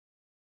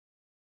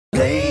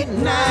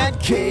night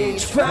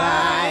cage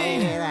fight.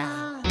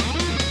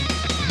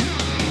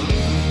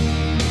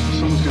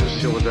 Someone's going to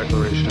steal the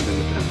Declaration of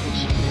Independence.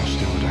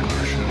 Steal the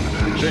Declaration of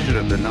Independence. The treasure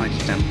of the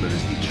Knights Templar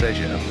is the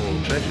treasure of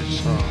all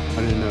treasures. Oh,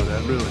 I didn't know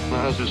that. Really?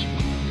 How's this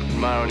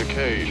man in a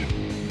cage?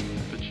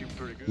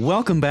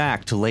 Welcome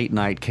back to Late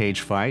Night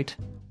Cage Fight.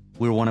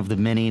 We're one of the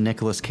many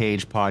Nicolas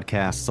Cage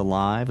podcasts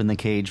alive in the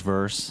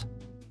Cageverse,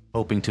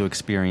 hoping to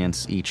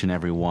experience each and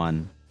every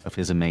one of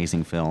his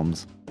amazing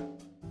films.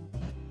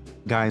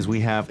 Guys, we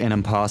have an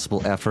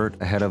impossible effort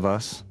ahead of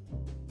us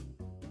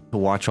to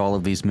watch all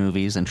of these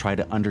movies and try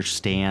to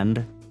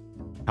understand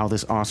how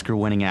this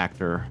Oscar-winning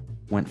actor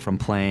went from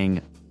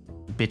playing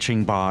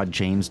bitching bod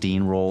James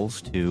Dean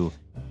roles to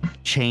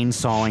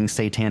chainsawing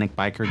satanic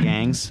biker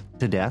gangs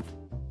to death.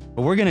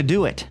 But we're going to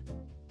do it.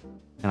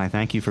 And I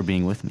thank you for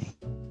being with me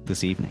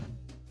this evening.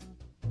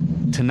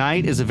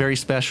 Tonight is a very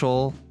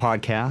special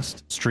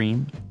podcast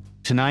stream.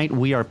 Tonight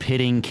we are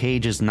pitting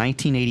Cage's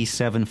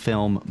 1987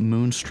 film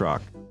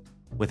Moonstruck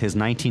with his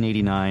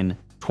 1989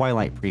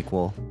 Twilight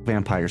prequel,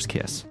 Vampire's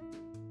Kiss.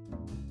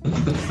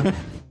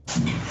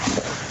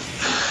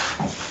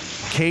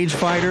 Cage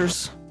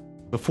fighters,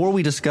 before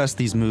we discuss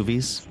these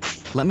movies,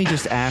 let me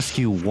just ask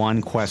you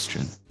one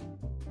question.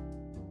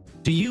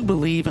 Do you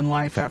believe in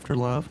life after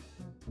love?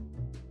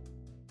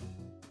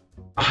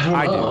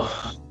 I don't know.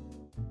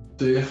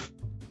 Do you?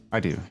 I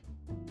do.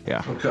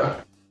 Yeah. Okay.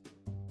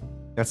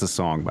 That's a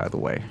song, by the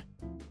way.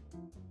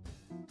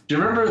 Do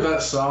you remember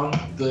that song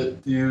that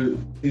you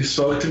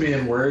spoke to me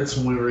in words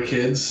when we were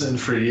kids, and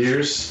for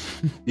years,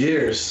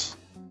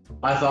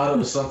 I thought it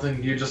was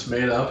something you just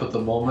made up at the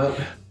moment?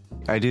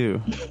 I do.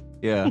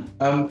 Yeah.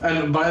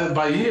 And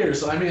by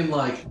years, I mean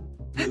like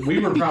we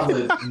were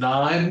probably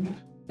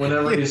 9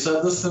 whenever you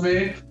said this to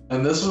me,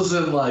 and this was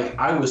in like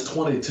I was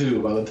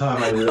 22 by the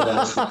time I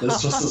realized that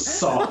this was a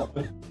song.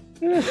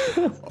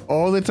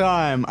 All the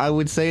time, I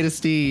would say to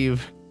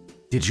Steve,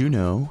 "Did you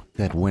know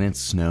that when it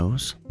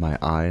snows, my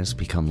eyes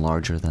become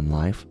larger than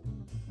life?"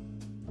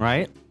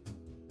 Right?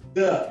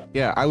 Yeah.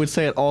 Yeah, I would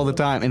say it all the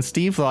time, and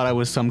Steve thought I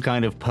was some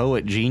kind of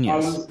poet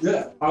genius.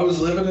 I was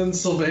living in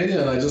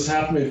Sylvania, and I just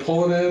happened to be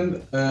pulling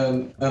in,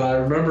 and I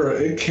remember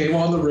it came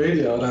on the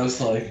radio, and I was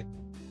like,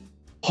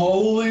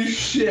 "Holy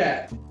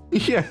shit!"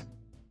 Yeah.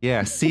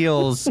 Yeah,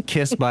 Seal's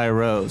Kissed by a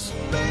Rose.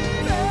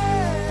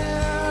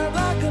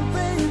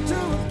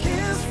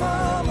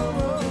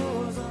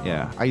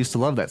 Yeah, I used to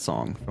love that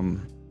song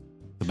from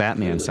the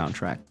Batman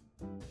soundtrack.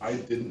 I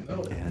didn't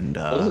know it. And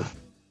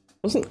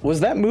was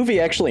that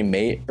movie actually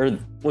made, or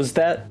was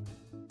that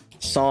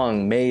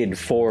song made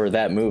for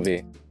that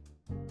movie?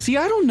 see,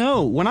 I don't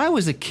know. When I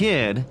was a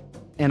kid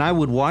and I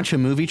would watch a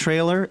movie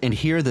trailer and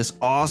hear this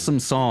awesome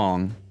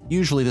song,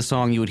 usually the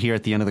song you would hear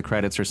at the end of the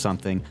credits or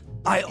something,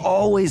 I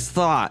always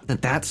thought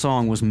that that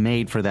song was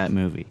made for that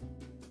movie.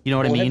 You know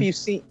what I mean?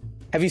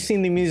 Have you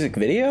seen the music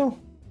video?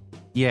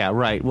 Yeah,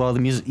 right. Well, the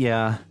music,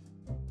 yeah.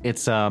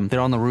 It's they're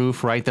on the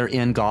roof, right? They're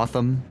in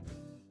Gotham.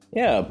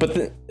 Yeah,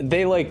 but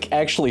they like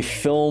actually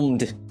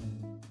filmed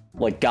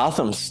like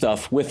Gotham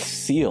stuff with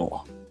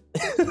Seal.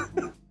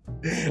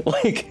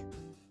 Like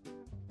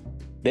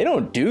they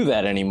don't do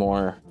that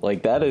anymore.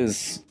 Like that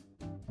is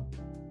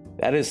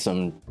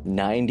some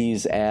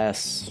 90s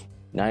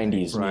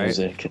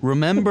music.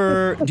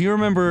 Do you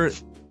remember,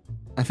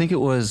 I think it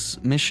was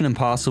Mission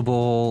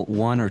Impossible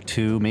 1 or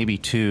 2, maybe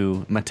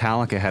 2,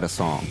 Metallica had a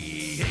song.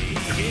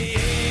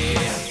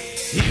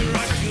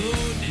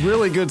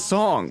 Really good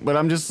song, but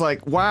I'm just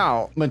like,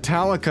 wow,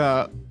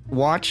 Metallica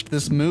watched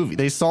this movie.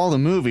 They saw the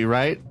movie,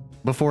 right?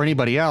 Before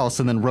anybody else,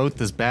 and then wrote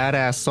this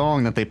badass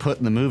song that they put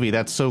in the movie.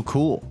 That's so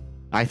cool.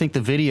 I think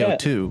the video,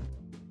 too.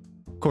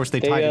 Of course, they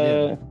tied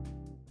it in.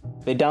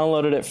 They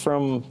downloaded it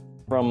from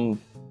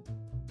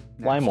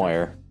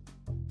LimeWire.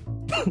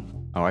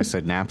 Oh, I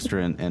said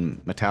Napster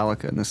and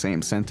Metallica in the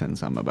same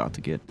sentence. I'm about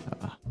to get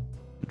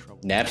in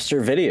trouble.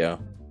 Napster Video.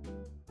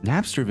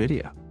 Napster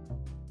Video.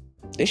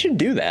 They should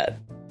do that.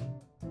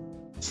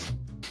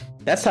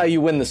 That's how you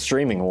win the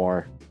streaming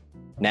war.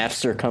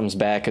 Napster comes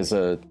back as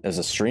a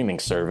streaming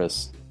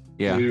service.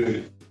 Yeah.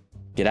 Dude.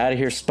 Get out of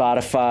here,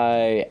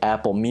 Spotify,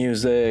 Apple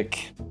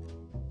Music.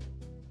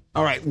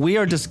 All right, we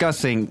are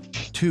discussing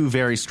 2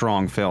 very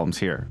strong films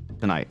here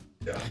tonight.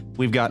 Yeah.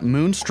 We've got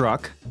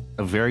Moonstruck,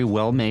 a very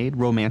well-made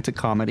romantic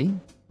comedy,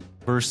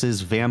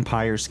 versus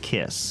Vampire's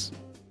Kiss,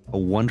 a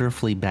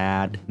wonderfully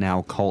bad,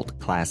 now cult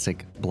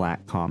classic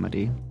black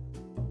comedy.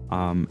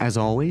 As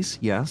always,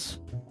 yes,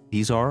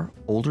 these are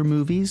older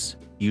movies.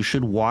 You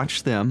should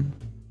watch them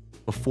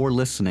before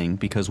listening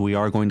because we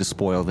are going to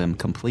spoil them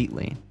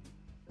completely.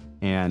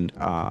 And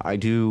I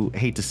do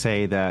hate to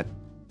say that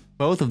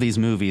both of these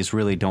movies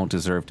really don't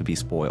deserve to be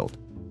spoiled.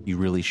 You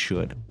really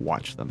should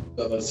watch them.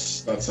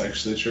 That's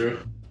actually true.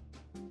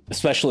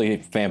 Especially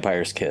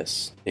Vampire's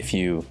Kiss. If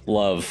you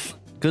love...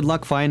 Good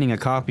luck finding a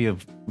copy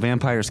of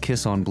Vampire's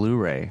Kiss on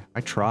Blu-ray.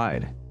 I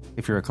tried,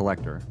 if you're a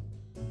collector.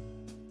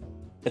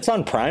 It's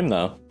on Prime,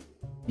 though.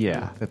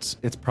 Yeah, it's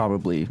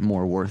probably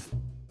more worth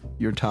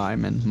your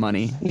time and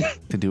money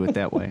to do it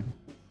that way.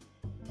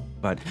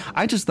 But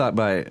I just thought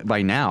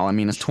by now, I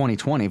mean, it's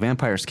 2020,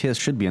 Vampire's Kiss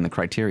should be in the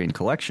Criterion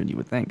Collection, you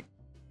would think.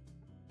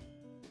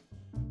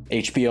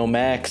 HBO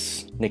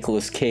Max,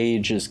 Nicolas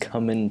Cage is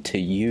coming to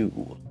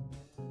you.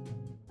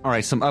 All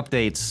right, some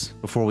updates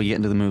before we get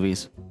into the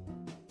movies.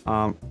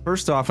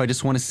 First off, I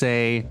just want to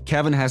say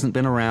Kevin hasn't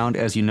been around,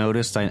 as you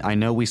noticed. I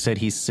know we said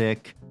he's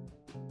sick.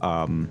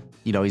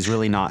 He's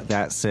really not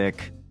that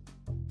sick.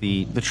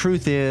 The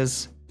truth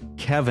is,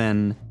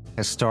 Kevin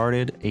has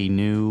started a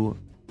new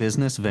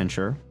business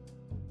venture,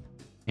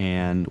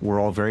 and we're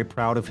all very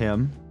proud of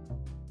him.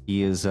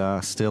 He is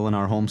still in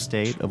our home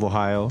state of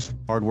Ohio,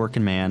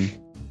 hardworking man,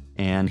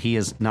 and he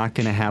is not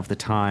going to have the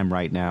time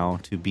right now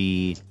to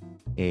be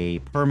a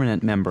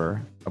permanent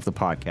member of the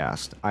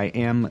podcast. I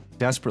am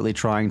desperately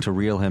trying to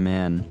reel him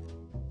in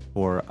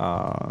for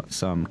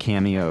some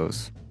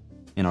cameos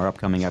in our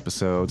upcoming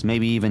episodes.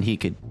 Maybe even he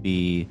could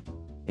be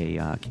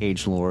a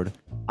Cage Lord.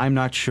 I'm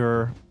not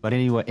sure, but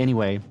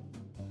anyway,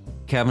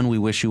 Kevin, we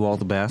wish you all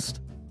the best,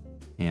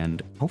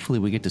 and hopefully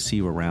we get to see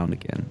you around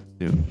again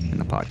soon in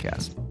the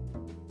podcast.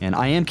 And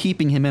I am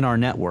keeping him in our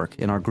network,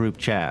 in our group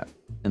chat,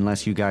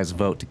 unless you guys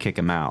vote to kick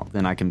him out.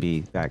 Then I can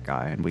be that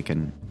guy, and we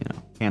can,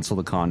 cancel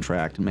the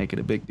contract and make it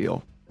a big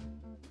deal.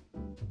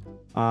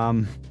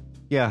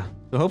 Yeah.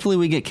 So hopefully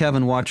we get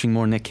Kevin watching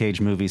more Nick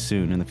Cage movies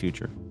soon in the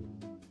future.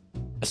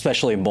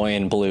 Especially Boy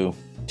in Blue,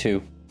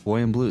 too. Boy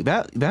in Blue.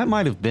 That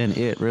might have been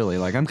it, really.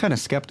 Like, I'm kind of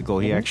skeptical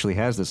he actually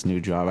has this new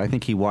job. I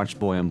think he watched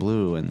Boy in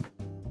Blue and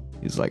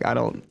he's like, I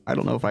don't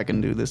know if I can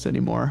do this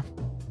anymore.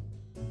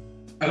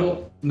 I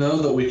don't know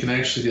that we can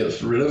actually get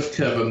rid of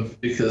Kevin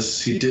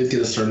because he did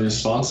get us our new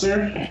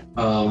sponsor.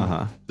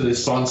 The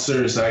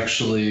sponsor is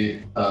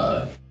actually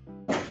Cow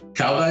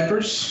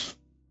Diapers.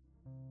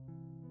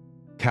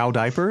 Cow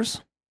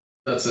Diapers?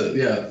 That's it.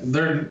 Yeah,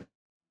 they're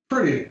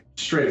pretty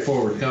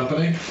straightforward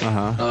company.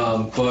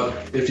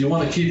 But if you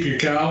want to keep your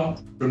cow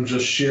from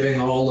just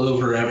shitting all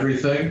over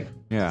everything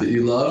that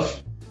you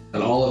love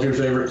and all of your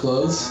favorite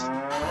clothes,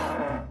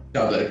 Cow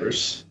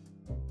Diapers.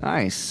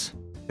 Nice.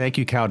 Thank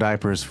you, Cow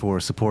Diapers, for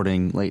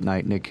supporting Late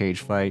Night Nick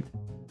Cage Fight.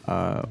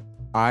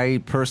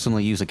 I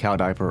personally use a cow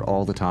diaper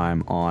all the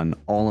time on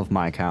all of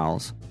my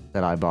cows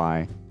that I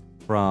buy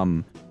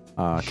from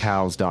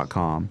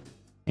cows.com.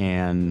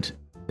 And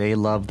they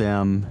love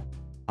them.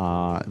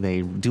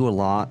 They do a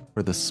lot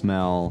for the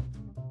smell.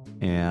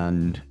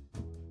 And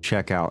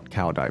check out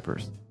Cow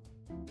Diapers.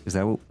 Is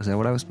that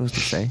what I was supposed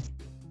to say?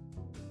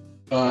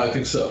 I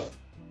think so.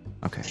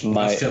 Okay.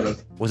 Kevin.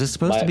 Was it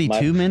supposed to be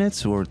 2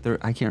 minutes or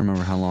I can't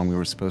remember how long we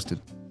were supposed to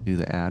do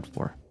the ad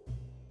for.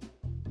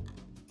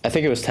 I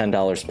think it was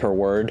 $10 per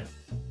word.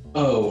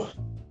 Oh.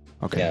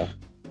 Okay. Yeah.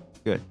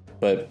 Good.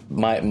 But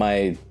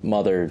my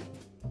mother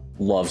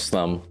loves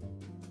them.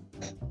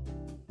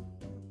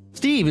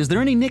 Steve, is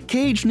there any Nick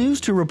Cage news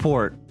to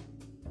report?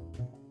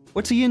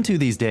 What's he into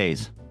these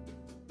days?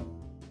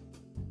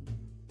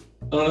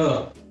 I don't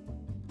know.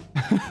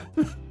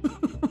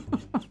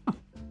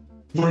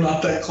 We're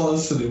not that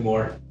close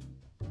anymore.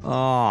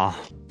 Oh.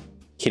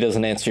 He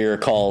doesn't answer your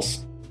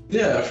calls.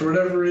 Yeah, for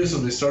whatever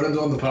reason, we started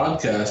doing the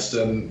podcast,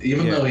 and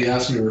even though he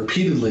asked me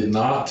repeatedly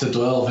not to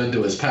delve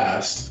into his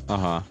past,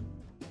 I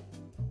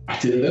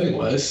did it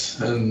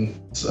anyways, and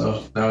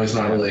so now he's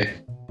not really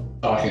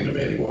talking to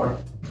me anymore.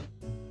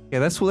 Yeah,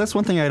 that's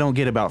one thing I don't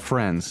get about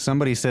friends.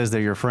 Somebody says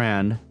they're your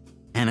friend,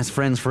 and it's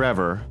friends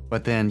forever,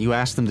 but then you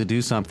ask them to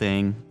do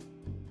something,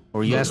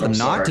 or you ask them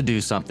not to do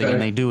something,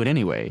 and they do it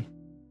anyway.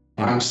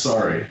 I'm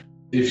sorry.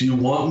 If you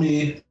want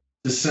me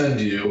to send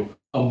you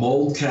a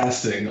mold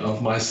casting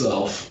of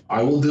myself,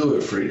 I will do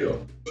it for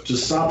you.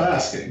 Just stop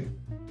asking.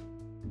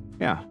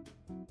 Yeah.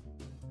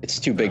 It's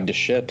too big to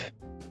ship.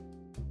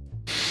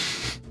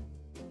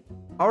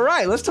 All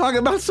right, let's talk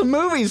about some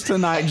movies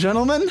tonight,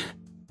 gentlemen.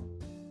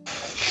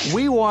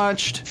 We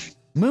watched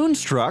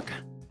Moonstruck.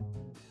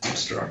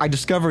 I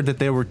discovered that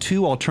there were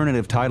two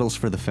alternative titles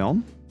for the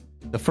film.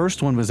 The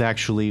first one was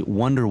actually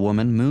Wonder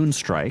Woman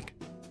Moonstrike.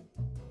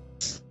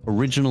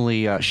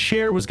 Originally,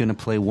 Cher was going to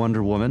play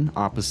Wonder Woman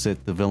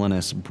opposite the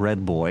villainous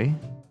Bread Boy,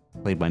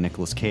 played by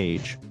Nicolas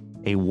Cage,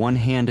 a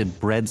one-handed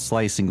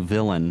bread-slicing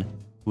villain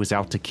who was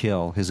out to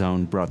kill his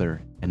own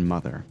brother and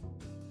mother.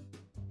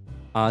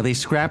 They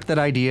scrapped that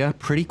idea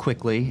pretty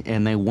quickly,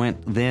 and they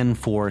went then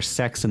for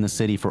Sex and the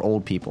City for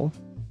old people.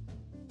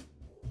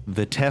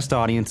 The test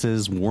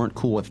audiences weren't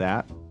cool with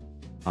that.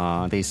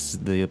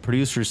 The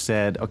producers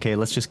said, okay,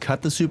 let's just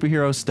cut the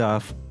superhero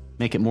stuff,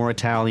 make it more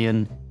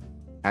Italian,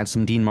 add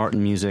some Dean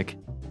Martin music,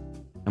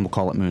 and we'll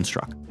call it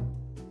Moonstruck.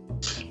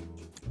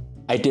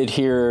 I did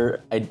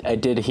hear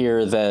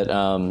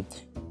that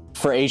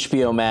for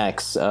HBO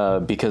Max,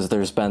 because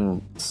there's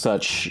been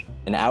such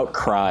an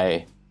outcry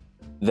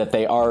that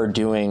they are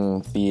doing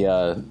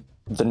the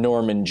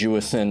Norman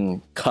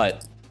Jewison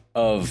cut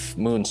of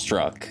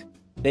Moonstruck.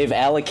 They've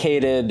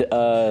allocated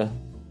 $5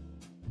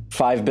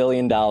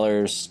 billion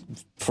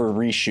for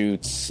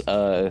reshoots,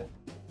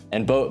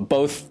 and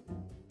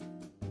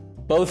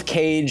both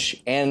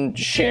Cage and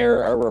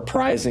Cher are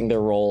reprising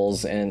their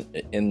roles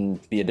in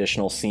the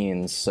additional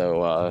scenes.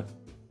 So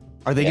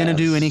Are they going to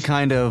Yes. do any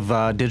kind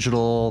of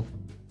digital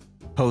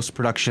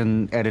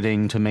post-production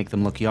editing to make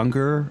them look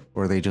younger,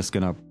 or are they just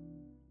going to...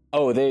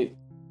 Oh,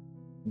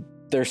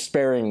 they're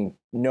sparing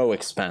no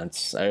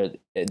expense.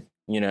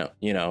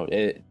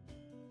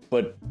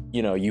 But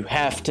you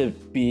have to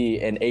be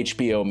an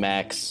HBO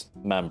Max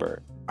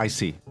member. I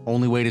see.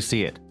 Only way to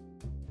see it.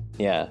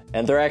 Yeah,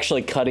 and they're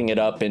actually cutting it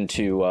up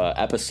into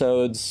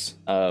episodes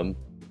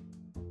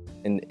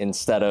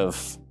instead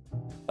of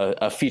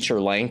a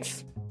feature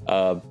length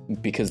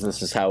because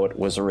this is how it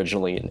was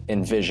originally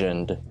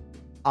envisioned.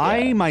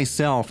 I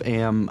myself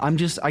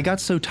I got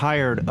so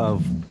tired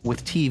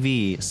with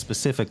TV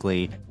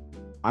specifically.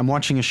 I'm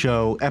watching a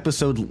show,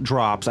 episode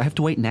drops. I have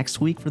to wait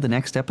next week for the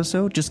next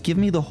episode. Just give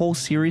me the whole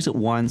series at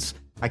once.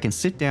 I can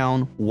sit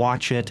down,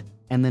 watch it,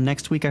 and then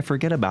next week I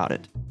forget about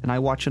it and I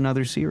watch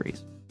another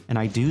series. And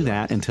I do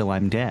that until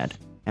I'm dead.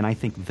 And I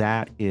think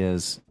that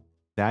is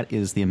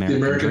the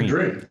American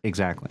dream.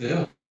 Exactly.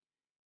 Yeah.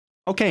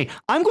 Okay,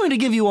 I'm going to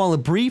give you all a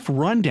brief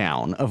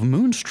rundown of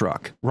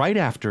Moonstruck right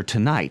after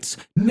tonight's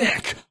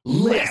Nick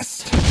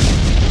List.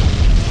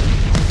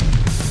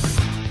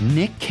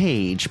 Nick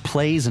Cage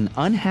plays an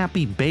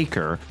unhappy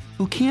baker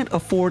who can't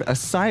afford a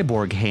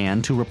cyborg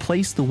hand to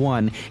replace the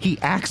one he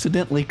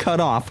accidentally cut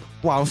off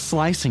while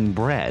slicing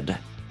bread.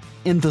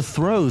 In the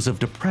throes of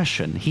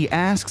depression, he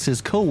asks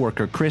his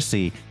coworker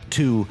Chrissy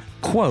to,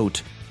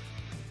 quote,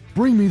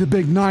 "Bring me the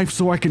big knife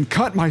so I can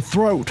cut my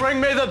throat." Bring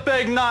me the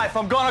big knife.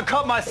 I'm gonna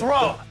cut my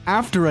throat.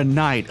 After a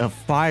night of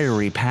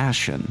fiery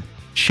passion,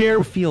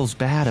 Cher feels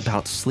bad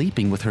about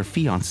sleeping with her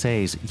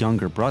fiancé's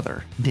younger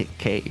brother, Nick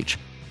Cage.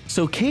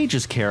 So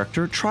Cage's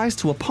character tries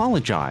to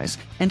apologize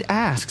and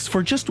asks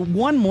for just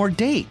one more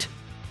date.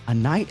 A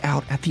night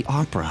out at the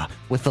opera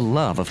with the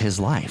love of his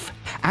life.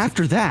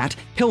 After that,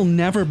 he'll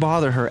never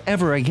bother her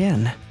ever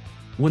again.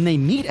 When they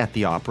meet at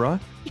the opera,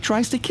 he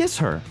tries to kiss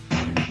her.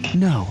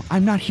 "No,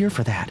 I'm not here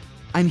for that.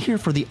 I'm here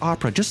for the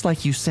opera, just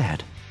like you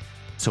said."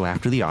 So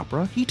after the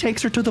opera, he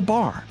takes her to the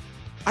bar.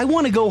 "I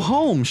want to go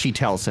home," she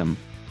tells him.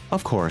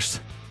 Of course,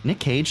 Nick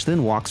Cage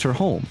then walks her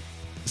home.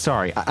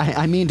 Sorry,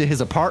 I mean to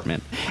his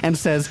apartment, and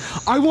says,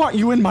 "I want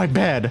you in my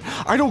bed.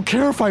 I don't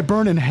care if I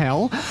burn in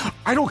hell.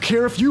 I don't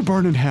care if you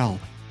burn in hell.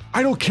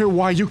 I don't care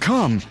why you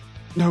come.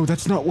 No,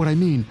 that's not what I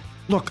mean.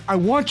 Look, I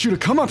want you to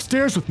come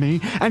upstairs with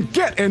me and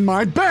get in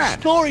my bed."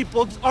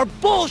 Storybooks are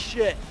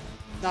bullshit.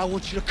 Now I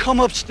want you to come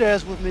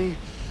upstairs with me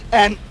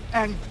and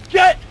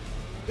get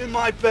in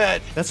my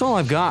bed. That's all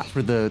I've got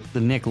for the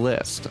Nick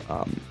list.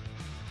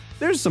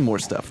 There's some more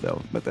stuff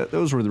though, but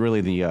those were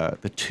really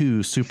the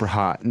two super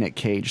hot Nick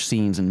Cage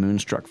scenes in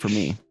Moonstruck for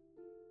me.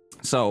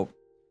 So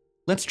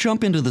let's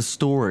jump into the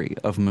story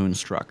of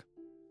Moonstruck.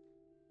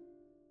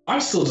 I'm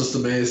still just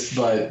amazed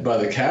by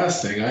the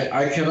casting.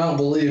 I cannot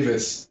believe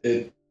there's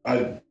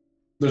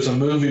a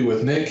movie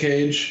with Nick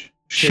Cage,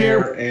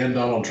 Cher, and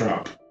Donald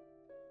Trump.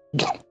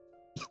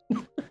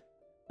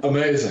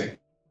 Amazing.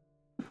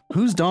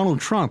 Who's Donald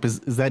Trump?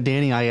 Is that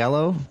Danny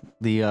Aiello?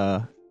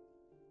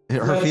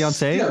 Her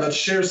fiance? Yeah, that's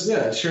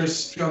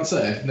Cher's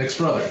fiance, Nick's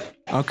brother.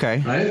 Okay.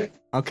 Right?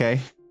 Okay.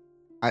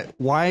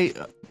 Why?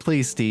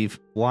 Please, Steve.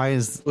 Why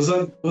is was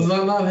that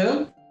not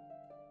him?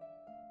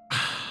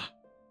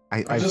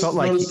 I just felt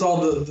like noticed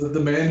all the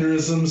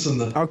mannerisms and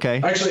the.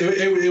 Okay. Actually,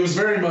 it was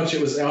very much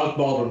Alec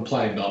Baldwin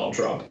playing Donald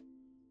Trump.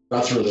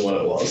 That's really what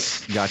it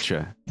was.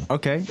 Gotcha.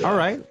 Okay. Yeah. All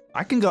right.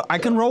 I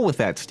can roll with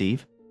that,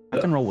 Steve. I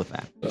can roll with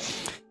that. Yeah.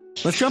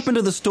 Let's jump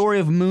into the story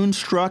of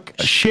Moonstruck.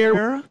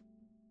 Cher,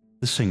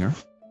 the singer,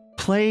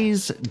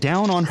 plays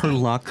down on her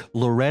luck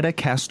Loretta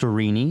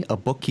Castorini, a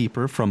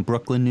bookkeeper from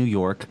Brooklyn, New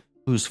York,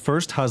 whose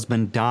first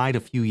husband died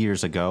a few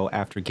years ago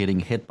after getting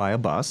hit by a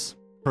bus.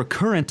 Her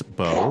current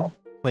beau,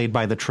 played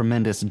by the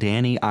tremendous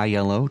Danny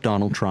Aiello,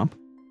 Donald Trump,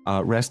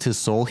 rest his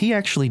soul. He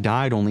actually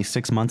died only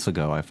 6 months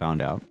ago, I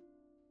found out.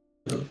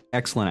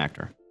 Excellent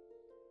actor.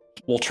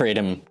 We'll trade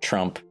him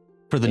Trump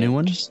for the new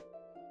one.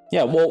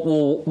 Yeah,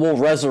 we'll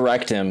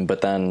resurrect him,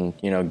 but then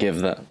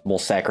we'll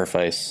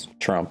sacrifice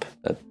Trump.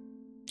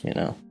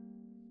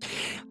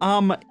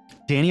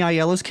 Danny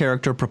Aiello's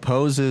character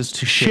proposes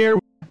to Cher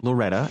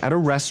Loretta at a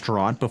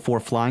restaurant before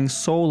flying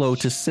solo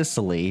to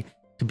Sicily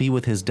to be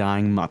with his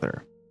dying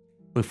mother.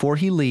 Before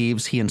he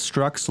leaves, he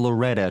instructs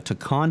Loretta to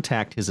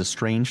contact his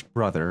estranged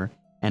brother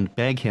and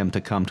beg him to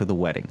come to the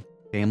wedding.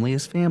 Family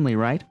is family,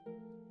 right?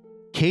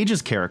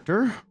 Cage's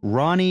character,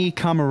 Ronnie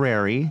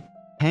Camerari,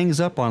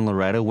 hangs up on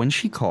Loretta when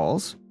she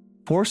calls,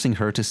 forcing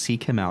her to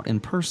seek him out in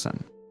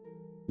person.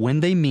 When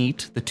they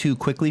meet, the two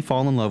quickly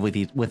fall in love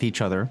with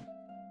each other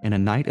in a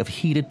night of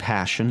heated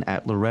passion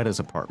at Loretta's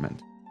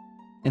apartment.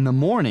 In the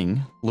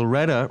morning,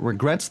 Loretta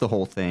regrets the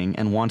whole thing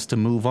and wants to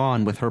move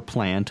on with her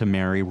plan to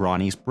marry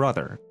Ronnie's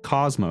brother,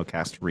 Cosmo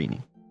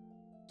Castorini.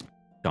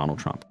 Donald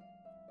Trump.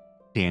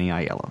 Danny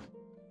Aiello.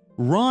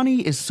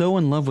 Ronnie is so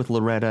in love with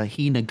Loretta,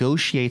 he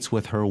negotiates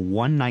with her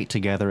one night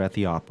together at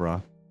the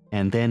opera,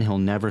 and then he'll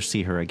never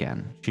see her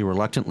again. She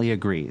reluctantly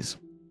agrees.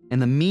 In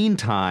the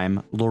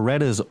meantime,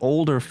 Loretta's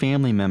older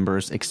family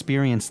members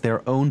experience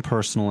their own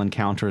personal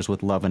encounters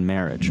with love and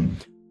marriage.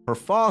 Her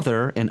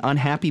father, an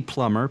unhappy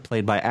plumber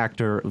played by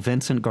actor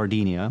Vincent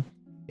Gardenia,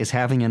 is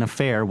having an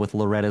affair with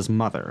Loretta's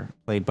mother,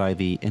 played by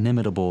the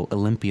inimitable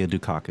Olympia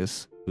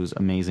Dukakis, who's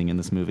amazing in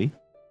this movie.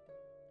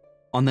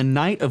 On the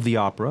night of the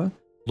opera,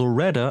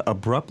 Loretta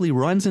abruptly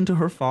runs into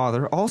her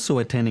father, also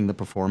attending the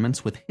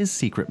performance with his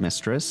secret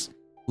mistress,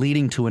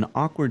 leading to an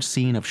awkward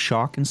scene of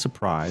shock and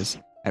surprise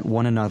at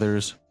one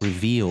another's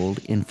revealed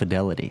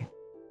infidelity.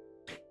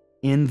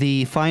 In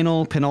the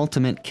final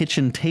penultimate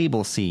kitchen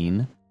table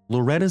scene,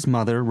 Loretta's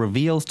mother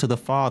reveals to the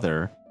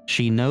father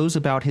she knows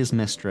about his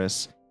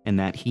mistress and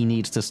that he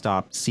needs to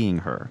stop seeing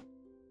her.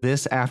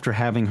 This after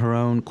having her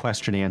own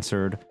question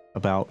answered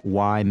about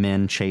why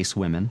men chase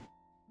women.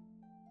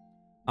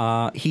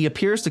 He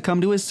appears to come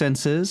to his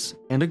senses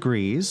and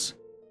agrees.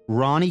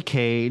 Ronnie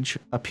Cage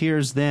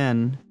appears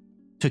then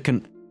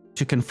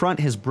to confront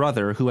his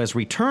brother, who has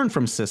returned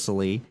from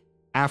Sicily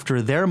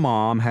after their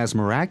mom has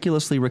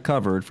miraculously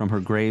recovered from her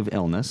grave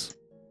illness.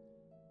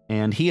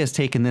 And he has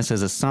taken this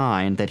as a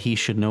sign that he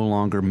should no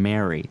longer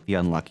marry the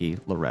unlucky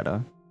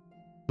Loretta,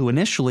 who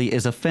initially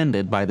is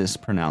offended by this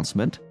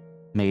pronouncement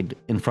made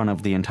in front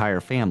of the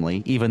entire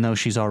family, even though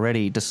she's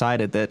already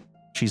decided that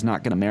she's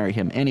not going to marry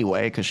him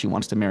anyway because she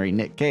wants to marry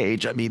Nick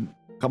Cage. I mean,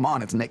 come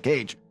on, it's Nick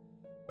Cage.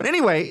 But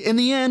anyway, in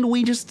the end,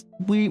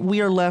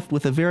 we are left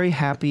with a very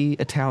happy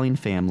Italian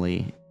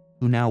family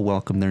who now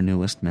welcome their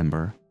newest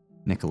member,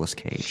 Nicolas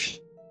Cage.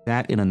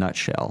 That, in a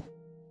nutshell,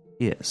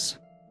 is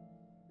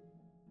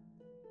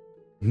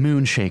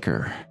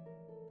Moonshaker,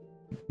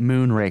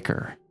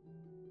 Moonraker,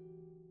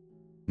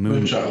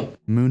 Moonchild.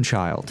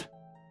 Moonchild,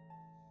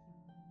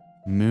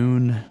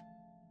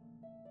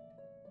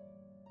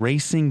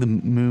 Racing the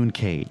Moon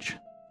Cage,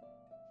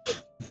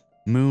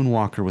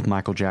 Moonwalker with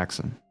Michael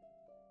Jackson,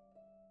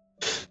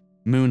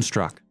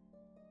 Moonstruck.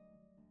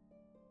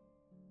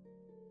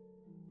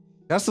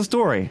 That's the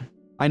story.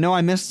 I know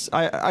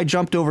I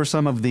jumped over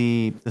some of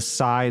the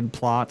side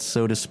plots,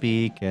 so to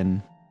speak,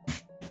 and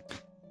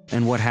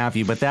what have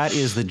you, but that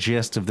is the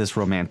gist of this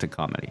romantic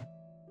comedy.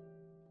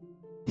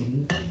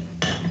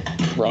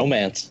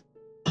 Romance.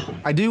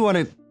 I do want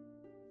to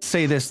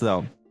say this,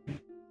 though.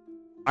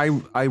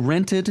 I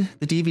rented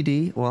the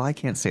DVD. Well, I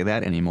can't say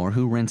that anymore.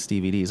 Who rents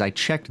DVDs? I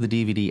checked the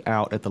DVD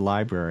out at the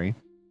library,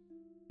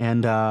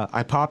 and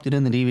I popped it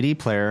in the DVD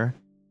player,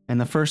 and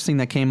the first thing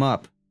that came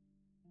up,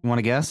 you want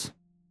to guess?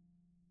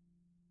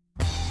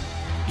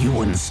 You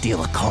wouldn't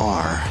steal a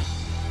car.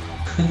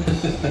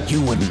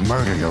 You wouldn't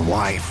murder your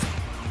wife.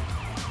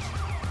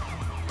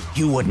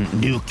 You wouldn't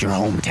nuke your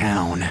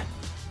hometown.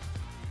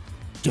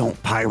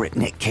 Don't pirate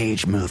Nick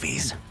Cage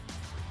movies.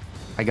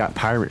 I got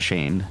pirate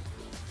shamed.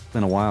 It's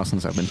been a while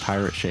since I've been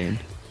pirate shamed.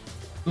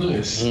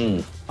 Nice.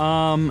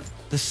 The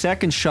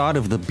second shot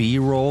of the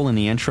B-roll in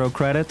the intro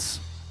credits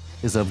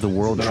is of the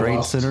World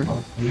Trade Center.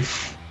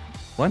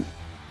 What?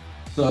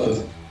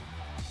 Nothing.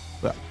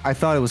 I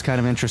thought it was kind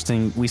of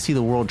interesting. We see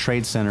the World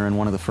Trade Center in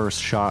one of the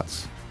first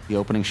shots, the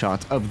opening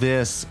shots of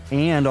this,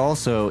 and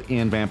also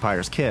in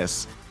Vampire's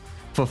Kiss.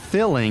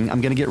 Fulfilling,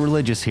 I'm going to get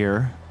religious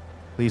here.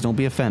 Please don't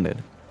be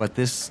offended. But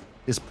this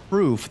is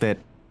proof that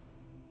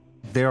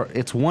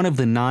it's one of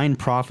the 9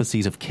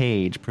 prophecies of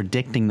Cage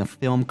predicting the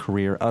film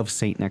career of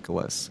St.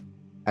 Nicholas,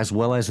 as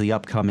well as the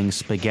upcoming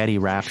spaghetti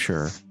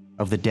rapture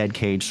of the dead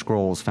Cage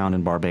scrolls found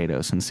in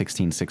Barbados in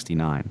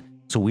 1669.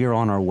 So we are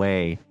on our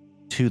way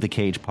to the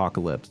Cage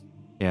apocalypse,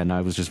 and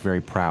I was just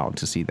very proud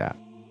to see that.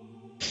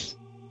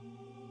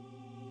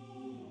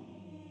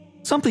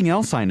 Something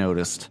else I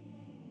noticed.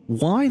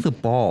 Why the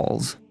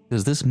balls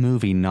does this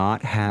movie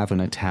not have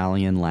an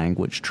Italian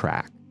language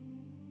track?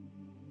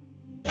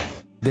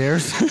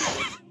 There's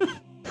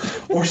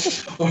or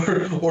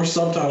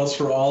subtitles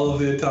for all of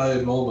the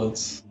Italian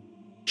moments.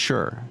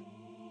 Sure.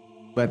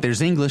 But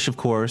there's English, of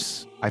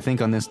course. I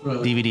think on this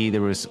DVD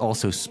there was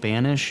also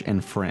Spanish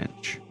and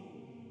French.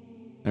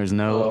 There's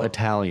no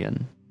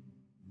Italian.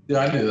 Yeah,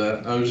 I knew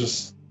that. I was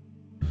just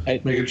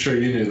making sure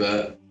you knew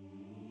that.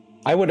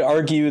 I would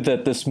argue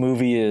that this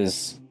movie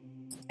is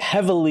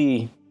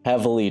heavily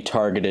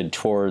targeted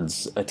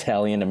towards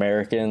Italian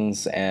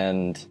Americans,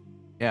 and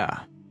yeah,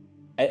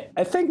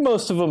 I think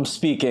most of them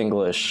speak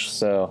English,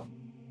 so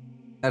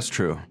that's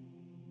true.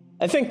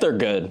 I think they're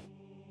good.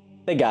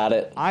 They got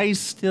it. I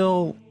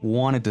still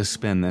wanted to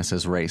spin this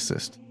as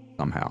racist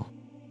somehow,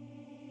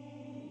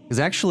 because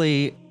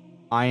actually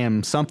I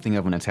am something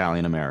of an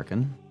Italian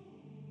American.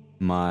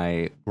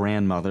 My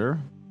grandmother,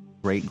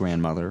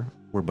 great-grandmother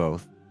were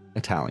both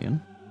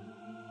Italian,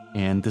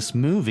 and this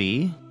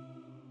movie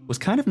was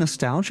kind of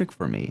nostalgic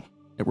for me.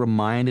 It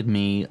reminded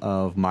me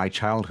of my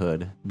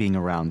childhood being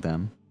around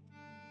them.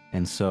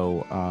 And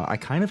so I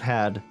kind of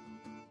had,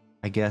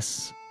 I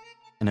guess,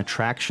 an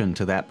attraction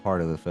to that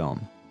part of the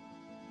film.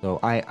 So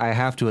I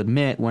have to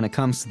admit, when it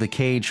comes to the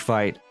cage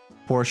fight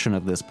portion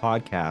of this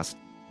podcast,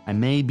 I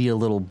may be a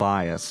little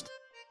biased,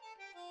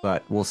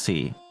 but we'll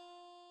see.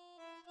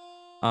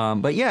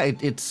 But yeah,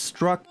 it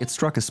struck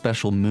a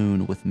special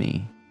mood with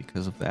me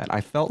because of that.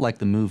 I felt like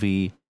the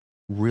movie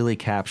really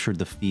captured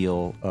the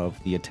feel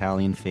of the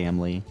Italian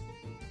family,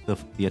 the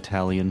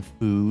Italian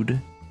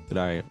food that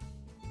I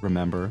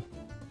remember,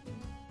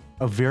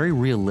 a very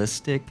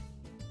realistic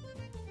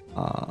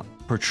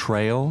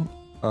portrayal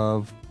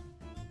of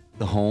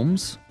the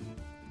homes.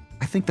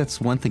 I think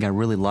that's one thing I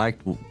really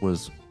liked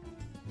was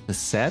the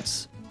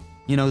sets.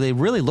 You know, it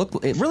really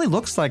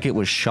looks like it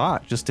was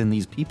shot just in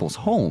these people's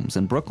homes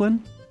in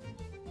Brooklyn.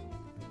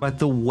 But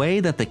the way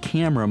that the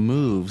camera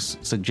moves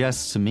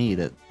suggests to me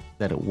that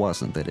it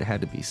wasn't, that it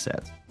had to be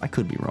sets. I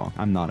could be wrong.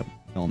 I'm not a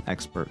film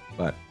expert,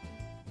 but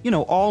you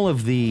know, all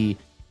of the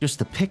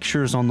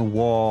pictures on the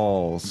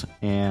walls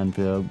and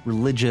the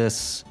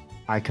religious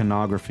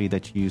iconography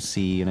that you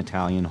see in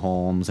Italian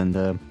homes and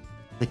the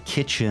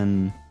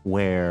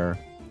kitchenware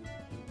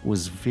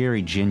was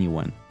very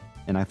genuine,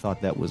 and I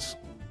thought that was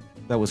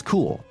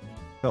cool.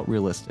 Felt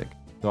realistic.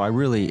 So I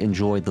really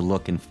enjoyed the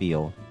look and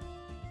feel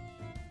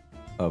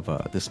of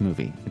this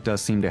movie. It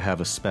does seem to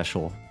have a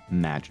special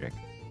magic.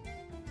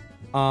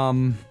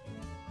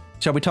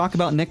 Shall we talk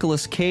about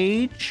Nicolas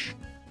Cage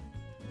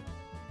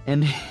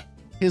and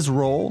his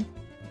role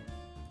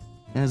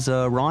as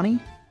Ronnie?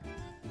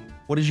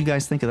 What did you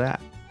guys think of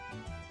that?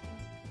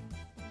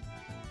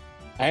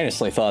 I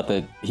honestly thought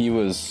that he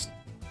was,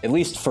 at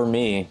least for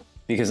me,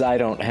 because I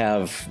don't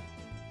have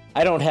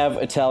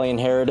Italian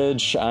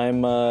heritage.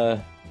 I'm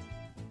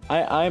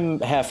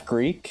half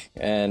Greek,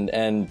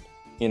 and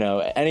you know,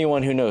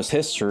 anyone who knows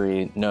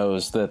history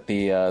knows that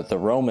the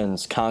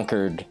Romans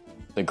conquered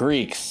the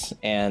Greeks,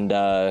 and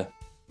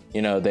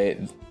you know,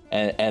 they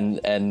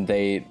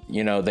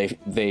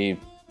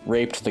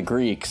raped the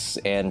Greeks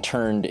and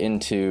turned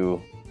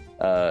into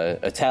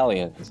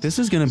Italians. This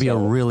is going to be a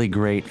really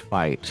great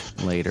fight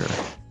later.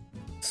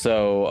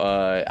 So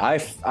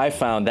I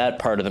found that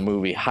part of the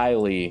movie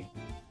highly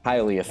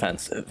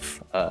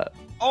offensive.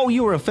 Oh,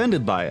 you were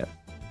offended by it?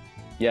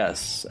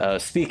 Yes.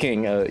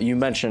 Speaking, you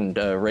mentioned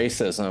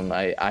racism.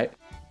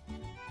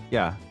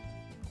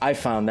 I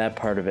found that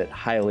part of it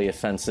highly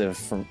offensive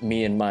for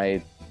me and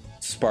my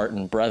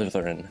Spartan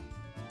brethren.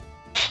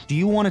 Do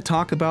you want to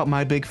talk about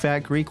My Big Fat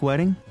Greek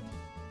Wedding?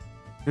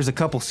 There's a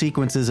couple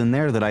sequences in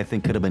there that I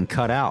think could have been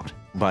cut out,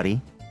 buddy.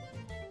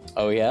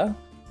 Oh yeah?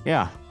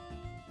 Yeah.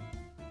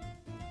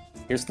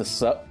 Here's the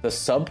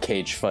sub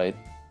cage fight.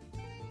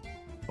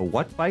 A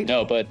what fight?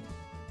 No, but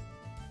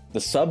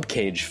the sub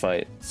cage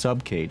fight.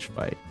 Sub cage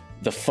fight.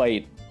 The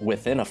fight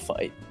within a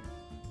fight.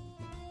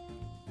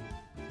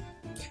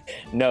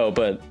 No,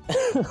 but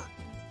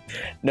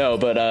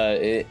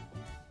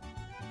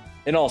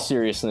in all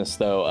seriousness,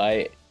 though,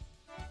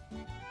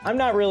 I'm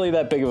not really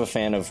that big of a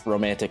fan of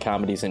romantic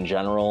comedies in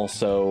general.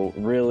 So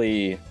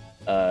really,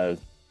 for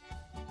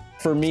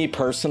me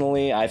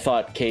personally, I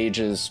thought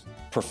Cage's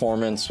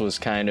performance was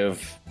kind of,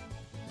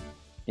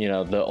 you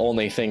know, the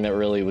only thing that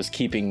really was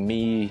keeping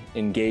me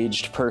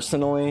engaged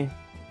personally.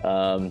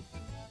 But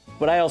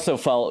I also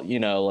felt, you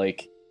know,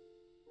 like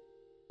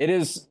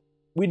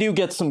we do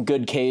get some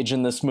good Cage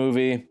in this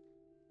movie,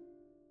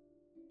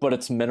 but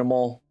it's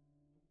minimal.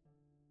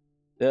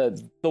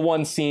 The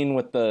one scene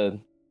with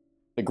the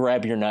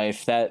grab your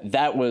knife,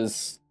 that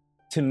was,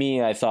 to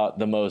me, I thought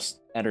the most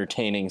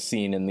entertaining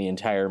scene in the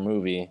entire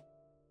movie.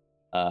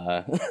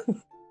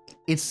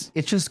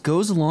 It just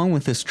goes along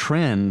with this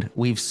trend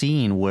we've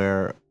seen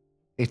where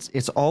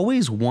it's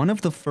always one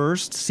of the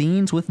first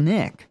scenes with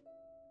Nick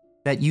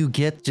that you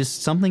get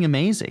just something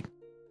amazing.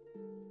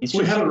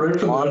 We had it right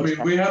from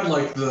we had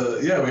like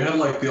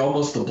the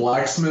almost the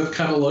blacksmith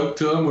kind of look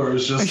to him, where it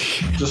was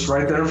just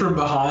right there from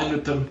behind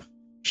with them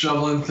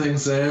shoveling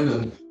things in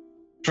and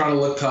trying to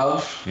look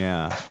tough.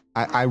 Yeah,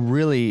 I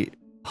really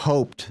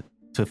hoped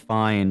to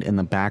find in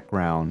the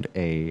background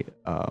a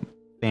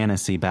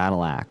fantasy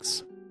battle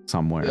axe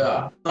somewhere.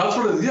 Yeah, that's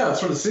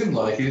what it seemed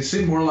like. He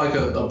seemed more like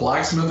a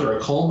blacksmith or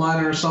a coal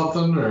miner or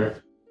something, or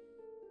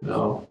you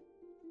know.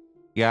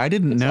 Yeah, I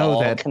didn't know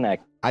that.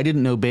 Connect. I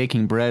didn't know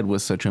baking bread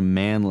was such a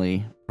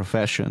manly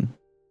profession,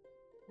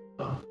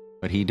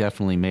 but he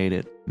definitely made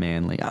it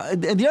manly.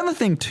 The other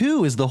thing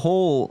too is the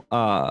whole,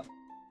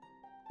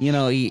 you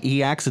know,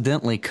 he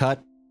accidentally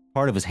cut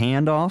part of his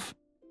hand off,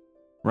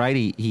 right?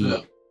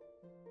 He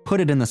put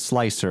it in the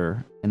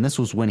slicer, and this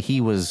was when he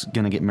was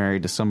gonna get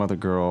married to some other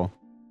girl,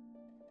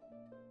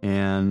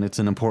 and it's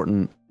an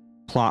important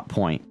plot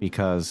point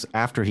because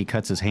after he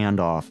cuts his hand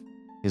off,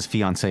 his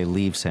fiancée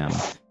leaves him.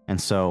 And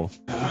so,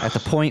 at the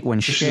point when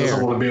she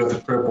doesn't want to be with a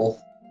cripple,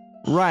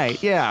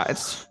 right? Yeah,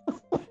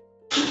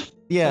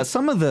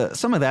 some of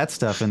that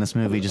stuff in this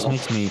movie just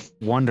makes me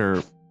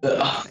wonder,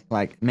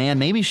 like, man,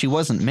 maybe she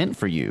wasn't meant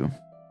for you.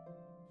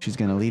 She's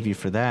gonna leave you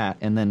for that,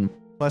 and then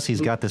plus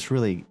he's got this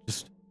really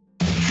just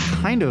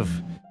kind of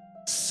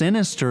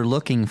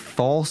sinister-looking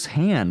false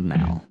hand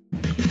now.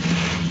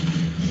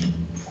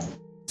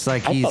 It's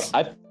like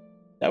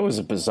that was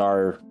a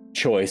bizarre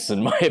choice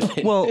in my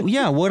opinion. Well,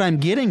 yeah, what I'm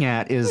getting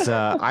at is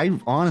I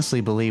honestly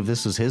believe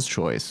this was his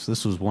choice.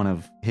 This was one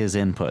of his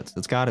inputs.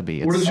 It's got to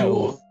be.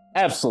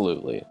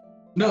 Absolutely.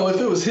 No, if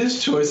it was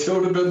his choice, it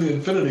would have been the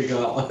Infinity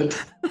Gauntlet.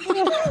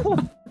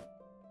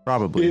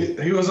 Probably.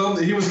 He was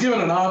given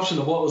an option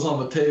of what was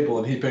on the table,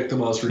 and he picked the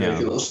most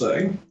ridiculous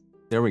thing.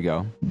 There we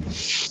go.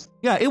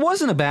 Yeah, it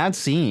wasn't a bad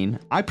scene.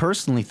 I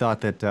personally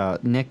thought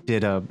that Nick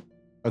did a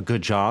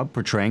good job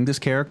portraying this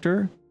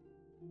character.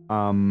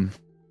 In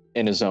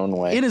his own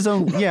way. In his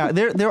own, yeah.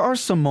 There are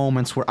some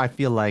moments where I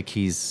feel like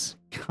he's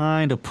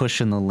kind of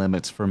pushing the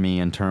limits for me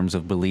in terms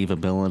of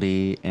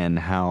believability and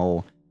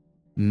how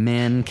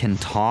men can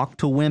talk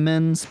to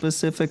women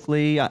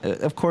specifically.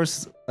 Of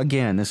course,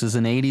 again, this is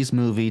an 80s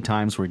movie.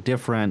 Times were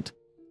different.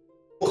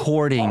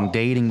 Courting,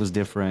 dating was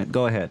different.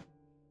 Go ahead.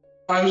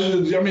 I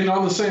mean,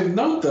 on the same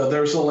note, though,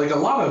 there was a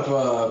lot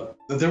of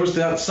there was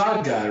that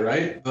side guy,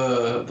 right?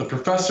 The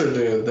professor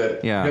dude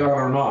that hit on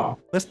her mom.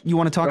 You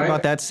want to talk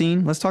about that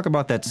scene? Let's talk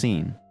about that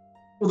scene.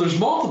 Well, there's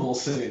multiple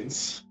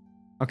scenes.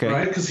 Okay.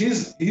 Right? Because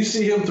you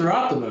see him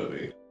throughout the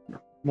movie.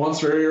 Once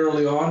very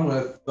early on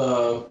with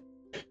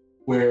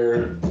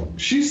where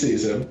she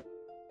sees him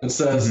and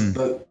says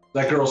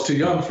that girl's too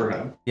young for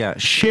him. Yeah,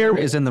 Cher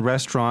is in the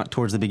restaurant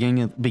towards the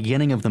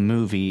beginning of the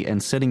movie,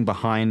 and sitting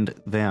behind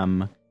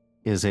them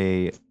is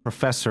a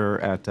professor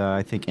at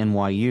I think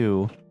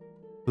NYU,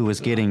 who is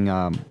getting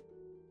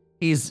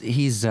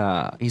he's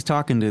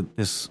talking to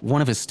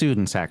one of his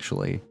students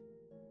actually,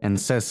 and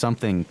says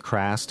something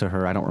crass to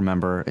her. I don't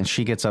remember, and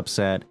she gets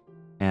upset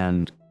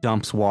and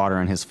dumps water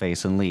in his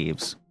face and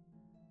leaves.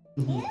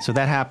 So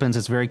that happens.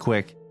 It's very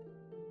quick,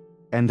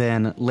 and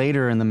then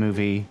later in the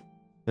movie,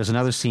 there's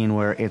another scene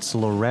where it's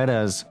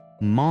Loretta's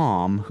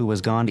mom who has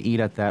gone to eat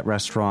at that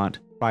restaurant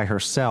by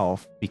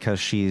herself because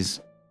she's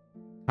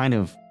kind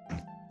of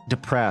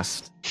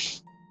depressed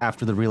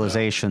after the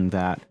realization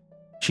that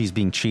she's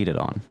being cheated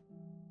on.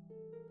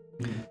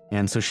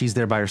 And so she's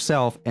there by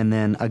herself. And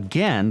then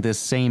again, this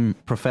same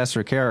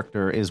professor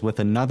character is with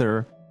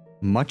another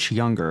much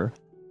younger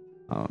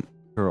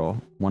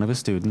girl, one of his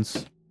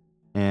students.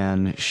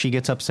 And she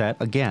gets upset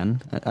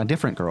again, a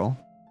different girl,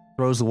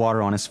 throws the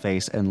water on his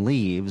face and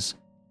leaves.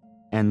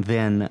 And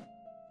then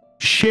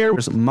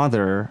Cher's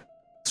mother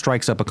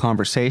strikes up a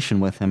conversation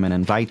with him and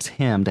invites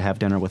him to have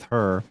dinner with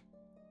her.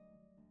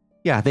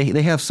 Yeah,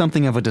 they have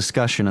something of a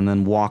discussion and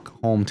then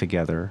walk home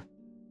together.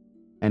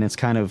 And it's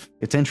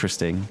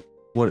interesting.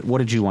 What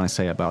did you want to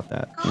say about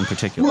that in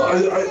particular?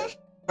 Well,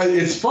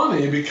 it's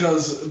funny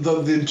because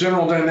the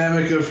general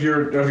dynamic of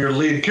your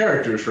lead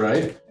characters,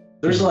 right?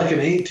 There's like an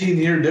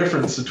 18-year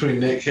difference between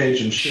Nick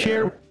Cage and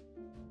Cher.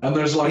 And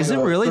there's like, is it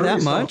really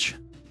that much?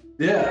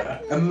 Yeah,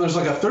 and then there's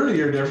like a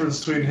 30-year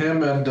difference between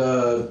him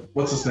and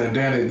what's his name,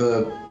 Danny,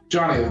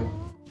 Johnny,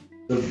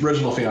 the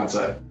original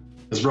fiance,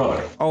 his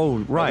brother. Oh,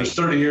 right. And there's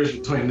 30 years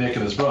between Nick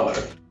and his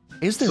brother.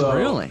 Is there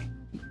really?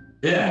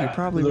 Yeah, you're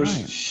probably there's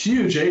right.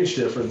 Huge age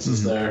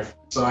differences there.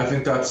 So I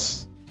think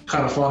that's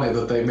kind of funny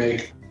that they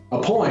make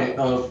a point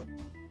of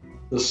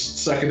this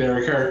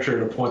secondary character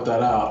to point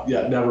that out,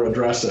 yet never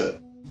address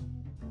it.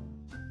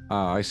 Oh,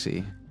 I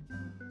see.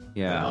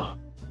 Yeah.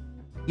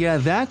 Yeah,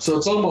 that's... So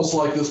it's almost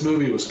like this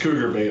movie was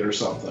cougar bait or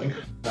something.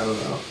 I don't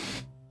know.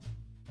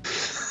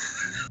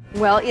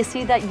 Well, you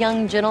see that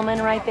young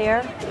gentleman right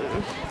there?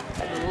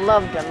 I'd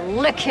love to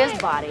lick his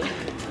body.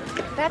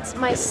 That's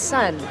my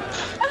son.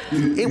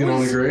 You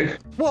don't agree?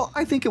 Well,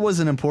 I think it was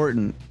an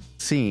important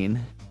scene.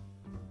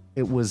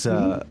 It was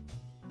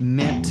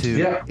meant to.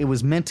 Yeah. It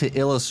was meant to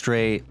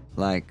illustrate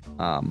like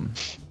our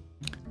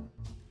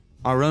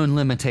own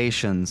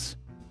limitations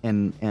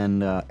and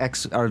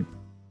our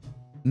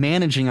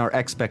managing our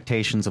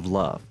expectations of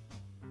love,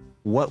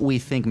 what we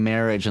think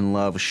marriage and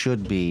love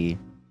should be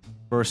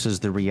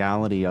versus the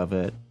reality of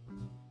it.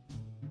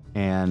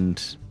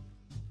 And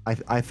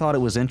I thought it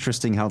was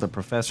interesting how the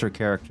professor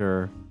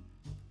character,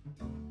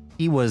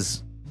 he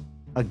was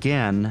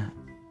again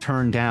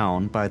turned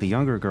down by the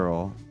younger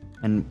girl,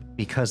 and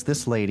because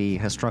this lady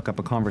has struck up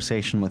a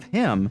conversation with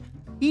him,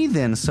 he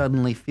then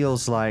suddenly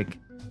feels like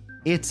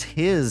it's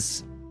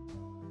his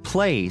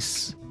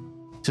place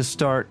to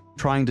start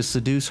trying to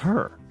seduce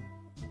her.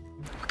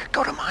 We could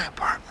go to my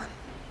apartment.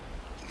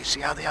 You can see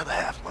how the other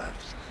half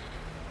lives.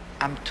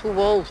 I'm too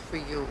old for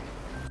you.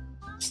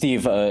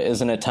 Steve,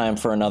 isn't it time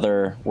for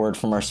another word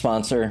from our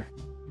sponsor?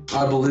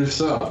 I believe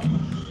so.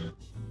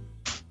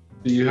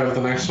 Do you have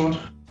the next one?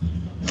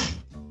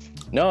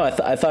 No,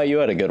 I thought you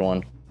had a good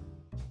one.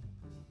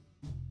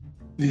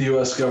 The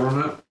U.S.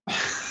 government.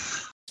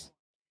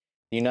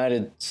 The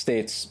United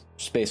States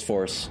Space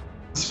Force.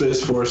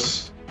 Space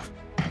Force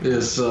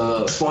is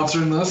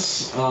sponsoring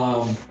this.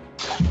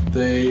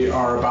 They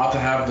are about to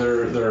have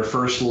their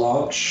first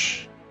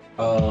launch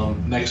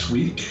next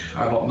week.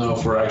 I don't know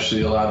if we're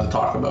actually allowed to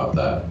talk about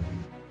that.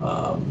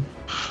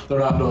 They're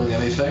not doing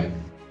anything.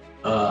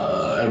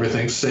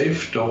 Everything's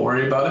safe. Don't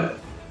worry about it.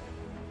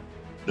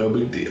 No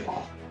big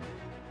deal.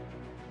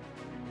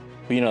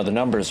 But, you know, the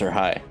numbers are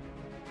high.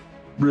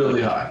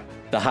 Really high.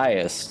 The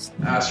highest.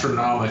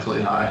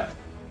 Astronomically high.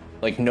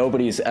 Like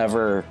nobody's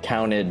ever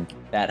counted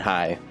that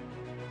high.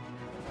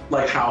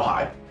 Like how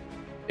high?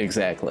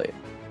 Exactly.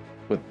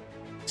 With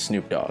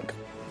Snoop Dogg.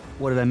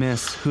 What did I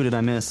miss? Who did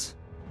I miss?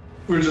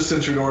 We're just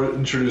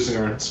introducing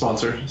our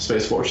sponsor,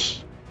 Space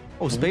Force.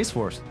 Oh, Space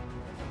Force.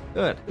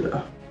 Good.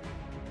 Yeah.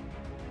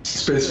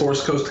 Space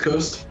Force Coast to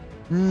Coast.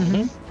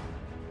 Mm-hmm.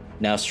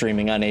 Now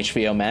streaming on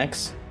HBO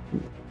Max.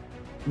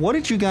 What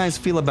did you guys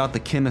feel about the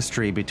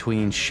chemistry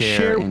between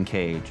Cher and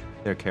Cage,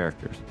 their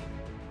characters?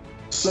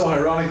 So,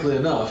 ironically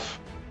enough,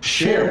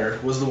 Cher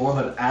was the one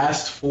that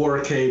asked for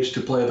Cage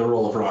to play the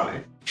role of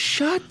Ronnie.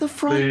 Shut the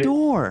front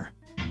door.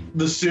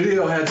 The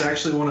studio heads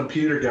actually wanted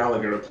Peter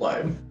Gallagher to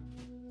play him.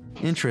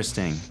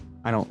 Interesting.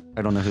 I don't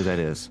know who that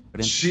is.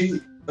 But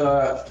She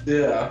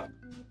said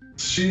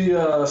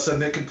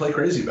Nick could play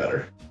Crazy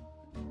better.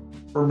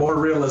 Or more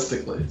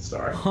realistically,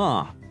 sorry.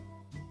 Huh.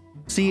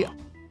 See,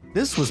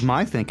 this was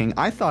my thinking.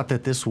 I thought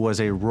that this was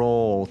a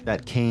role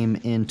that came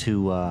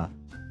into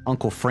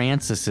Uncle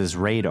Francis's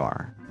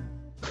radar.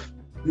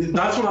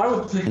 That's what I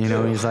would think. You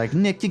know, he's like,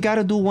 Nick, you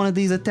gotta do one of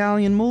these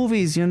Italian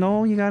movies, you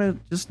know? You gotta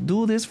just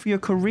do this for your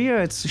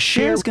career.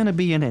 Cher's gonna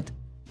be in it.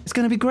 It's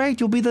gonna be great.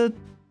 You'll be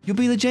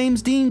the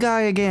James Dean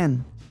guy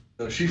again.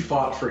 No, she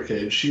fought for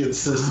Cage. She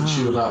insisted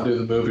she would not do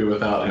the movie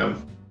without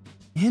him.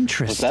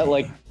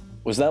 Interesting.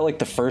 Was that like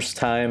the first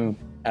time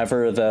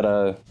ever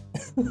that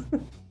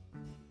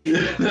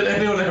that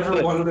anyone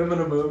ever wanted him in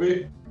a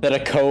movie? That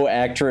a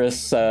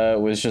co-actress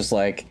was just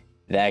like,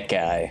 that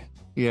guy.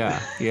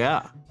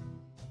 Yeah.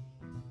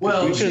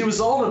 Well, she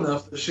was old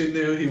enough that she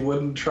knew he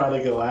wouldn't try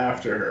to go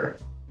after her.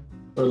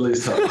 Or at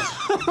least hope.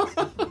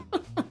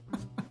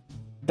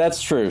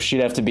 That's true.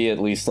 She'd have to be at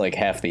least like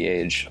half the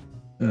age.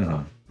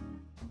 Yeah.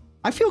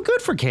 I feel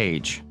good for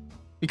Cage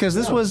because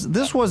this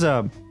was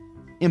a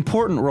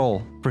important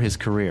role for his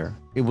career.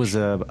 It was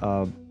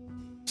a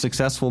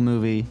successful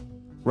movie.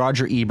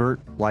 Roger Ebert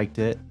liked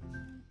it.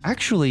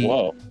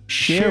 Actually,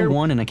 Cher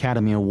won an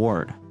Academy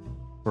Award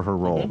for her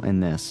role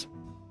in this.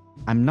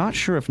 I'm not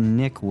sure if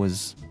Nick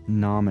was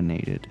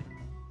nominated,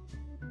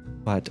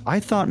 but I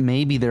thought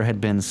maybe there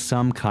had been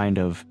some kind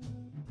of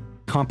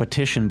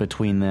competition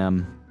between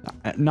them.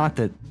 Not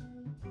that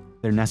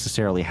there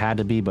necessarily had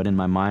to be, but in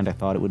my mind I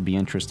thought it would be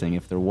interesting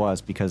if there was,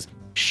 because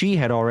she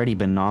had already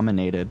been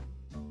nominated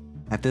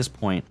at this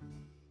point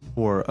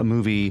for a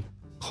movie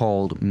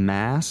called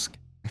Mask,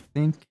 I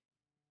think.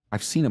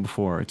 I've seen it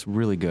before. It's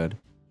really good.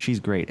 She's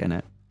great in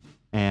it.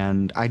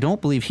 And I don't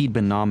believe he'd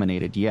been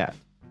nominated yet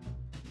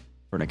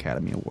for an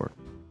Academy Award.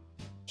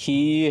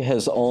 He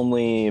has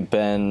only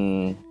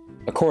been,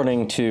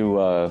 according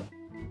to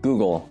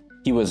Google,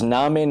 he was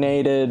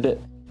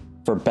nominated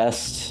for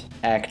Best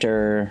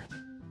Actor.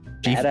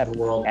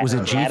 Was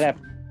it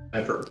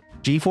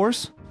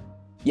G-Force?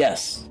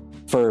 Yes,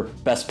 for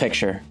Best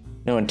Picture.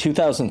 No, in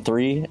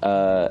 2003,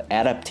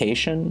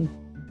 Adaptation.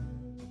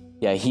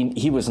 Yeah,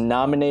 he was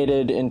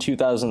nominated in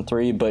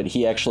 2003, but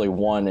he actually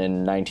won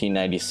in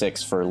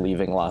 1996 for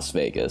Leaving Las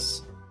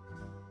Vegas.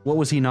 What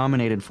was he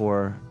nominated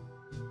for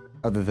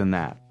other than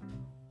that?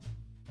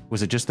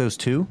 Was it just those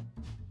two?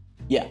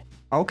 Yeah.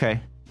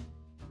 Okay.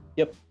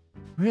 Yep.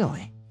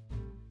 Really?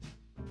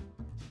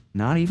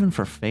 Not even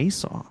for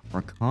Face Off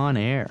or Con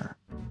Air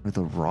or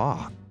The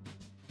Rock.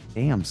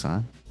 Damn,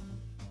 son.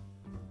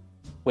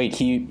 Wait,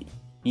 he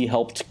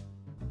helped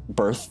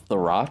birth The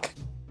Rock?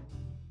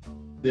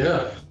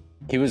 Yeah.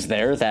 He was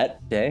there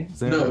that day?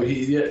 No,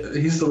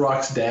 he's The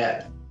Rock's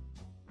dad.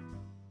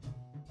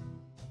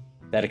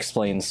 That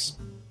explains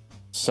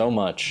so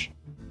much,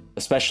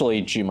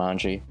 especially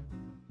Jumanji.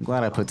 I'm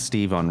glad I put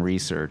Steve on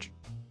research.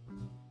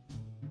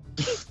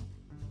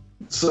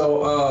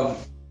 So,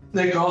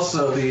 Nick,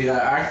 also the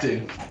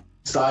acting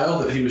style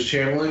that he was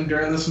channeling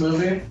during this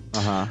movie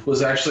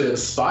was actually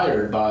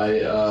inspired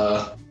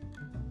by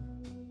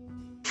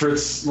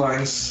Fritz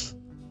Lang's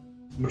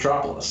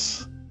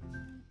Metropolis.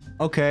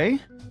 Okay.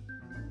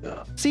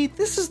 Yeah. See,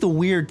 this is the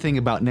weird thing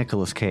about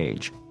Nicolas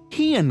Cage.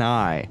 He and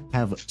I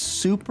have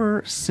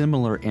super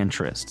similar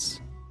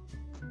interests.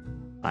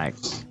 Like,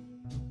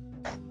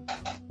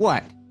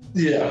 what?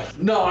 Yeah.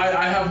 No,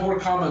 I have more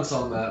comments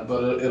on that,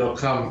 but it'll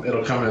come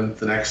in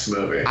the next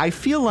movie. I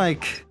feel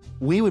like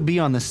we would be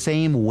on the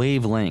same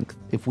wavelength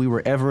if we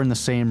were ever in the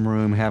same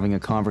room having a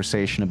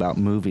conversation about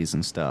movies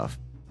and stuff.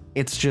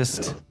 It's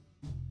just,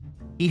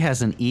 he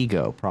has an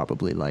ego,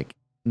 probably, like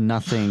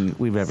nothing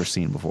we've ever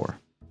seen before.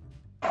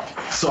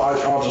 So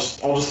I'll just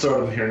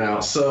throw it in here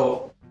now.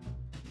 So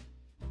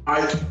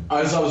as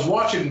I was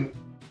watching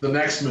the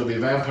next movie,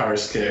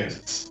 Vampire's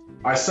Kiss,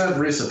 I sent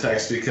Reese a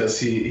text because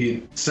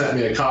he sent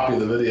me a copy of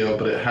the video,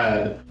 but it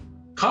had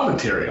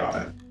commentary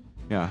on it.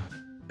 Yeah.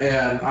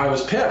 And I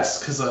was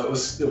pissed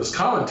because it was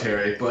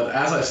commentary. But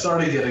as I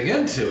started getting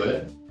into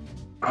it,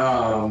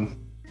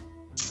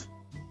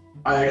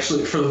 I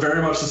actually, for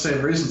very much the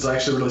same reasons, I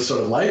actually really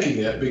started liking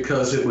it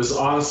because it was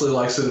honestly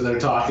like sitting there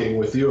talking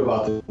with you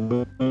about the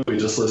movie,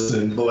 just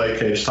listening to the way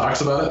Cage talks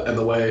about it and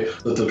the way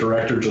that the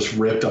director just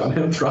ripped on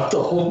him throughout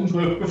the whole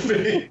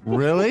movie.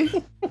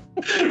 Really?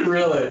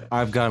 Really.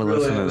 I've got to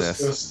listen to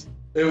this.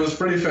 It was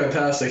pretty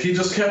fantastic. He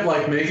just kept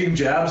like making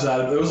jabs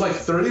at him. It was like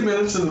 30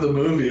 minutes into the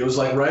movie. It was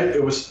like,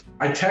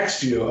 I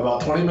texted you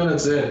about 20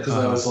 minutes in because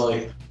I was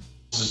like,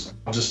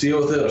 I'll just deal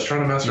with it. I was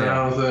trying to mess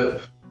around with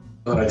it.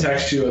 And I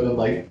text you, and then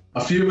like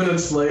a few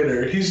minutes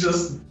later, he's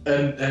just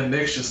and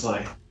Nick's just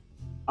like,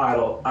 I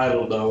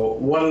don't know,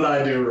 what did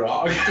I do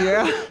wrong?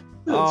 Yeah.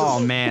 Oh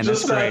man,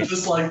 just that's great.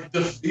 Just like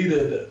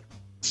defeated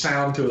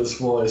sound to his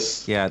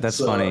voice. Yeah, that's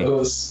So funny. It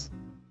was,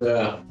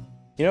 yeah.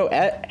 You know,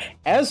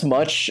 as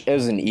much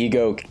as an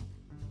ego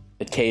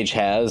Cage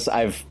has,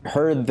 I've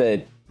heard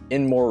that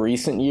in more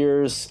recent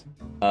years,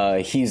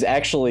 he's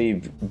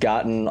actually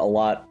gotten a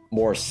lot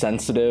more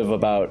sensitive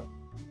about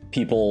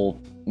people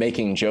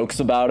making jokes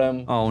about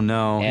him. Oh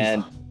no!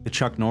 And the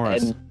Chuck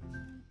Norris.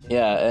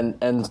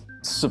 And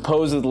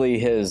supposedly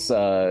his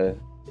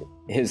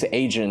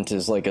agent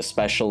is like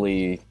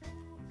especially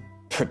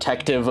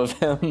protective of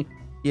him.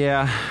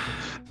 Yeah,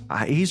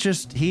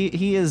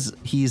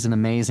 he's an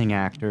amazing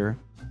actor.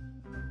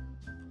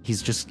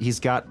 He's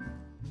got,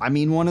 I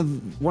mean, one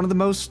of the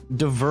most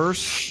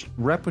diverse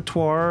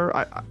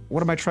repertoire.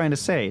 What am I trying to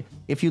say?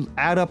 If you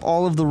add up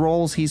all of the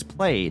roles he's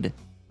played,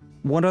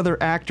 what other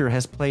actor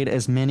has played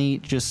as many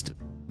just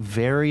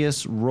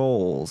various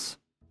roles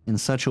in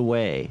such a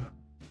way?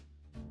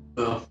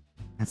 Oh.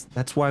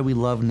 That's why we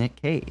love Nick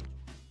Cage.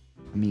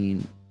 I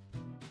mean,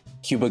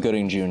 Cuba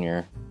Gooding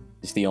Jr.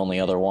 is the only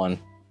other one.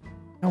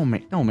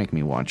 Don't make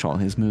me watch all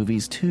his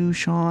movies too,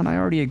 Sean. I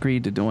already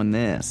agreed to doing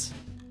this.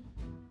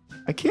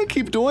 I can't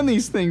keep doing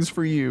these things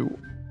for you.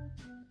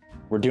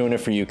 We're doing it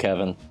for you,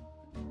 Kevin.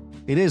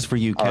 It is for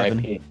you, Kevin.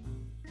 R.I.P.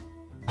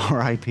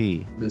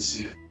 R.I.P. Miss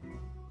you.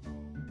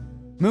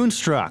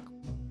 Moonstruck.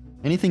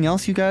 Anything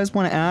else you guys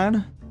want to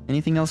add?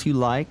 Anything else you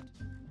liked?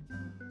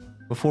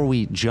 Before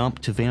we jump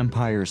to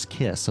Vampire's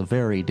Kiss, a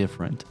very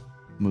different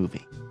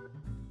movie.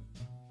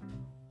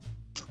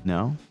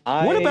 No?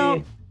 What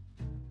about...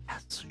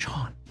 Yes,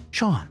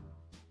 Sean.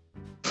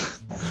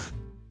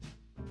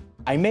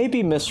 I may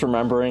be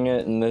misremembering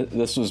it, and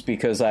this was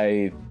because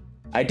I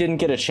didn't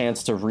get a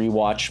chance to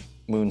rewatch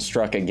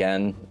Moonstruck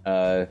again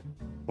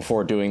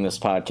before doing this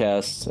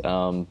podcast.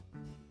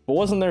 But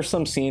wasn't there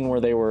some scene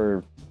where they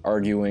were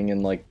arguing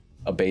in like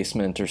a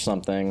basement or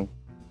something?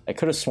 I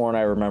could have sworn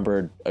I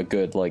remembered a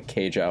good like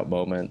Cage out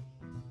moment.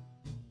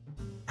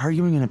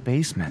 Arguing in a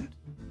basement.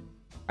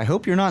 I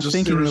hope you're not Just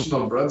thinking the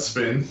original bread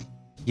spin.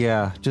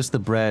 Yeah, just the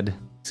bread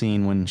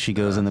scene when she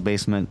goes in the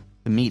basement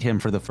to meet him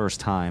for the first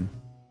time.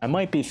 I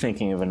might be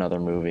thinking of another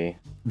movie.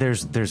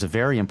 There's a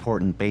very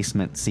important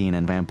basement scene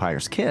in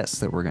Vampire's Kiss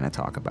that we're going to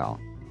talk about.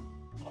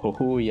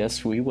 Oh,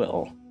 yes, we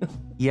will.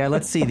 Yeah,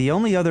 let's see. The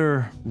only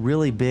other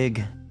really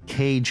big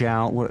Cage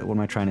out, what am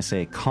I trying to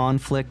say,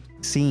 conflict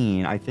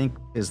scene, I think,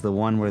 is the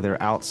one where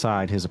they're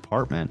outside his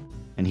apartment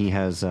and he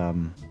has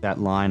that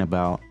line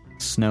about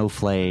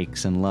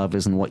snowflakes and love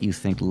isn't what you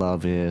think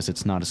love is.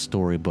 It's not a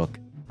storybook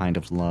kind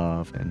of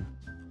love, and,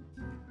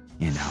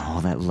 you know,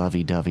 all that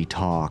lovey-dovey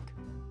talk.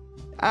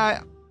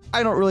 I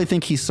don't really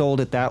think he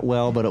sold it that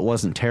well, but it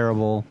wasn't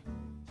terrible.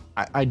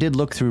 I did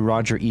look through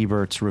Roger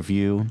Ebert's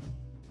review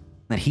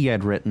that he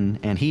had written,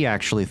 and he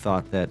actually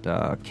thought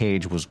that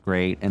Cage was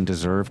great and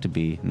deserved to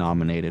be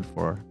nominated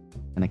for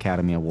an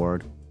Academy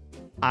Award.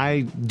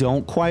 I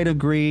don't quite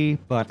agree,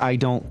 but I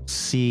don't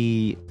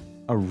see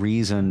a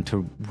reason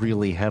to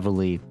really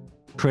heavily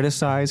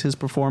criticize his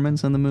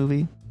performance in the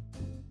movie.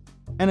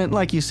 And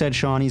like you said,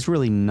 Sean, he's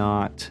really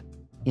not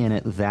in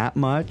it that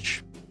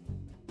much.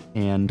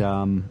 And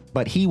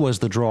but he was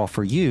the draw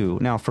for you.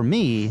 Now, for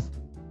me,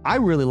 I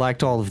really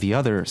liked all of the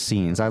other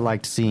scenes. I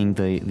liked seeing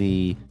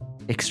the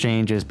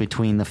exchanges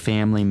between the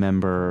family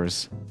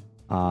members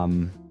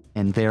and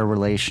their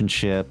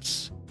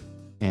relationships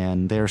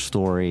and their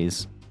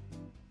stories.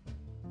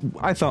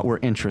 I thought were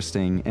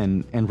interesting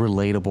and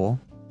relatable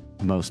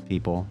to most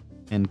people,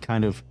 and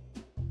kind of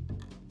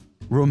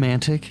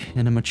romantic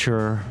in a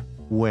mature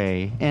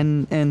way,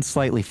 and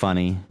slightly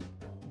funny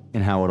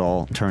in how it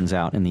all turns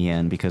out in the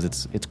end, because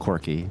it's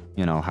quirky,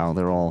 you know, how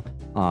they're all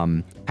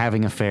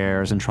having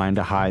affairs and trying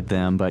to hide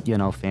them, but, you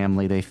know,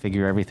 family, they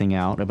figure everything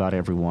out about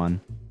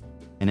everyone,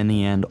 and in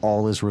the end,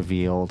 all is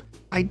revealed.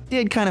 I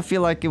did kind of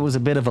feel like it was a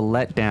bit of a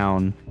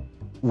letdown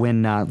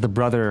when the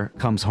brother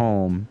comes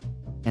home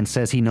and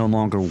says he no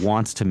longer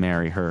wants to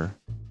marry her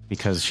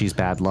because she's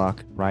bad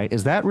luck, right?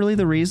 Is that really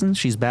the reason?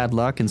 She's bad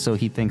luck, and so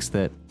he thinks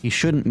that he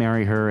shouldn't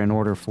marry her in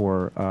order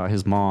for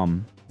his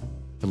mom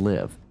to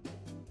live,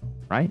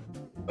 right?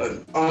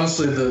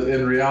 Honestly,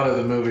 in reality,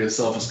 the movie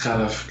itself is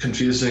kind of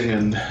confusing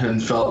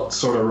and felt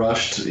sort of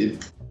rushed,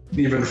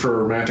 even for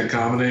a romantic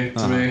comedy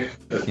to me.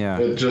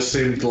 It just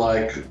seemed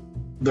like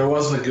there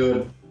wasn't a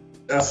good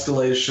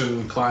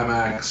escalation,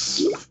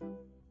 climax,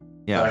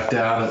 back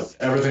down.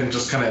 Everything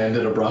just kind of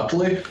ended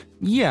abruptly.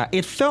 Yeah,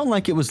 it felt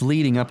like it was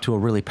leading up to a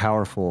really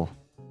powerful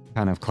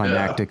kind of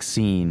climactic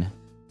scene.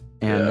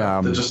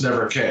 And it just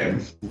never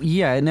came.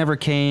 Yeah, it never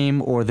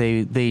came, or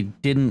they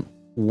didn't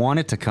want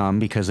it to come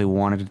because they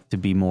wanted it to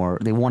be more,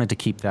 they wanted to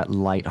keep that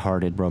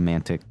lighthearted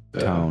romantic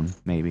tone,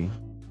 maybe.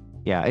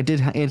 Yeah, it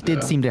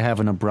did seem to have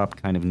an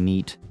abrupt kind of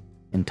neat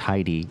and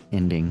tidy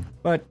ending.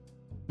 But,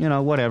 you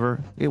know,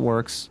 whatever. It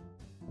works.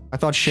 I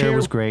thought Cher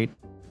was great.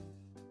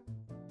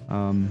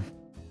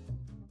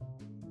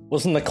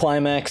 Wasn't the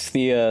climax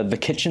the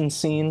kitchen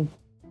scene?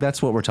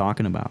 That's what we're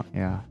talking about,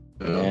 yeah.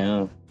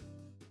 Yeah.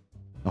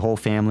 The whole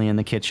family in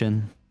the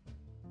kitchen.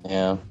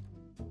 Yeah.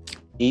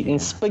 Eating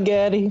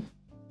spaghetti.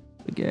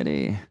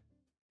 Spaghetti.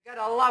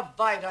 Got a love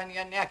bite on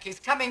your neck. He's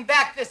coming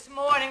back this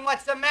morning.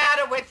 What's the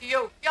matter with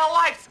you? Your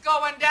life's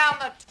going down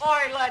the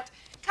toilet.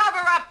 Cover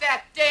up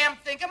that damn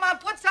thing. Come on,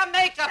 put some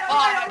makeup on.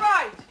 All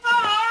right.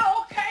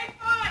 Oh, okay,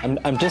 fine.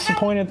 I'm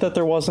disappointed that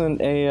there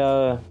wasn't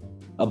a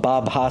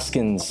Bob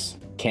Hoskins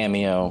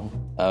cameo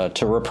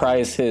to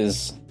reprise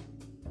his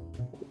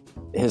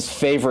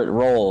favorite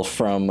role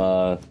from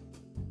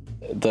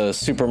the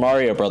Super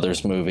Mario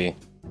Brothers movie.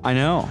 I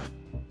know.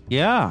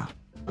 Yeah.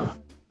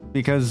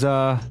 Because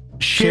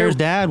Cher's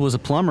dad was a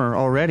plumber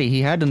already.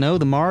 He had to know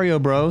the Mario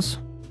Bros.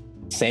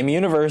 Same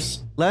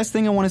universe. Last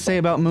thing I want to say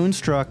about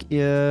Moonstruck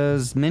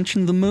is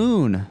mention the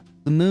moon.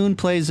 The moon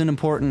plays an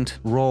important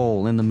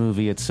role in the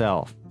movie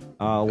itself.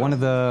 One of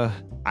the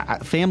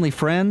family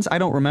friends, I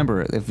don't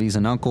remember if he's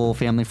an uncle,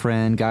 family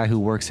friend, guy who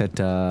works at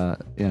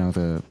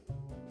the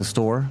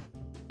store.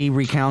 He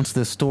recounts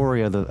this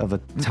story of a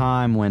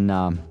time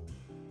when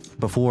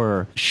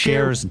before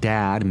Cher's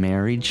dad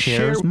married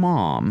Cher's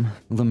mom,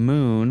 the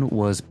moon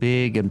was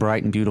big and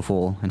bright and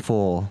beautiful and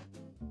full,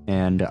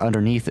 and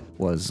underneath it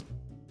was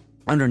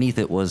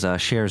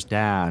Cher's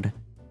dad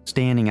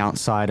standing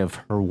outside of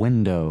her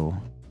window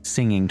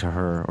singing to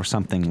her or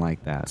something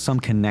like that. Some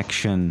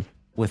connection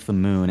with the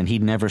moon, and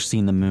he'd never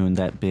seen the moon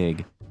that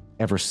big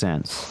ever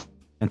since,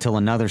 until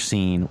another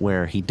scene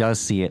where he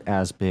does see it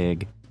as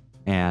big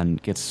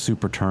and gets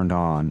super turned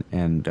on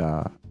and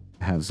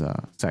has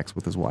sex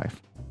with his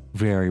wife.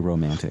 Very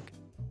romantic.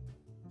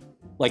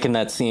 Like in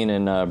that scene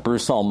in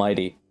Bruce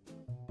Almighty.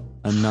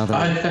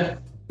 Another...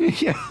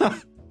 Yeah.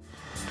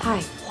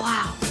 Hi.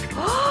 Wow.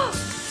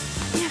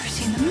 Never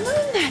seen the moon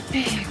that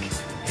big.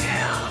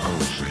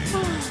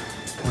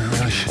 We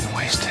really shouldn't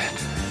waste it.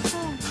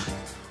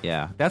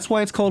 Yeah, that's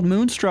why it's called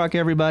Moonstruck,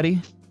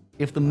 everybody.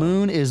 If the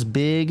moon is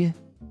big...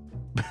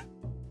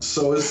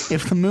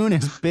 If the moon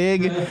is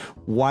big,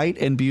 white,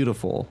 and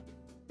beautiful,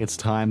 it's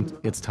time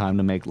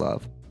to make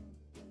love.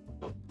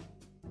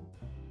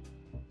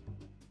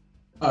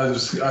 I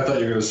thought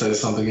you were going to say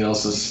something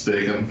else that's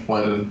big and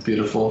white and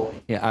beautiful.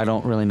 Yeah, I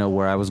don't really know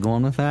where I was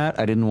going with that.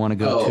 I didn't want to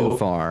go too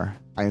far.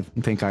 I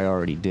think I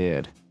already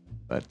did.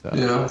 But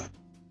yeah.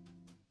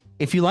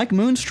 If you like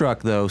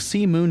Moonstruck, though,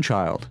 see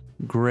Moonchild.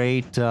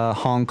 Great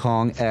Hong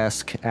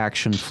Kong-esque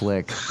action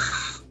flick.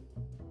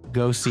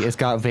 Go see. It's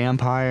got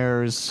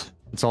vampires.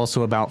 It's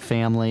also about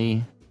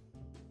family.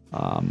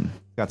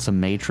 Got some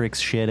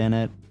Matrix shit in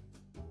it.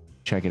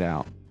 Check it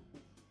out.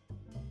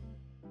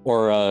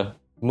 Or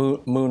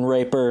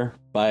Moonraper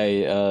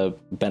by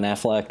Ben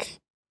Affleck.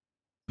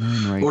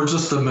 Or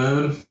just The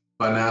Moon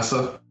by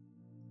NASA.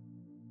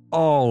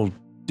 Oh,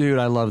 dude,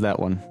 I love that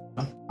one.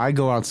 I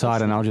go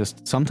outside and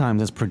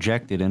sometimes it's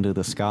projected into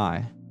the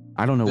sky.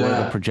 I don't know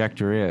where the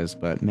projector is,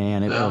 but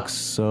man, it looks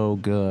so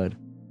good.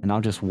 And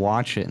I'll just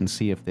watch it and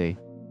see if they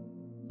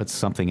put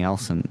something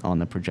else on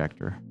the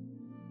projector.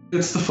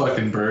 It's the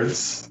fucking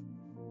birds.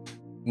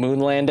 Moon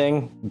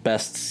landing,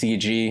 best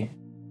CG.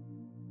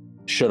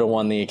 Should have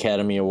won the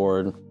Academy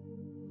Award.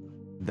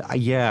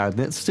 Yeah,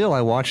 still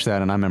I watched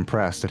that and I'm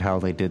impressed at how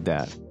they did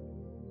that.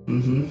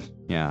 Mm-hmm.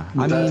 Yeah.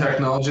 Was that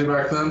technology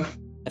back then?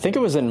 I think it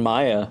was in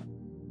Maya.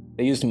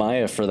 They used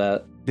Maya for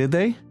that. Did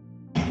they?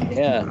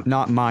 Yeah.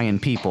 Not Mayan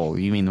people.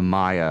 You mean the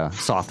Maya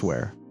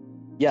software?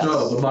 Yes.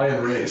 No, the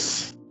Mayan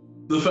race.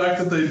 The fact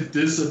that they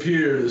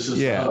disappeared is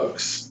just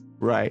hoax.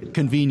 Right.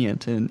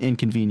 Convenient and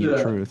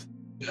inconvenient truth.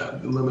 Yeah,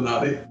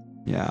 Illuminati.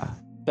 Yeah.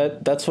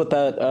 That's what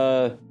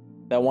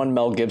that one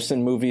Mel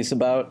Gibson movie's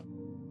about.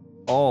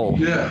 Oh.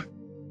 Yeah.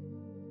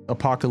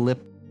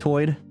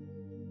 Apocalyptoid?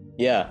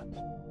 Yeah.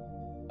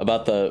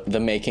 About the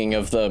making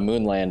of the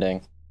moon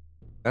landing.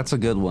 That's a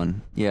good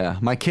one. Yeah.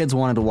 My kids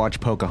wanted to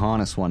watch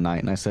Pocahontas one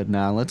night, and I said,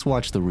 nah, let's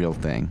watch the real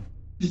thing.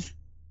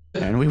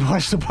 And we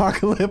watched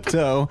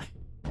Apocalypto,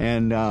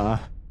 and I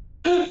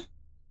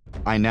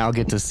now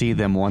get to see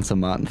them once a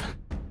month.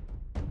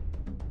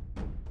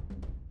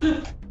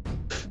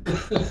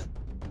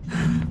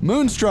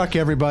 Moonstruck,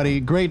 everybody.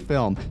 Great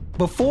film.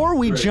 Before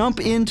we jump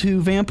into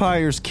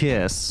Vampire's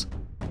Kiss,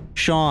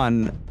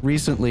 Sean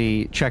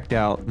recently checked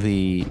out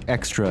the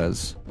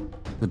extras,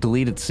 the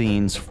deleted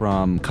scenes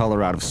from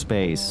Color Out of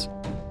Space.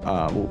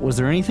 Was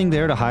there anything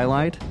there to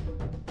highlight?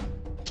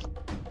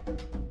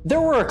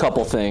 There were a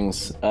couple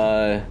things.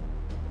 As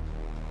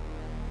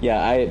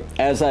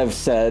I've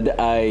said,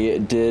 I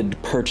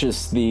did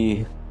purchase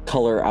the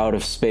Color Out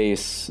of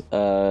Space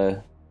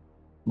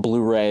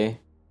Blu-ray,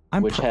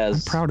 I'm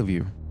proud of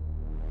you.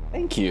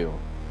 Thank you.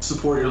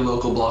 Support your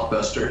local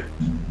Blockbuster.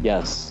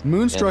 Yes.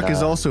 Moonstruck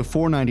is also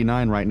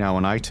 $4.99 right now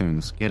on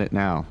iTunes. Get it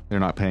now.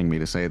 They're not paying me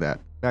to say that.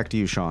 Back to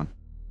you, Sean.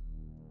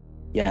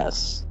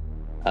 Yes.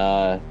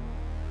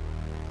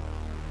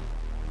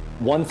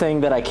 One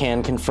thing that I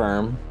can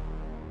confirm,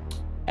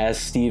 as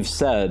Steve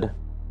said,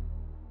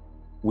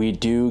 we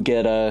do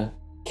get a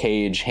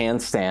Cage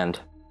handstand.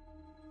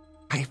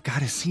 I've got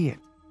to see it.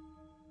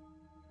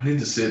 I need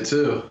to see it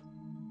too.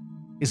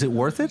 Is it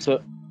worth it?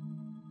 So,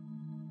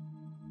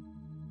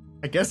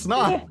 I guess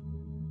not.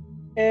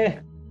 Eh.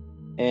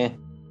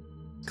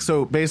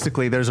 So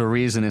basically, there's a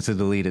reason it's a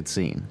deleted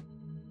scene.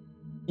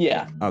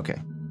 Yeah.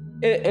 Okay.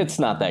 It's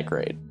not that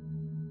great.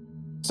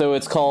 So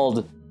it's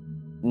called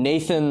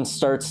Nathan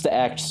Starts to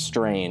Act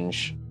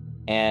Strange,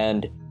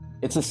 and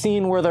it's a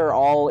scene where they're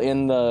all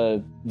in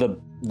the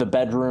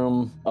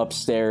bedroom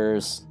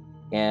upstairs,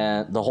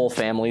 and the whole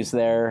family's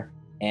there,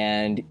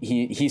 and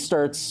he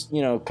starts,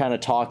 kind of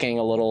talking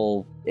a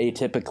little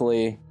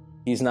atypically.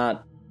 It's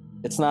not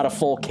a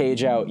full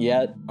Cage out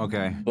yet.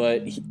 Okay.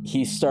 But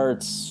he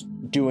starts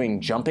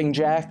doing jumping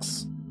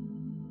jacks,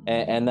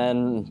 and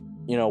then,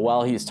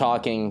 while he's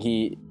talking,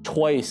 he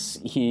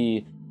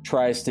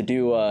tries to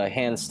do a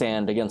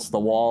handstand against the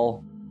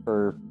wall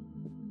for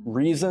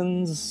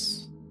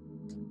reasons,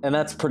 and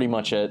that's pretty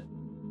much it.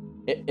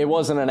 It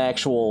wasn't an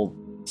actual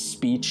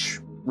speech,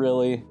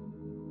 really,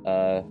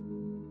 but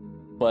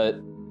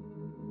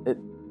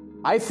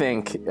I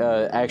think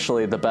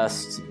actually the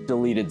best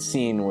deleted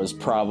scene was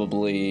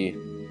probably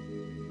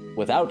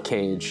without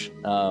Cage.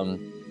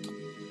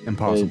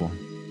 Impossible.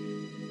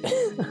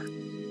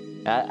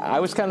 I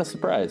was kind of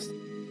surprised,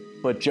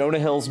 but Jonah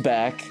Hill's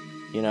back.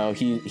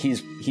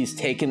 He's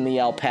taken the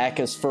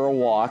alpacas for a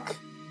walk.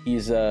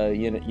 He's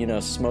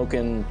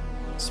smoking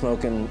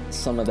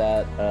some of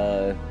that.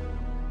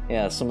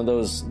 Some of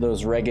those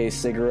reggae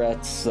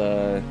cigarettes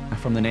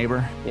from the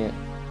neighbor.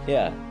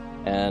 Yeah,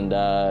 and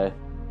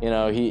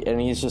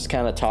he's just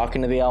kind of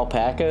talking to the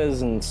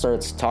alpacas and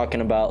starts talking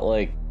about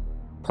like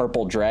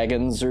purple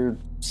dragons or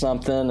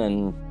something,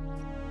 and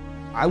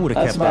I would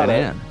have kept that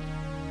in.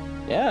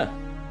 Yeah,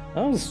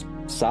 that was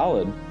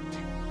solid.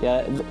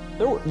 Yeah,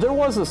 there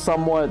was a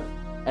somewhat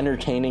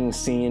entertaining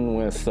scene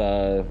with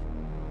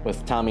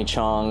Tommy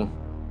Chong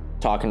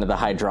talking to the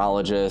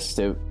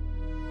hydrologist.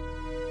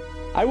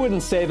 I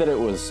wouldn't say that it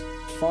was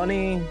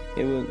funny.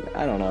 It was,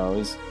 I don't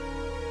know.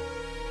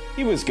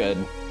 He was good.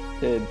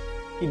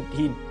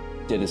 He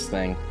did his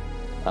thing.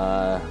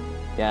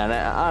 And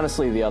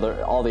honestly,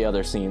 all the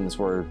other scenes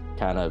were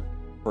kind of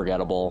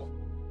forgettable.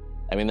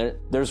 I mean,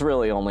 there's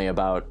really only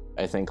about,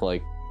 I think,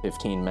 like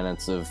 15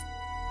 minutes of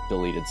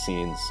deleted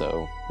scenes,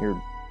 so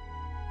you're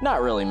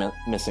not really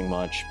missing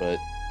much, but...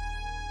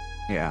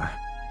 Yeah.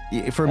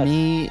 For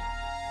me,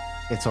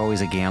 it's always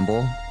a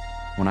gamble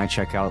when I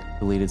check out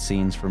deleted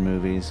scenes for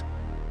movies.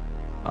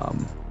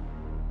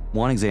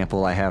 One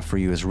example I have for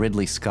you is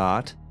Ridley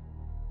Scott,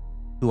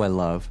 who I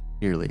love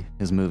dearly,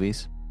 his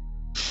movies.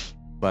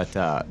 But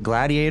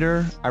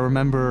Gladiator, I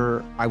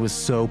remember I was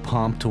so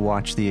pumped to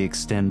watch the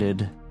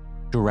extended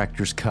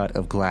director's cut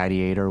of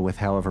Gladiator with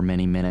however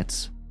many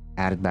minutes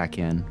added back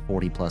in,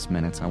 40 plus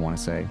minutes, I want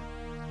to say.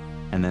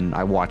 And then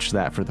I watched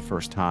that for the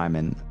first time,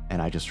 and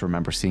I just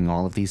remember seeing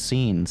all of these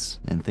scenes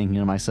and thinking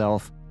to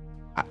myself,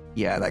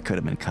 yeah, that could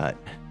have been cut.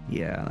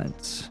 Yeah,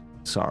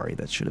 sorry,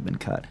 that should have been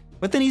cut.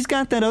 But then he's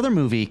got that other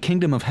movie,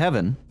 Kingdom of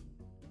Heaven,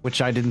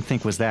 which I didn't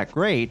think was that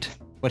great,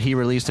 but he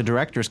released a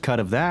director's cut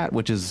of that,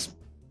 which it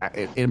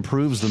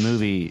improves the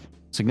movie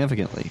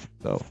significantly.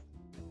 So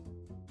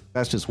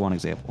that's just one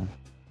example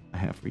I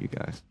have for you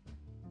guys.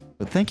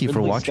 But thank you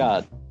for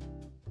watching.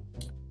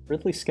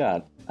 Ridley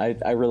Scott.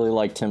 I really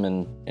liked him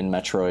in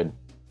Metroid.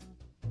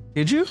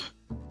 Did you?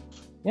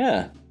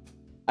 Yeah.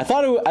 I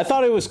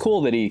thought it was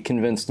cool that he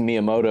convinced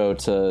Miyamoto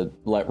to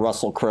let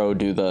Russell Crowe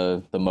do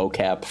the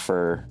mocap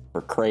for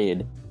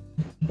Kraid.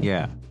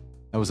 Yeah.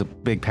 That was a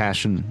big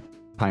passion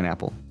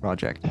pineapple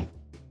project.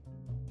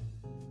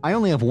 I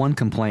only have one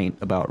complaint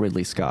about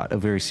Ridley Scott, a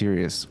very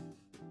serious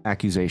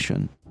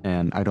accusation,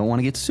 and I don't want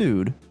to get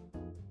sued,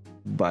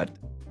 but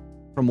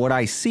from what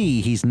I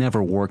see, he's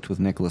never worked with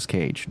Nicolas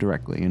Cage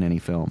directly in any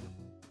film.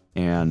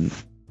 And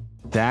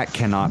that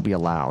cannot be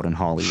allowed in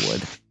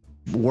Hollywood.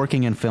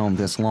 Working in film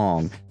this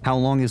long, how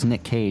long has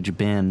Nick Cage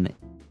been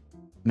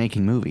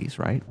making movies,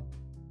 right?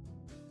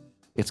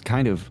 It's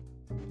kind of,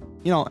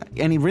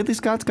 and Ridley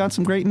Scott's got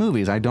some great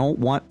movies. I don't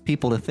want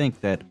people to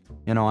think that,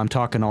 I'm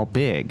talking all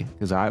big,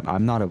 because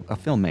I'm not a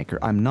filmmaker.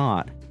 I'm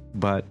not.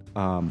 But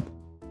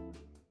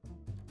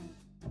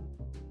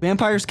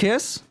Vampire's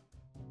Kiss?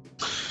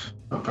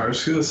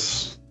 Vampire's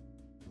Kiss.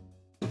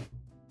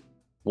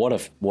 What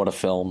a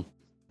film.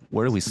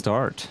 Where do we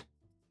start?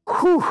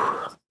 Whew.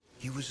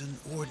 He was an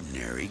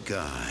ordinary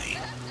guy.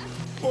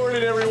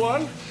 Morning,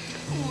 everyone.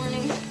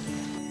 Morning.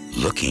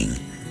 Looking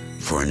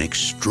for an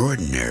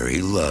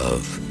extraordinary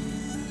love.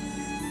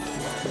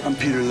 I'm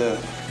Peter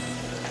Lev.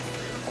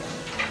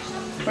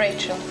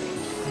 Rachel.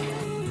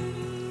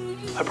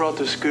 I brought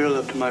this girl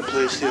up to my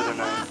place the other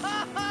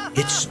night.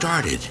 It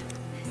started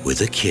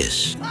with a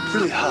kiss.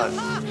 Really hot.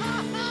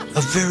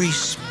 A very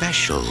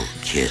special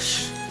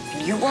kiss.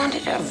 You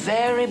wanted her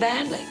very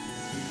badly.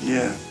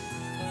 Yeah.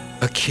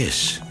 A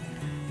kiss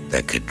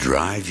that could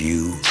drive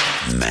you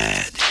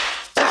mad.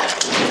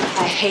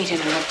 I hate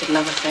interrupted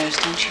love affairs,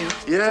 don't you?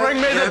 Yeah. Bring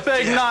me the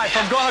big knife.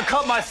 I'm gonna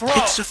cut my throat.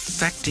 It's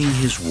affecting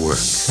his work.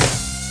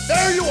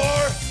 There you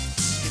are.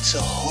 It's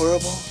a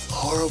horrible,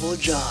 horrible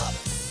job.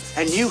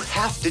 And you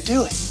have to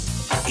do it.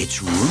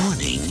 It's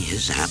ruining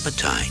his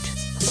appetite.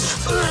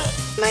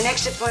 My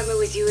next appointment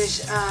with you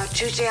is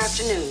Tuesday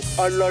afternoon.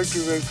 I'd like to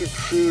make it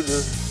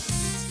sooner.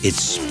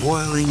 It's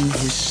spoiling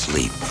his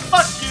sleep.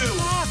 Fuck you!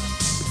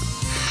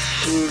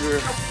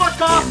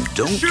 Fuck off! And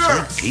don't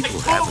think people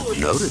haven't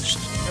noticed.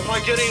 Am I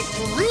getting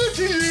through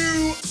to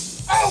you?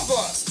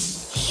 Over!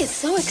 He is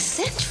so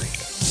eccentric.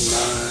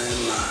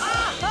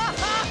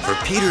 For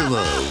Peter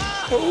Lowe,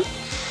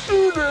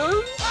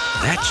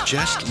 that's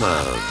just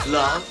love.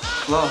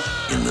 Love.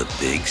 In the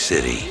big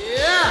city.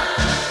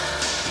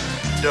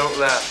 Don't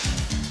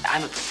laugh.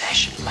 I'm a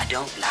professional. I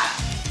don't laugh.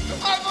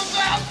 I'm a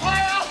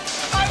vampire!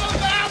 I'm a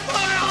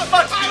vampire! I'm a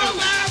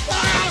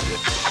vampire!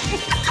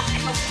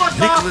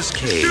 Nicolas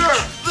Cage.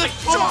 The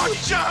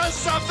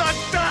tortures of the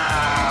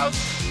damned!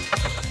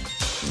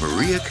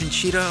 Maria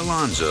Conchita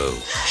Alonso.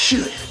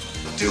 Shoot.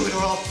 Do it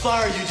or I'll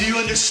fire you. Do you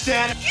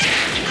understand?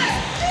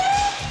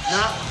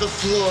 Not the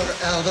floor,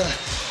 Alva.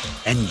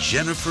 And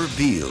Jennifer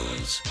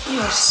Beals. You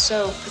are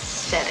so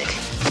pathetic.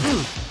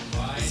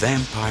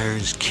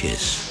 Vampire's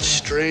Kiss.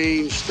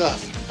 Strange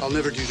stuff. I'll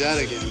never do that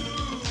again.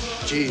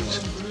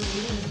 Jeez.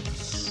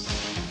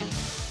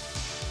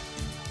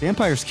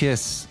 Vampire's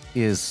Kiss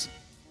is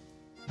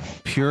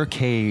pure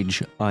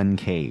Cage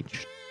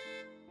uncaged.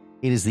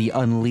 It is the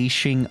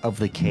unleashing of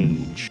the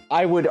cage.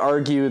 I would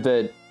argue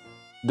that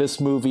this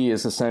movie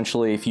is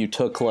essentially if you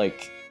took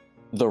like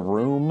The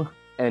Room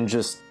and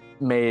just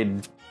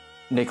made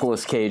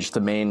Nicolas Cage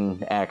the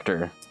main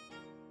actor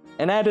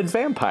and added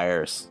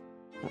vampires.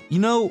 You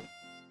know,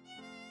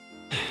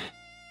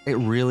 it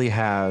really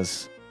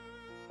has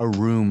a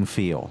Room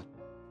feel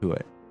to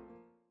it.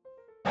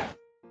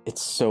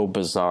 It's so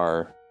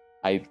bizarre.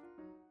 I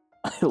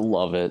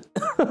love it.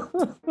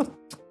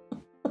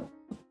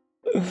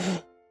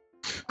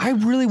 I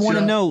really want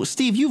to know,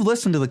 Steve, you've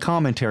listened to the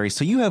commentary,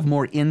 so you have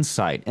more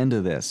insight into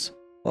this.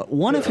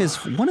 One of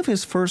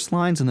his first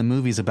lines in the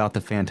movie is about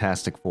the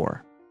Fantastic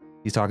Four.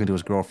 He's talking to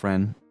his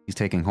girlfriend he's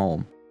taking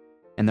home,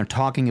 and they're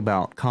talking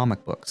about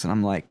comic books. And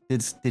I'm like,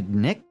 did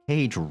Nick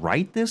Cage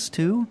write this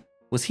too?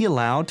 Was he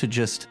allowed to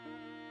just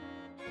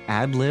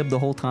ad-lib the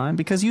whole time?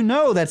 Because you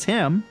know that's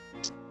him.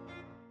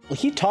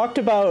 He talked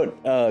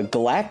about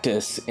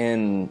Galactus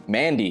in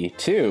Mandy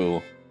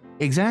too.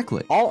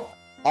 Exactly.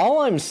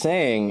 All I'm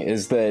saying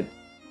is that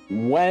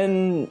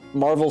when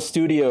Marvel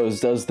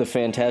Studios does the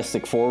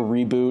Fantastic Four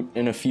reboot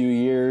in a few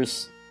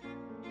years,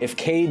 if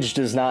Cage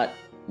does not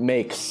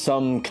make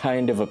some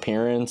kind of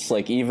appearance,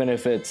 like even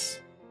if it's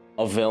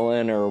a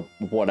villain or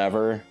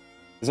whatever,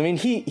 because I mean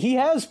he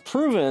has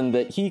proven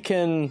that he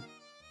can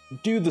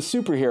do the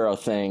superhero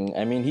thing.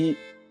 I mean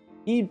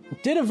he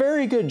did a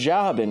very good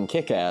job in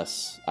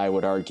Kick-Ass, I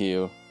would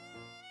argue.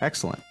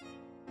 Excellent.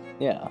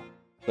 Yeah.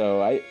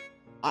 So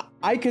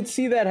I could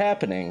see that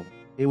happening.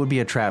 It would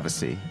be a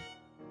travesty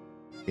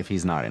if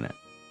he's not in it.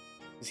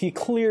 He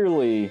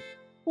clearly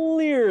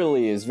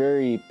is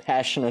very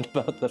passionate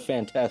about the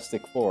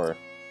Fantastic Four.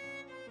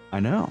 I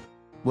know.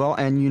 Well,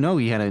 and you know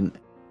he had a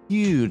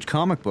huge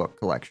comic book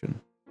collection.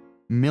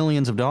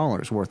 Millions of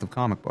dollars worth of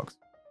comic books.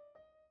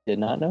 Did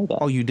not know that.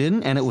 Oh, you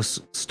didn't? And it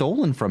was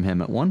stolen from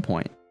him at one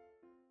point.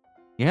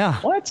 Yeah.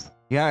 What?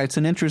 Yeah, it's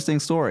an interesting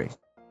story.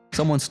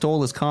 Someone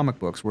stole his comic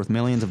books worth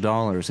millions of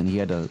dollars, and he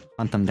had to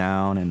hunt them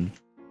down, and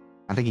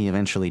I think he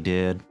eventually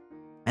did.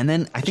 And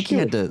then I think he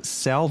had to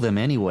sell them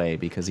anyway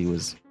because he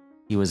was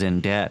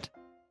in debt.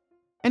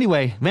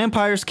 Anyway,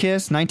 Vampire's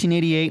Kiss,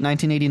 1988,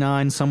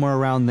 1989, somewhere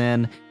around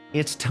then.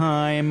 It's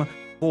time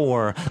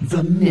for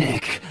the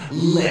Nick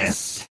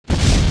List.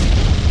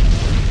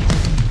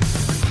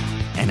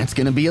 And it's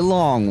going to be a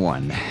long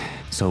one,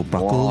 so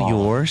buckle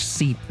your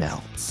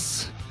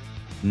seatbelts.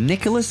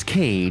 Nicolas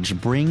Cage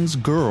brings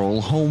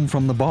girl home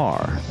from the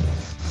bar.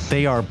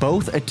 They are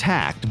both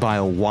attacked by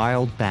a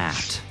wild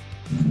bat.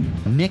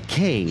 Nick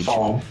Cage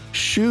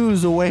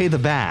shoos away the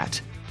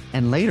bat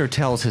and later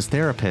tells his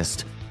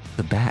therapist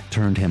the bat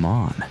turned him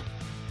on.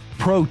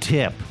 Pro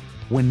tip,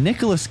 when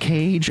Nicolas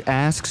Cage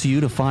asks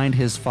you to find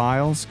his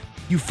files,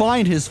 you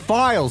find his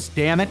files,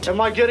 damn it! Am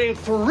I getting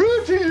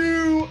through to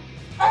you?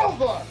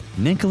 Over!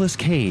 Nicolas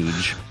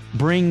Cage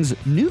brings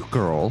new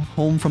girl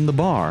home from the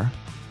bar.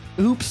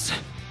 Oops,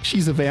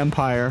 she's a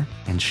vampire,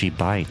 and she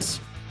bites.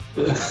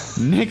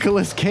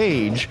 Nicolas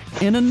Cage,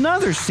 in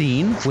another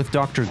scene with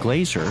Dr.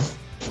 Glazer,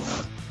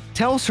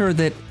 tells her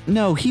that,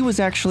 no, he was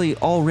actually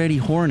already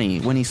horny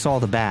when he saw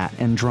the bat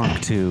and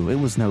drunk too. It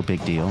was no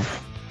big deal.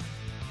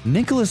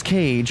 Nicolas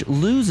Cage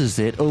loses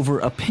it over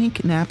a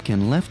pink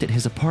napkin left at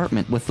his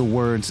apartment with the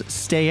words,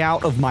 "Stay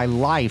out of my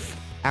life,"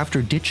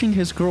 after ditching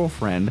his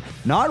girlfriend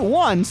not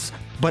once,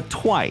 but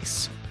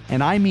twice.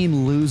 And I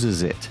mean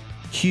loses it.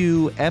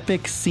 Cue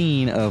epic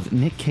scene of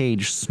Nick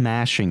Cage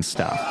smashing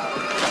stuff.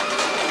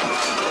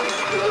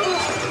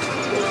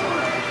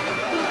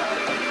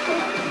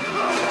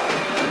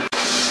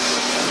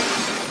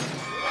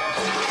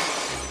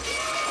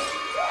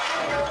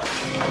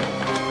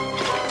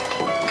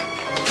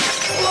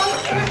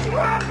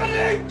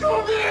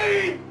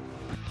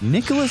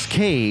 Nicolas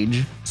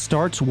Cage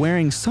starts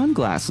wearing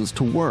sunglasses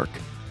to work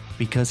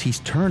because he's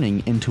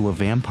turning into a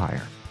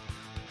vampire.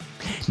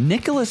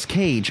 Nicolas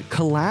Cage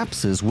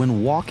collapses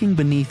when walking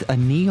beneath a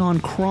neon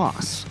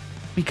cross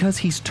because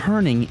he's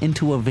turning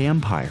into a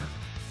vampire.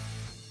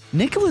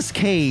 Nicolas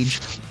Cage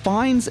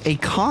finds a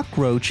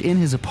cockroach in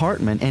his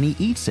apartment and he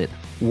eats it.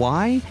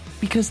 Why?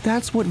 Because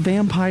that's what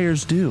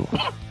vampires do.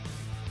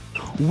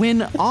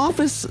 When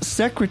office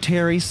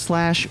secretary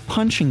 /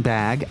 punching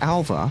bag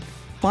Alva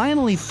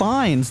finally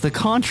finds the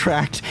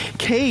contract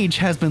Cage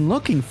has been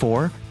looking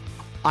for,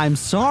 I'm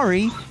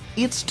sorry,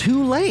 it's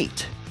too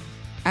late.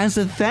 As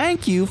a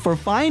thank you for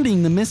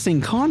finding the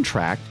missing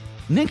contract,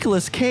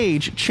 Nicolas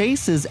Cage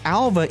chases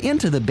Alva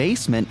into the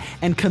basement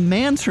and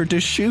commands her to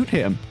shoot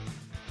him.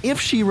 If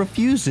she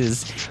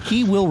refuses,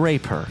 he will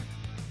rape her.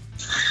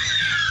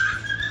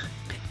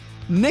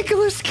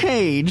 Nicolas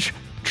Cage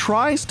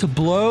tries to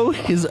blow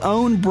his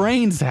own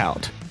brains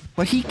out,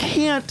 but he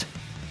can't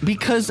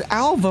because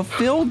Alva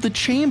filled the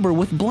chamber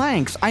with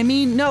blanks. I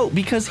mean, no,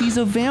 because he's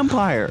a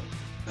vampire.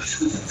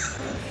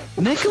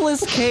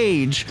 Nicolas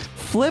Cage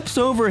flips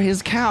over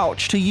his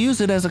couch to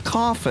use it as a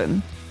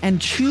coffin and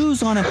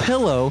chews on a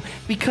pillow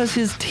because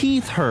his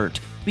teeth hurt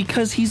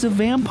because he's a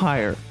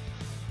vampire.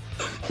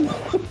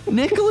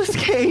 Nicolas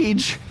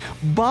Cage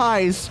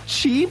buys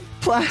cheap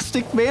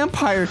plastic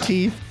vampire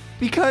teeth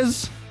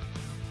because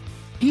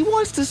he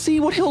wants to see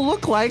what he'll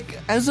look like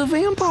as a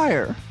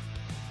vampire.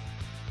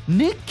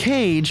 Nick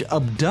Cage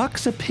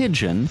abducts a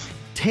pigeon,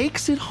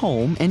 takes it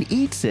home, and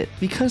eats it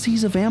because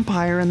he's a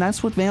vampire and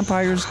that's what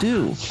vampires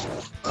do.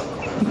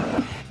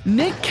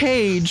 Nick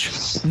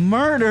Cage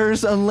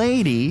murders a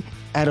lady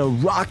at a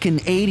rockin'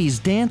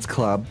 80s dance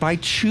club by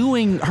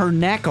chewing her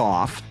neck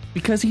off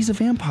because he's a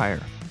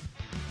vampire.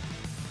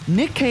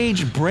 Nick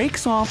Cage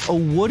breaks off a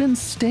wooden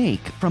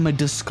stake from a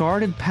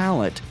discarded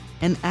pallet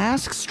and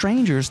asks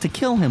strangers to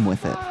kill him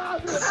with it.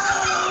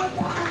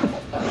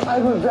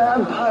 I'm a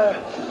vampire.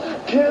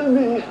 Kill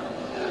me.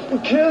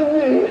 Kill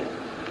me.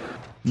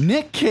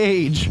 Nick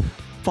Cage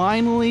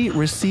finally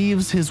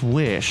receives his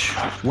wish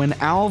when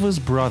Alva's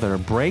brother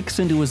breaks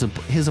into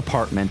his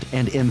apartment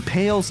and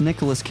impales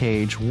Nicolas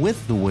Cage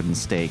with the wooden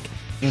stake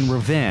in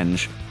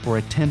revenge for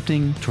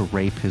attempting to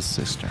rape his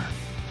sister.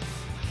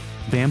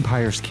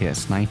 Vampire's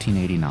Kiss,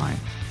 1989.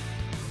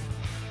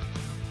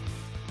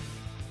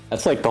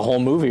 That's like the whole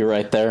movie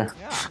right there.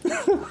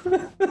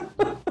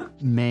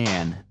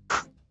 Man.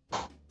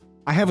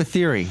 I have a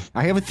theory.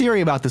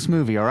 About this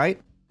movie, all right?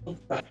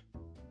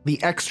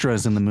 The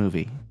extras in the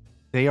movie.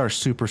 They are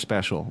super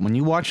special. When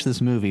you watch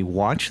this movie,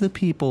 watch the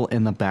people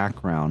in the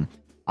background.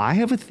 I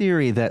have a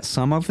theory that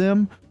some of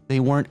them, they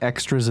weren't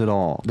extras at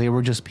all. They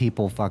were just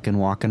people fucking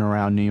walking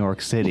around New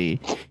York City.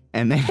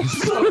 And they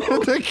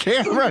the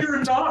camera.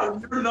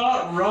 You're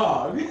not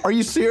wrong. Are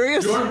you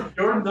serious?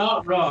 You're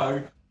not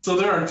wrong. So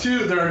there are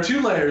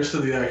two layers to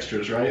the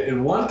extras, right?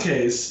 In one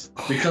case,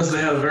 because they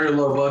had a very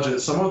low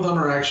budget, some of them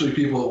are actually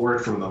people that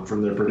work for them,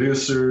 from their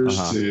producers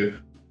to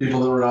people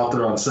that were out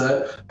there on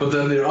set. But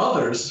then there are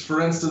others,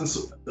 for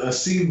instance, a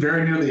scene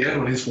very near the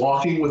end when he's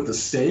walking with the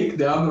stake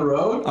down the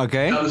road,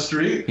 down the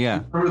street.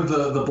 Yeah.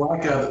 Remember the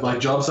black guy that like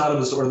jumps out of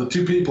his, or the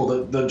two people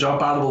that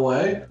jump out of the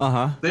way?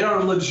 They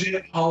are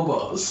legit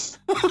hobos.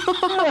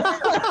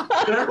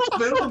 They're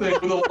filming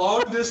with a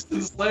long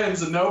distance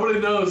lens and nobody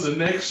knows, and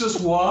Nick's just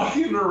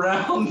walking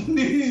around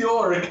New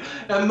York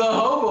and the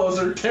hobos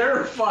are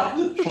terrified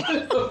of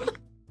him.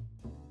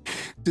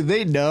 Do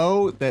they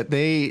know that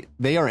they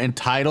are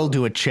entitled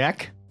to a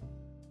check?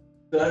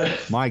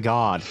 My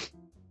God.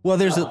 Well,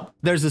 there's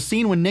a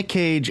scene when Nick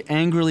Cage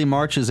angrily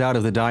marches out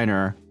of the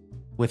diner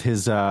with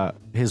his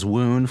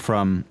wound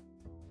from,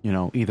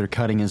 either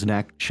cutting his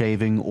neck,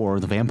 shaving, or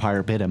the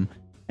vampire bit him.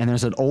 And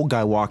there's an old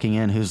guy walking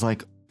in who's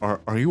like,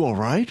 "Are you all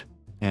right?"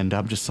 And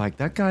I'm just like,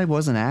 that guy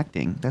wasn't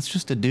acting. That's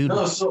just a dude.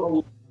 No,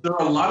 so there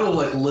are a lot of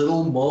like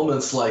little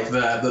moments like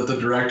that the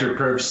director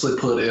purposely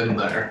put in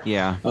there.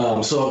 Yeah.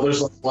 So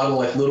there's a lot of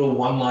like little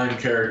one-line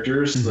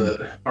characters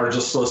that are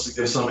just supposed to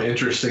give some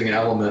interesting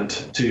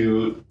element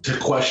to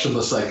question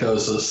the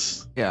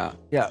psychosis. Yeah.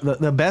 Yeah.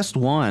 The best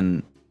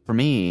one for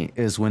me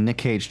is when Nick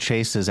Cage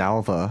chases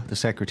Alva, the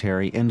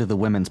secretary, into the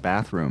women's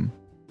bathroom.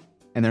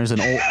 And there's an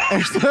old.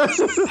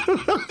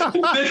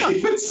 Nick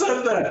even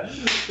said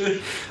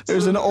that.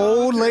 There's an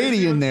old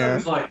lady in there.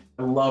 Like,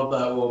 I love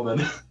that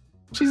woman.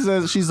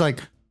 She's like,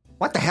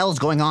 "What the hell is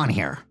going on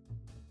here?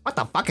 What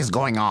the fuck is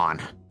going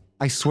on?"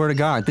 I swear to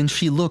God. Then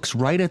she looks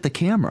right at the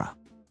camera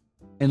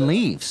and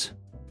leaves.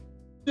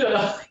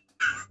 Yeah.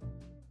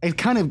 It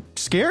kind of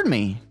scared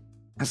me.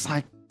 It's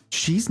like,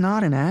 she's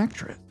not an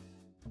actress.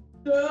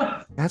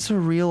 Yeah. That's a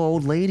real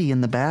old lady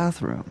in the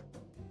bathroom.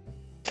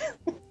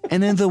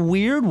 And then the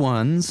weird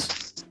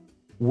ones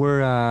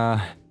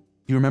were,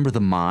 you remember the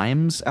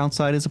mimes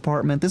outside his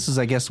apartment? This is,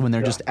 I guess, when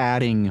they're just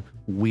adding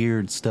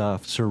weird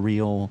stuff,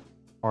 surreal,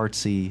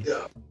 artsy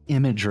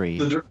imagery.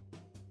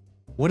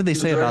 What did they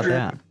say about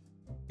that?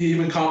 He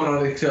even commented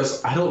on it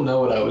because I don't know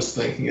what I was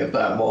thinking at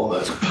that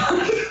moment.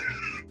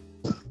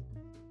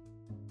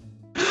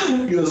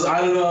 Because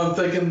I don't know, I'm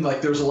thinking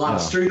like there's a lot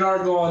of street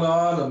art going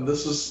on, and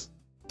this is,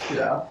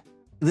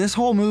 This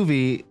whole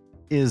movie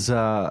is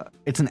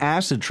it's an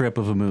acid trip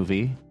of a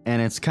movie,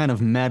 and it's kind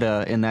of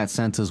meta in that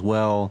sense as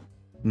well.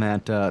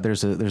 That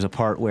there's a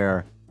part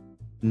where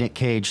Nick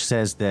Cage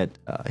says that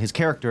his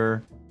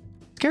character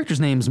character's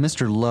name's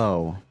Mr.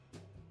 Lowe.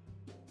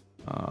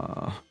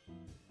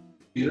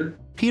 Peter?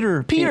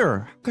 Peter!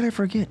 How could I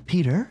forget?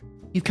 Peter?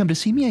 You've come to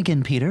see me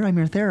again, Peter. I'm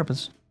your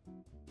therapist.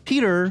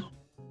 Peter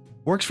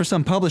works for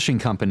some publishing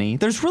company.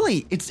 There's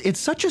really, it's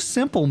such a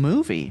simple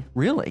movie,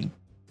 really.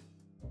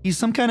 He's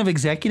some kind of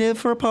executive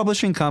for a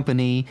publishing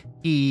company.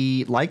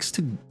 He likes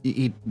to,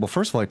 well,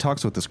 first of all, he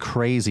talks with this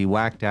crazy,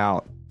 whacked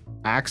out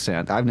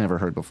accent I've never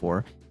heard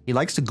before. He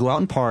likes to go out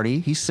and party.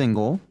 He's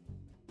single.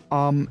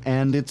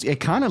 And it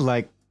kind of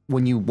like,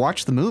 when you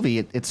watch the movie,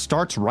 it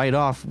starts right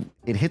off.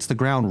 It hits the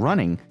ground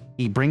running.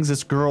 He brings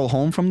this girl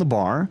home from the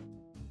bar.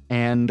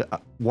 And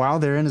while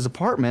they're in his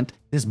apartment,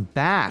 this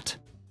bat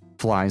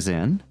flies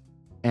in.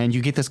 And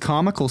you get this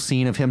comical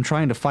scene of him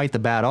trying to fight the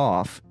bat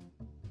off.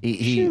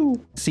 He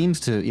seems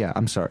to, yeah,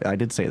 I'm sorry, I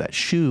did say that.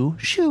 Shoo,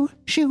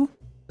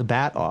 the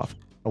bat off,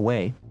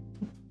 away.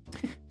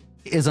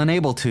 Is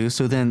unable to,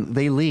 so then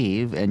they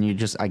leave, and you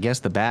just, I guess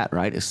the bat,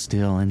 right, is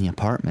still in the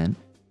apartment.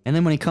 And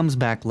then when he comes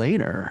back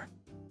later,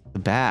 the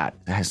bat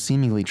has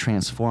seemingly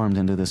transformed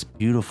into this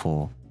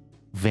beautiful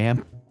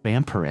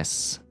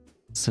vampiress,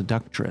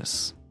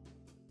 seductress,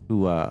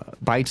 who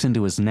bites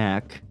into his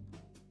neck.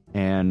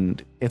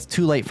 And it's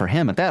too late for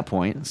him at that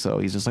point. So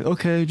he's just like,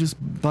 okay, just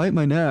bite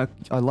my neck.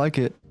 I like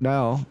it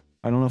now.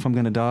 I don't know if I'm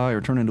going to die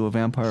or turn into a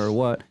vampire or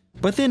what.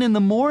 But then in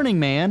the morning,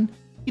 man,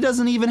 he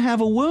doesn't even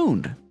have a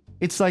wound.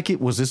 It's like,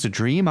 was this a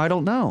dream? I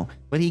don't know.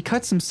 But he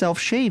cuts himself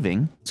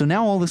shaving. So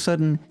now all of a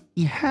sudden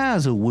he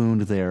has a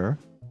wound there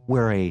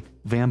where a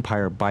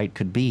vampire bite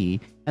could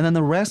be. And then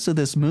the rest of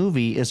this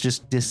movie is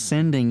just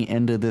descending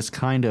into this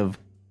kind of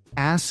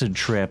acid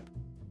trip,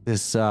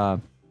 this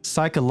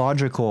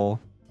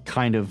psychological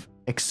kind of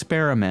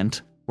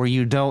experiment where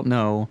you don't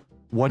know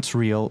what's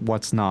real,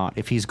 what's not,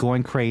 if he's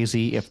going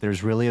crazy, if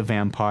there's really a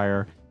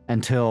vampire,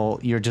 until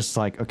you're just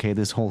like, okay,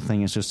 this whole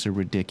thing is just a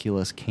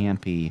ridiculous,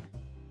 campy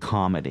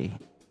comedy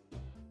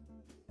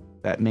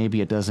that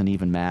maybe it doesn't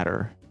even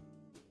matter.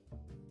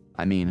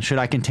 I mean, should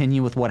I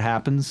continue with what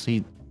happens?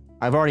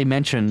 I've already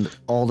mentioned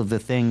all of the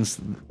things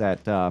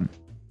that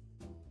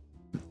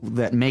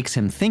that makes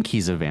him think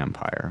he's a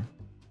vampire,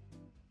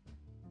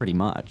 pretty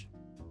much.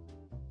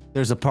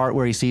 There's a part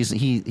where he sees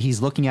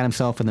he's looking at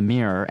himself in the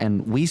mirror,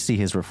 and we see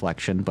his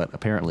reflection, but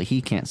apparently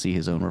he can't see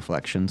his own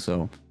reflection.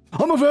 So,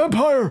 I'm a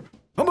vampire.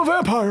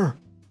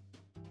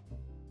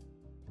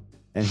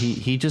 And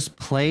he just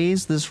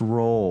plays this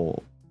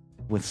role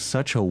with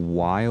such a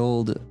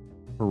wild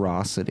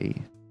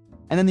ferocity.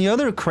 And then the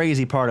other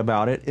crazy part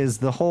about it is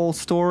the whole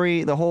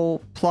story, the whole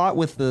plot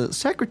with the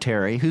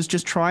secretary who's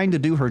just trying to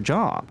do her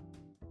job.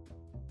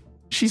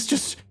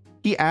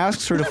 He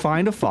asks her to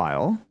find a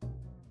file,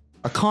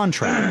 a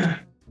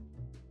contract,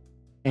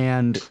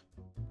 and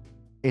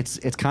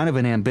it's kind of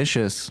an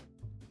ambitious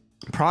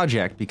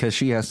project because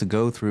she has to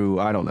go through,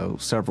 I don't know,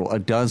 a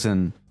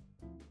dozen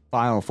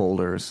file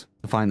folders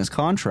to find this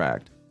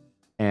contract,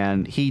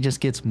 and he just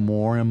gets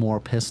more and more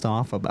pissed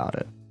off about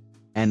it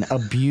and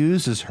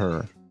abuses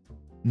her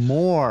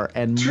more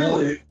and more.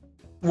 Truly,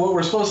 what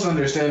we're supposed to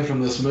understand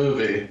from this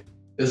movie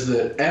is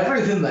that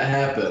everything that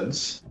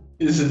happens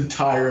is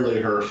entirely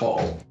her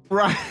fault.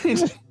 Right.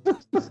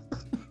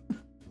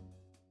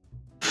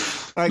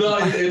 No,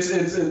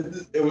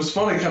 it was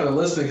funny kind of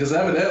listening because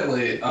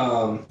evidently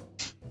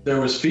there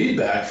was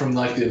feedback from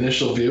like the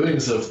initial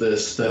viewings of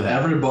this that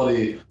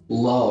everybody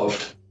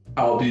loved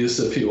how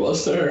abusive he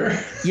was to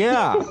her.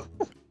 Yeah,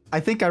 I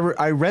think I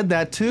read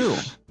that too.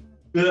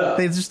 Yeah,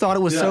 they just thought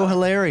it was so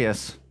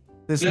hilarious.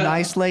 This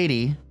nice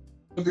lady.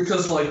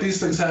 Because like these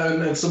things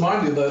happen, and so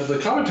mind you, the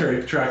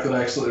commentary track that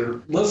I actually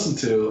listened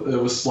to,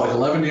 it was like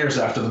 11 years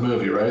after the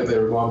movie, right? They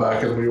were going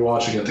back and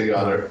rewatching it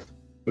together.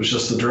 It was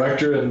just the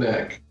director and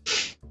Nick.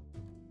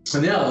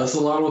 And yeah, that's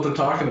a lot of what they're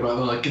talking about.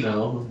 They're like,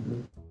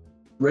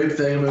 rape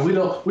thing. I mean, we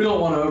don't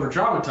want to over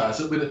dramatize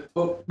it,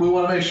 but we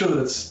want to make sure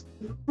that it's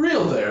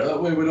real there.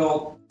 That way we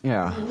don't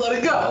let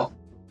it go.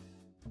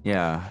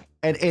 Yeah.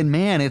 And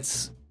man,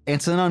 it's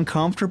an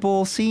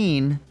uncomfortable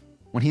scene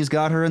when he's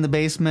got her in the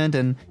basement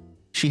and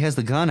she has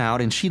the gun out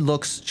and she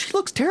looks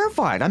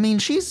terrified. I mean,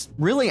 she's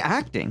really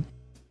acting.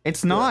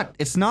 It's not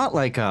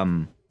like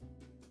an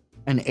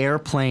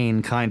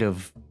airplane kind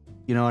of,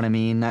 you know what I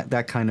mean?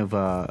 That kind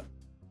of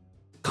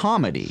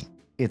comedy.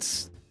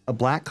 It's a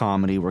black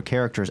comedy where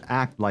characters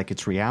act like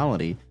it's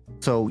reality.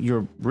 So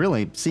you're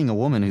really seeing a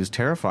woman who's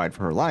terrified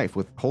for her life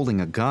with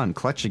holding a gun,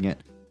 clutching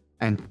it.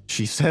 And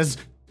she says,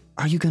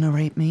 "Are you going to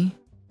rape me?"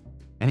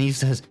 And he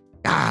says,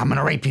 "I'm going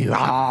to rape you."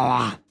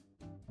 Ah.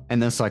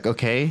 And then it's like,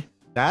 okay,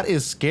 that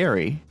is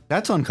scary.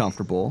 That's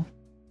uncomfortable.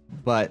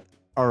 But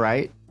all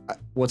right,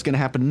 what's going to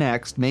happen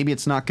next? Maybe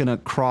it's not going to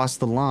cross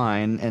the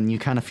line. And you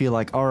kind of feel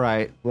like, all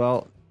right,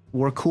 well,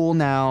 we're cool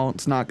now.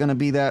 It's not going to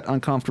be that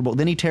uncomfortable.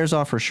 Then he tears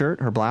off her shirt,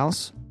 her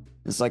blouse.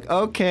 It's like,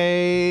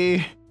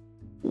 okay,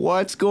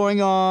 what's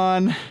going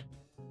on?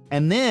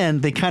 And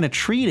then they kind of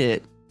treat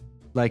it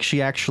like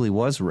she actually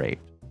was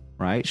raped,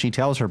 right? She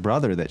tells her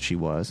brother that she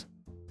was.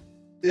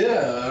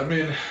 Yeah, I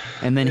mean...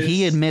 And then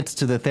he admits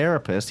to the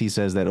therapist, he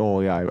says that,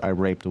 oh yeah, I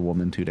raped a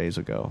woman 2 days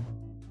ago.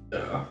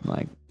 Yeah.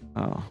 Like,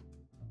 oh.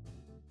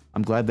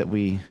 I'm glad that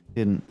we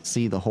didn't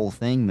see the whole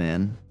thing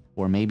then,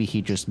 or maybe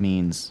he just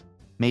means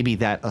maybe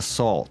that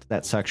assault,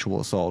 that sexual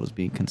assault, is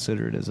being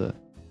considered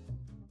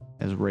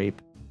as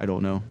rape. I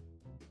don't know,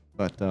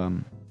 but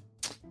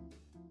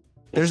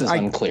this is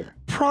unclear.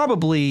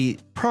 Probably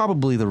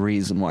the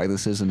reason why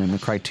this isn't in the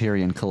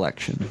Criterion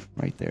collection,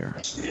 right there.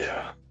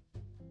 Yeah.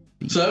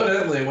 So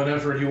evidently,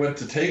 whenever he went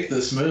to take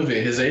this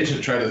movie, his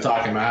agent tried to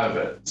talk him out of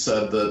it.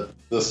 Said that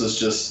this is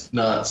just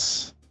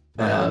nuts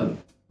and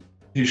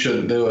he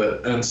shouldn't do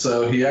it, and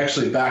so he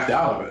actually backed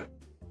out of it.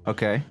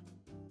 Okay.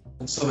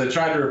 And so they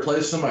tried to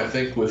replace him, I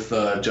think, with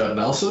Judd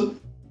Nelson.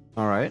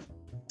 All right.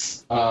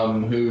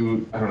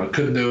 Who, I don't know,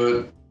 couldn't do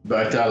it,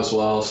 backed out as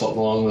well, something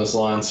along those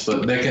lines.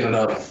 But Nick ended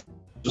up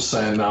just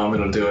saying, no, I'm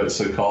going to do it.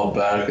 So he called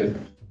back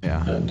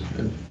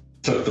and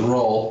took the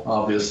role,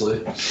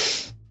 obviously.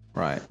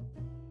 Right.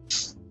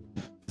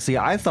 See,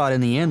 I thought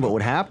in the end what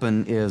would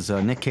happen is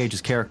Nick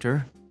Cage's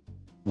character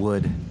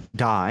would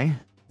die.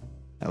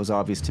 That was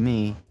obvious to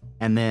me.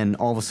 And then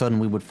all of a sudden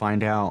we would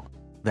find out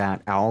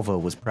that Alva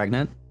was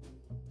pregnant.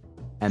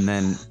 And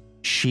then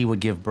she would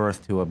give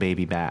birth to a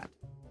baby bat.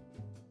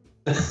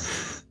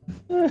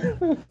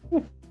 I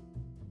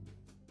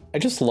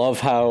just love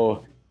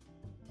how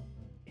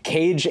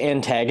Cage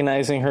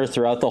antagonizing her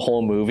throughout the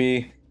whole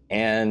movie,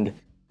 and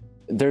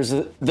there's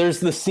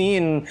the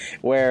scene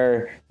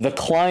where the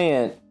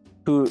client,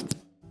 who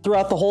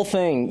throughout the whole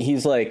thing,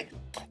 he's like,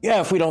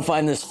 yeah, if we don't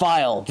find this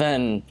file,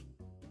 then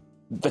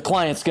the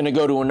client's gonna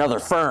go to another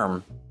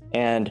firm,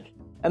 and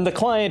the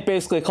client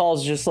basically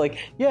calls just like,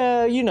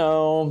 yeah,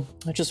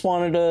 I just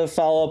wanted to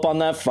follow up on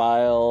that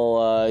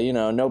file.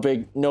 No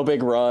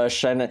big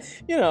rush. And,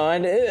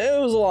 and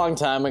it was a long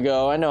time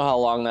ago. I know how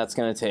long that's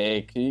going to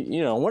take.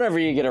 Whenever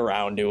you get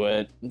around to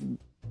it.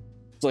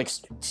 It's like,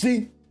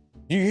 see?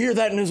 Do you hear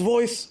that in his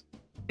voice?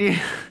 Yeah.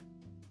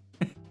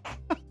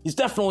 He's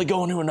definitely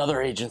going to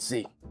another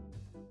agency.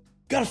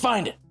 Gotta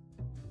find it.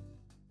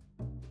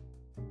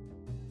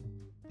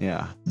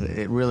 Yeah,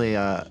 it really,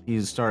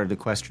 you started to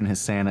question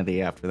his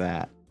sanity after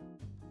that.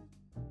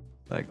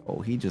 Like, oh,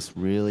 he just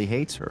really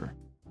hates her.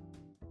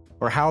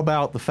 Or how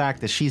about the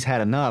fact that she's had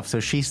enough, so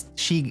she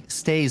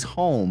stays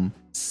home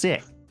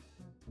sick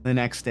the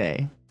next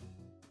day.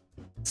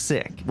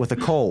 Sick, with a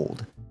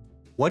cold.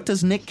 What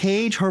does Nick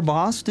Cage, her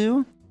boss,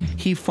 do?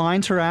 He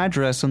finds her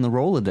address in the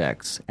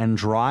Rolodex and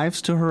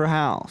drives to her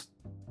house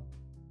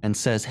and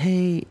says,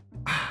 hey,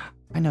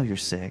 I know you're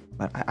sick,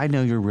 but I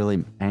know you're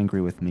really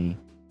angry with me.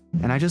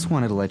 And I just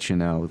wanted to let you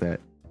know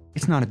that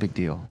it's not a big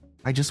deal.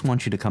 I just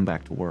want you to come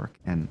back to work,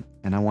 and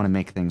I want to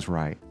make things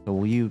right. So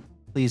will you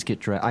please get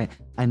dressed?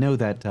 I know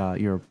that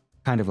you're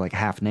kind of like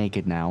half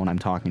naked now when I'm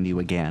talking to you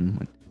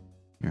again.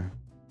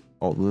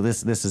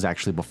 This is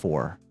actually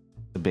before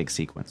the big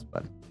sequence.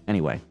 But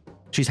anyway,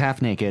 she's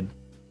half naked,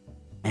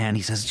 and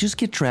he says, just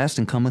get dressed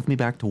and come with me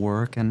back to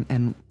work,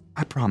 and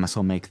I promise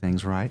I'll make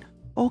things right.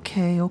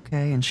 Okay.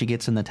 And she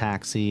gets in the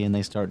taxi, and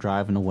they start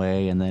driving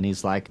away, and then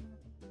he's like,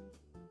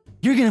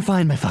 you're gonna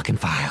find my fucking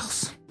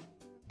files.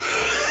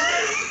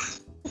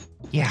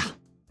 Yeah.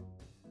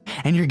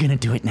 And you're gonna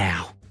do it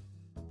now.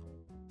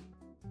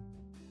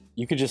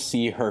 You could just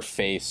see her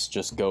face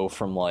just go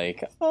from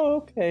like, oh,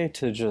 okay,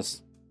 to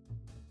just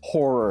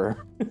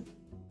horror.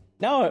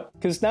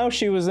 Because now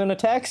she was in a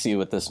taxi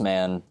with this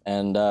man,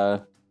 and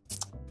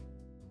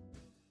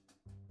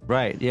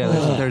right,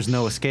 yeah, there's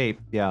no escape,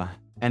 yeah.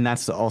 And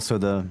that's also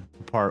the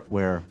part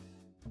where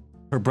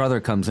her brother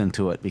comes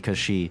into it, because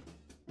she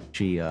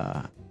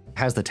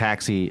has the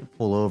taxi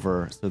pull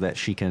over so that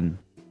she can...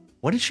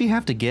 What did she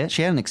have to get?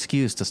 She had an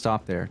excuse to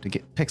stop there to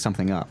pick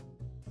something up.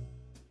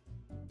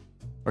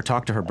 Or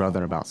talk to her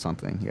brother about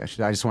something. Yeah,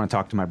 I just want to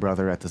talk to my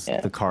brother at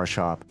the car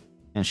shop.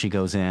 And she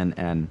goes in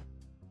and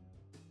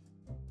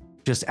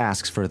just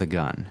asks for the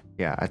gun.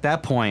 Yeah, at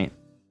that point,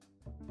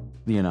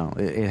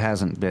 it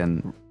hasn't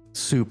been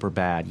super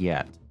bad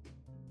yet.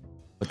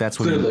 But that's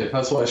what... Clearly,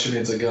 that's why she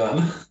needs a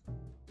gun.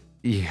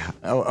 Yeah.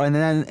 Oh, and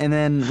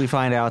then we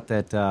find out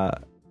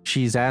that...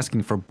 she's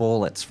asking for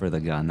bullets for the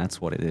gun. That's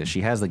what it is.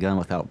 She has the gun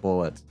without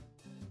bullets.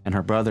 And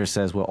her brother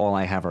says, well, all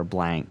I have are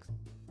blanks.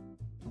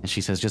 And she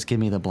says, just give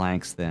me the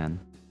blanks then.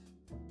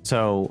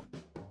 So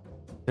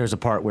there's a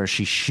part where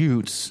she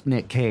shoots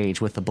Nick Cage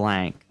with the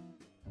blank.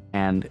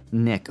 And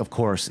Nick, of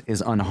course,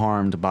 is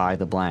unharmed by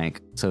the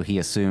blank. So he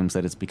assumes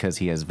that it's because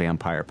he has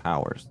vampire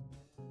powers.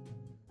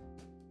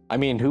 I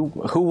mean, who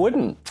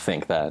wouldn't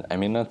think that? I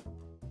mean,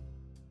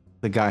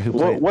 the guy who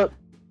played...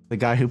 The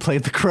guy who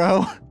played the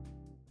Crow...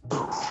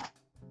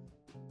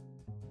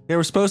 They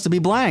were supposed to be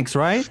blanks,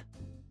 right?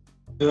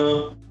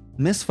 Yeah.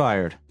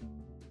 Misfired.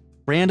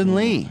 Brandon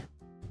Lee.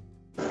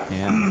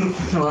 Yeah.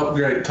 Well,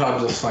 great. Todd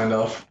just signed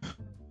off.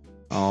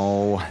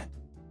 Oh,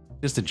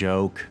 just a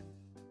joke.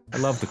 I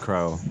love The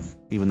Crow,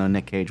 even though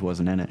Nick Cage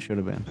wasn't in it. Should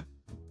have been.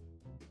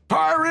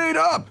 Fire it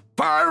up!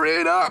 Fire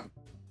it up!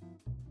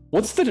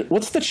 What's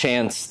the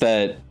chance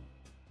that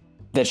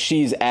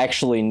she's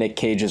actually Nick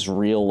Cage's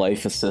real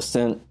life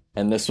assistant?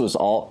 And this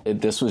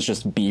was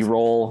just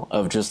B-roll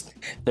of just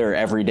their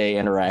everyday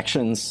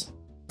interactions.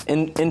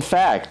 In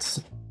fact,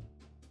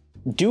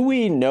 do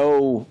we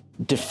know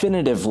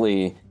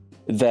definitively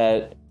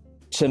that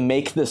to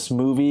make this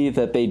movie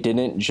that they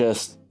didn't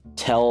just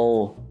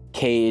tell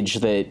Cage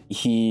that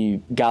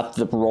he got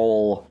the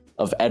role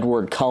of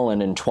Edward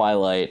Cullen in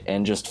Twilight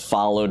and just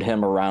followed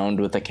him around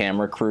with the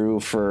camera crew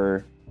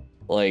for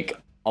like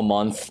a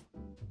month?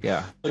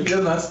 Yeah.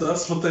 Again, that's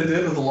what they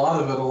did with a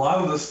lot of it. A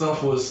lot of this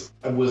stuff was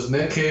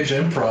Nick Cage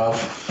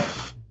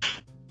improv.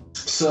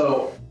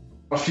 So,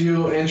 a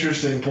few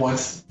interesting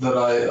points that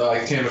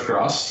I came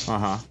across.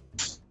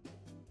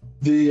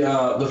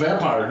 The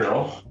vampire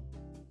girl,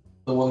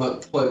 the one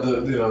that played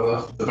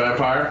the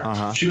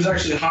vampire, she was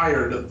actually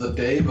hired the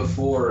day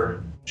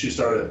before they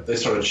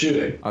started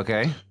shooting.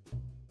 Okay.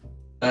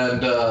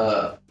 And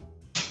the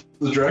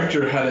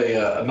director had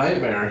a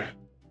nightmare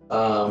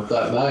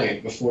that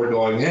night before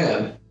going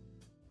in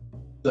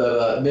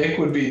that Nick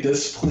would be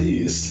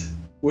displeased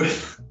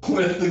with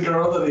the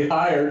girl that he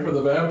hired for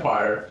the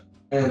vampire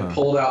and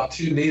pulled out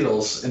 2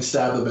 needles and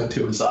stabbed them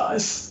into his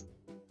eyes.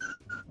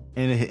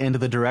 Into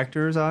the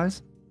director's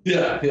eyes?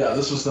 Yeah,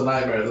 this was the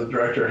nightmare the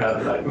director had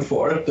the night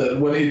before. That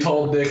when he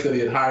told Nick that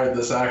he had hired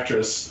this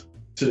actress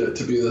to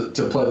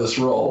play this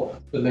role,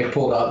 that Nick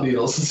pulled out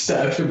needles and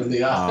stabbed him in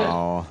the eye.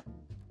 Oh,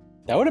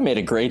 that would have made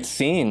a great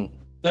scene.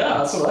 Yeah,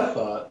 that's what I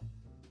thought.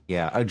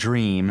 Yeah, a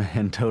dream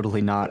and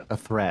totally not a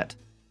threat.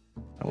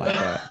 I like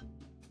that.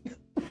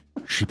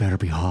 She better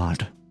be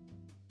hot,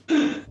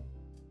 or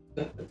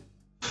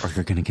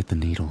you're gonna get the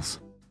needles.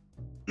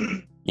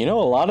 You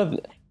know,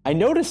 I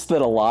noticed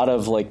that a lot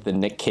of like the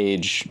Nick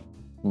Cage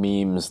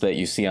memes that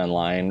you see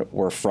online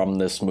were from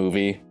this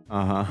movie.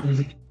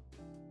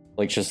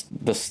 Like just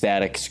the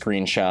static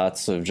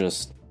screenshots of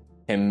just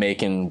him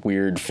making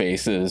weird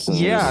faces.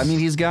 Yeah, I mean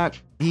he's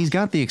got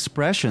the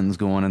expressions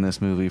going in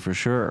this movie for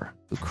sure.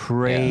 The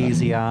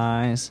crazy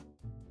eyes.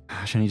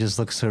 Gosh, and he just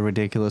looks so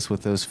ridiculous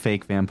with those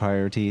fake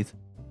vampire teeth.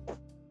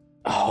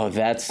 Oh,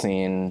 that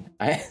scene.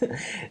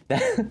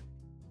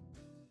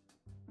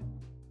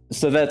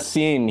 So that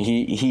scene,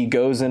 he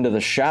goes into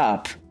the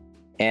shop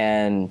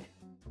and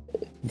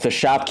the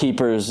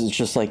shopkeepers is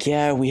just like,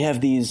 yeah, we have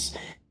these,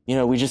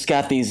 we just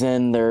got these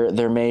in.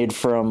 They're made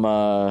from,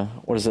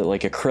 what is it,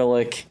 like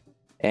acrylic,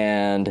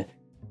 and,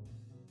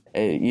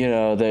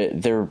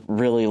 they're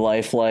really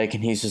lifelike.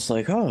 And he's just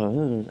like,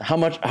 oh, how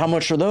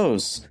much are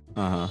those?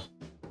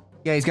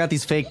 Yeah, he's got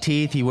these fake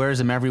teeth. He wears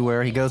them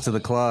everywhere. He goes to the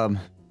club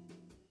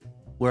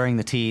wearing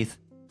the teeth.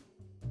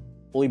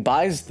 Well, he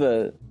buys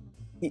the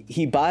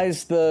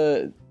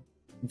 $3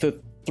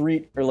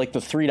 or the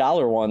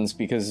 $3 ones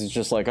because it's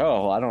just like,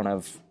 oh,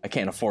 I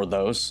can't afford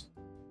those.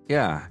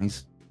 Yeah,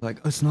 he's like,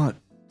 it's not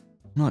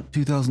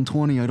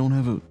 2020. I don't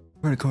have a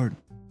credit card.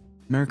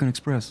 American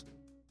Express.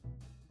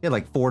 He had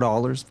like $4,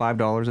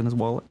 $5 in his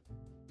wallet.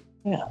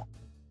 Yeah,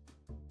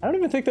 I don't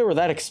even think they were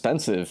that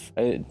expensive.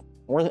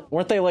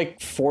 Weren't they like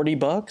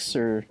 $40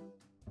 or?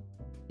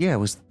 Yeah, it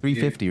was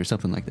 $3.50 or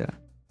something like that.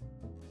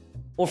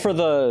 Well, for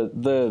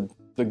the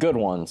good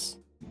ones.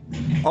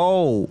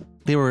 Oh,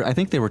 I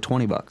think they were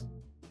 $20.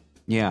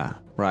 Yeah,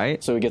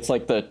 right? So he gets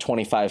like the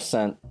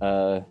 25-cent.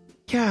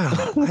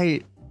 Yeah,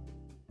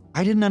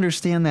 I didn't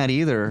understand that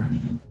either.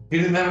 He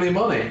didn't have any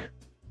money.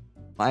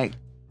 Like,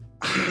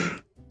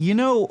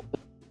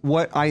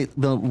 what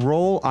the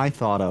role I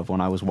thought of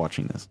when I was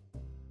watching this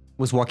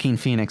was Joaquin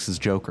Phoenix's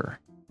Joker.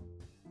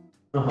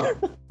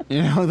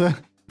 The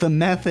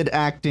method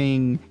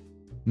acting,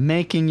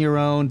 making your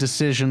own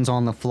decisions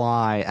on the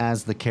fly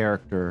as the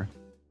character.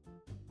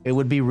 It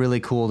would be really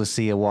cool to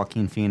see a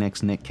Joaquin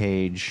Phoenix, Nick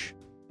Cage,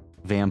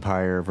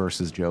 vampire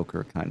versus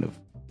Joker kind of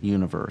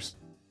universe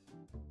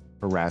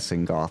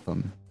harassing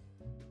Gotham.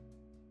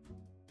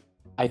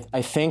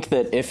 I think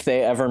that if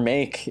they ever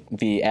make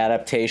the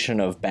adaptation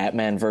of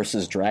Batman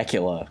versus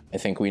Dracula, I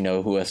think we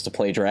know who has to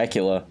play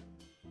Dracula.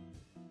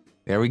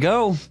 There we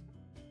go.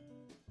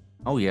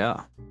 Oh,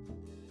 yeah.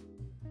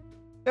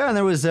 Yeah, and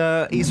there was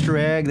Easter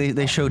egg.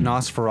 They showed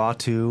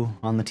Nosferatu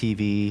on the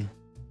TV.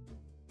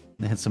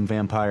 They had some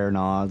vampire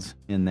nods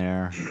in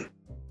there.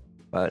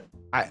 But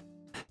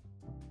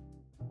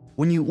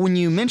when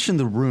you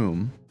mentioned The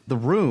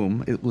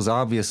Room, it was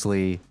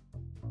obviously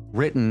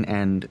written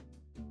and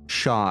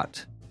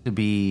shot to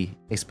be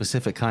a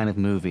specific kind of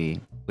movie,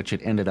 which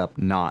it ended up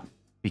not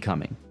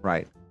becoming,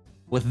 right?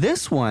 With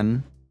this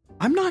one,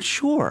 I'm not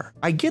sure.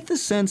 I get the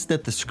sense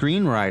that the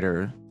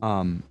screenwriter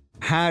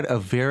had a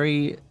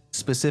very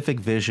specific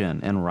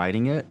vision in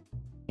writing it,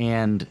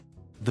 and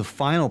the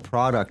final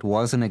product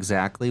wasn't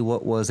exactly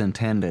what was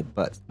intended,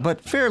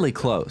 but fairly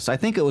close. I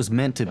think it was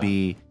meant to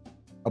be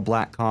a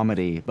black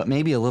comedy, but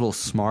maybe a little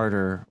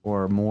smarter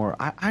or more.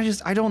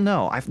 I don't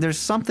know. There's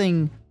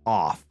something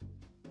off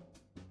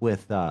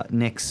with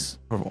Nick's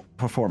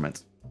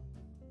performance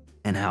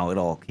and how it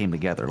all came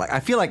together. Like,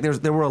 I feel like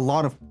there were a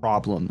lot of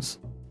problems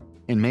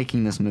in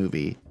making this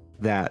movie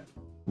that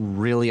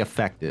really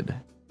affected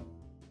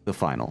the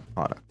final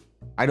product.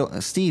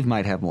 Steve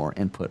might have more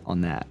input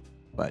on that,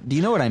 but do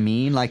you know what I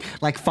mean? Like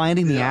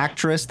finding the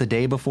actress the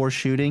day before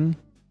shooting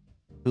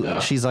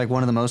She's like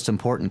one of the most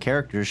important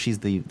characters. She's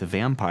the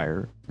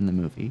vampire in the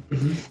movie.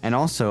 And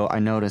also, I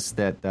noticed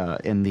that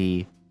in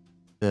the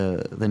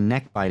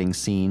neck biting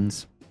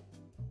scenes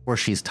where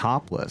she's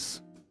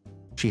topless,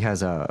 she has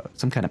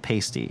some kind of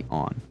pasty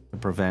on to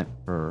prevent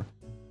her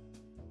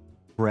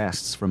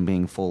breasts from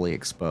being fully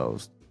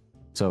exposed.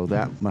 So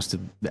that must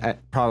have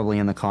probably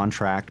in the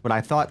contract. But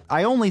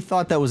I only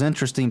thought that was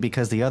interesting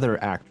because the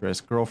other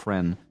actress,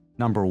 girlfriend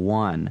number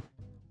 1,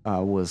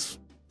 was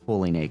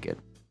fully naked.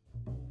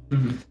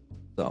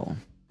 So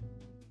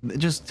it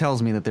just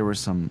tells me that there were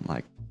some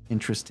like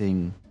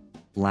interesting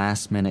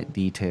last minute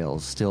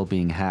details still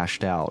being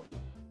hashed out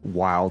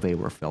while they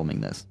were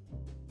filming this.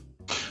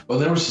 Well,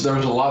 there was a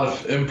lot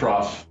of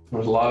improv. There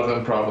was a lot of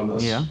improv in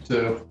this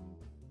too.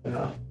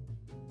 Yeah.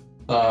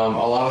 A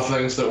lot of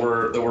things that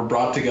were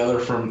brought together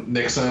from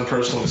Nick's own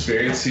personal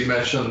experience. He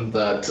mentioned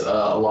that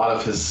a lot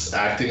of his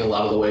acting, a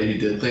lot of the way he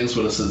did things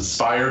was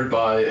inspired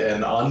by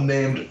an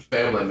unnamed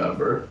family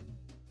member.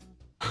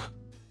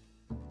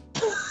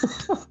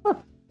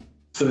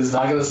 So he's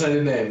not going to say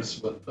any names,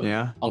 but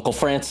Uncle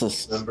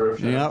Francis. Member of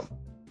Yep.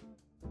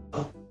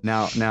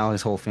 Now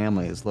his whole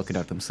family is looking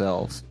at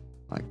themselves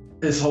like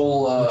his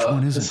whole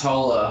Alma,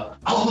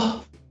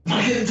 am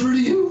I getting through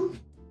to you?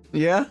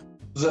 Yeah.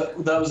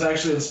 That was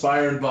actually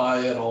inspired by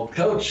an old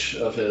coach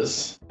of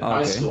his in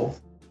high school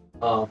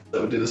that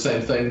would do the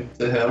same thing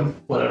to him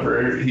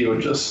whenever he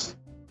would just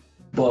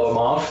blow him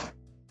off.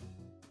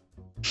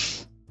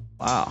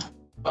 Wow.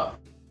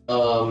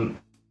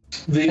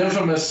 The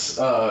infamous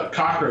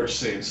cockroach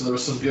scene. So there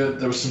was some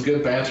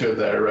good banter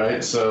there,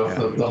 right? So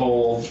the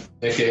whole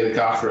Nick ate a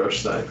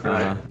cockroach thing,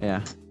 right?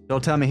 Yeah.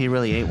 Don't tell me he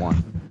really ate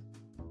one.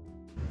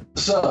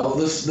 So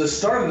this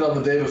started on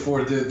the day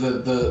before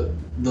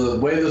the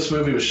way this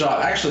movie was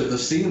shot. Actually, the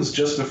scenes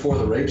just before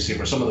the rape scene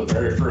were some of the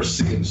very first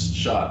scenes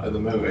shot in the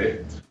movie.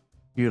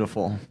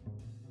 Beautiful.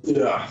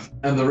 Yeah,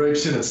 and the rape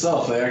scene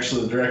itself,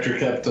 the director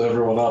kept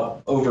everyone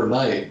up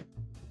overnight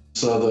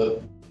so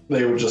that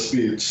they would just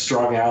be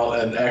strung out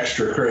and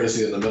extra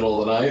crazy in the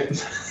middle of the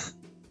night.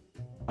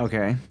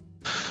 Okay.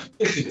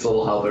 It needs a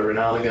little help every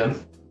now and again.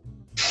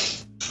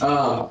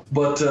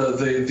 But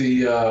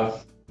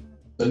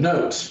the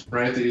note,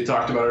 right, that you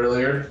talked about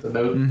earlier, the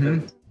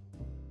note.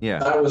 Yeah.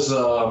 That was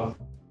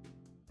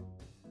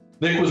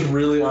Nick was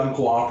really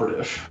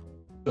uncooperative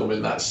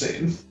filming that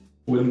scene.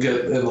 Wouldn't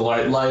get in the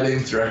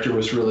lighting. Director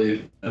was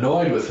really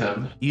annoyed with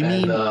him. You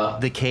mean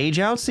the cage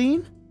out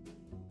scene?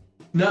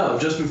 No,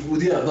 just before,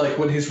 like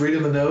when he's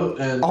reading the note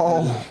and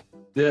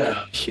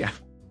yeah.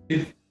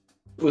 He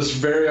was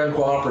very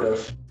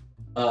uncooperative.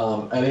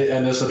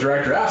 And as the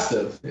director asked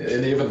him,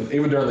 and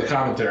even during the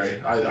commentary,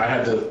 I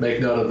had to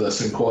make note of this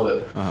and quote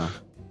it.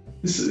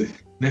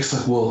 Nick's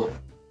like, well,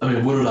 I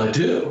mean, what did I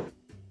do?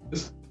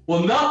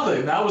 Well,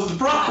 nothing. That was the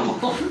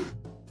problem.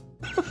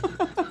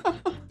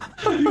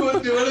 You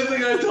wouldn't do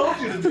anything I told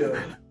you to do.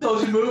 I told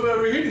you to move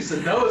over here. He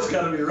said, no, it's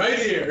got to be right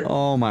here.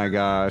 Oh my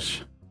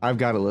gosh. I've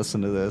got to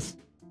listen to this.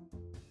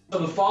 So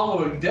the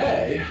following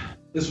day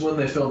is when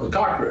they filmed the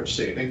cockroach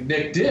scene. And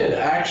Nick did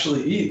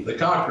actually eat the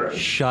cockroach.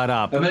 Shut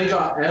up. And they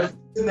got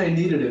everything they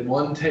needed in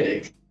one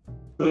take.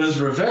 But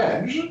as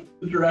revenge,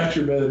 the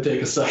director made him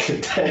take a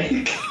second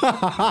take.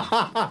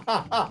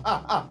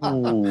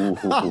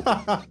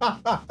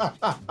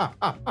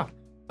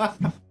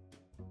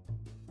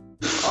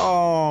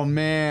 Oh,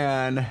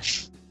 man.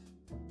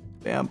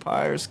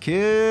 Vampire's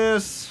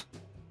Kiss.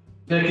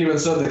 Nick even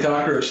said the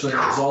cockroach thing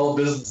was all a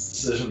business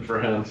decision for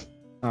him.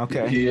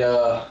 Okay. He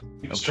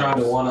was trying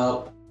to one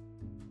up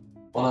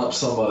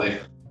somebody.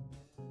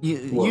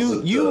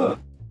 You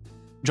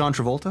John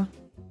Travolta?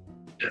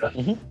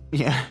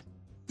 Yeah.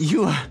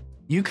 Yeah.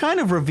 You kind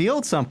of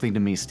revealed something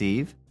to me,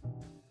 Steve.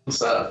 What's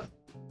that?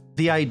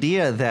 The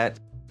idea that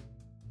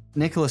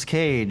Nicolas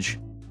Cage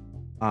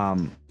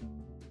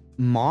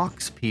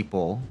mocks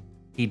people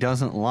he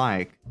doesn't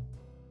like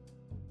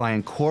by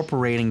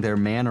incorporating their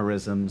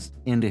mannerisms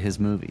into his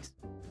movies.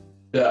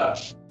 Yeah.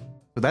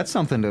 So that's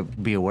something to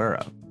be aware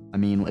of. I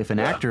mean, if an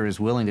actor is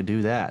willing to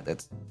do that,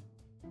 that's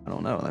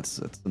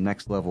the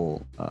next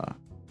level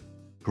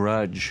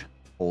grudge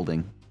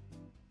holding.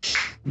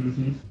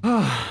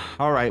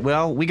 All right,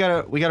 well, we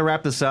gotta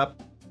wrap this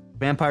up.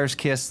 Vampire's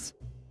Kiss.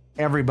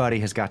 Everybody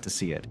has got to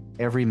see it.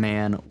 Every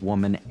man,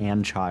 woman,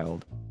 and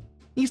child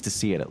needs to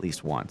see it at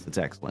least once. It's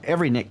excellent.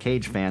 Every Nick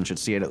Cage fan should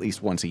see it at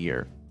least once a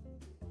year.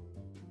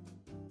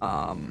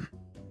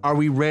 Are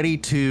we ready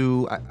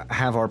to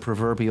have our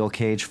proverbial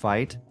cage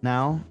fight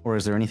now? Or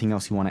is there anything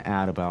else you want to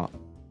add about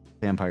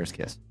Vampire's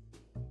Kiss?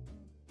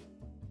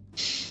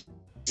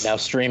 Now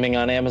streaming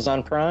on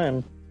Amazon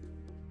Prime.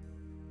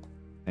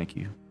 Thank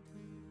you.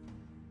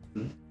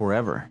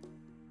 Forever.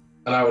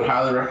 And I would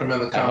highly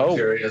recommend the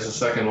commentary as a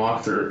second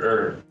walkthrough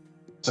or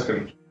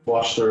second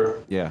watch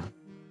through. Yeah.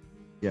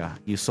 Yeah.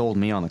 You sold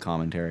me on the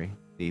commentary,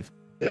 Steve.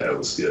 Yeah, it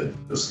was good.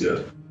 It was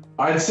good.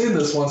 I'd seen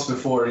this once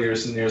before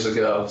years and years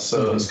ago,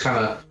 so it was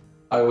kind of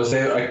I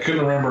couldn't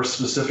remember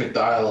specific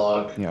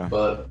dialogue,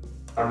 but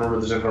I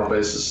remember the general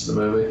basis of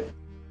the movie.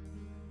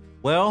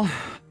 Well,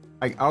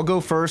 I'll go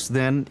first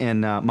then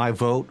in my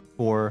vote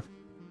for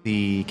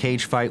the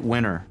cage fight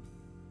winner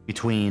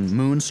between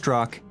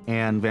Moonstruck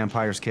and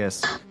Vampire's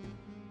Kiss.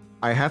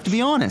 I have to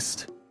be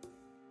honest.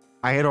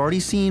 I had already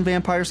seen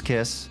Vampire's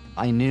Kiss.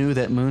 I knew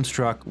that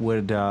Moonstruck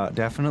would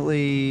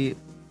definitely...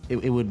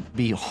 It would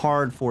be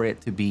hard for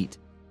it to beat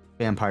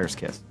Vampire's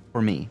Kiss,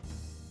 for me.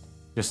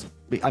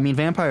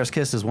 Vampire's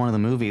Kiss is one of the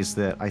movies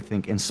that I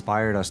think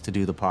inspired us to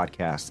do the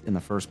podcast in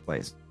the first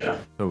place. Yeah.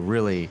 So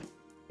really,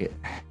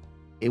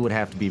 it would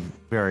have to be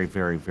very,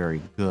 very,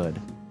 very good.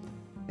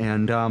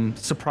 And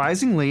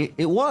surprisingly,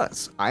 it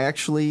was.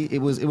 It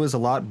was a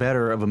lot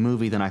better of a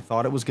movie than I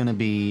thought it was going to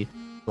be.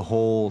 The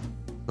whole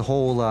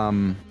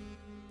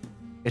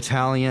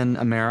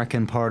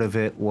Italian-American part of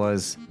it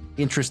was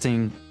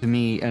interesting to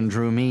me and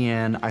drew me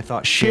in. I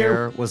thought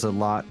Cher was a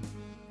lot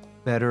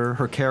better.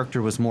 Her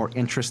character was more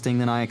interesting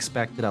than I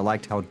expected. I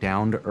liked how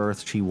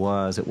down-to-earth she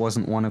was. It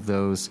wasn't one of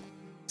those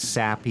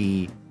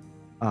sappy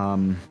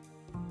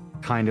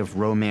kind of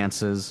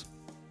romances.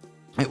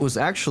 It was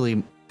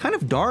actually kind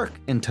of dark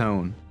in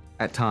tone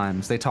at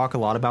times. They talk a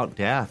lot about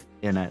death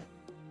in it.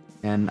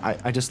 And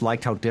I just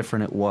liked how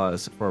different it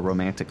was for a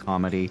romantic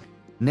comedy.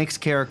 Nick's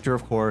character,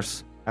 of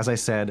course, as I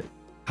said,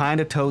 kind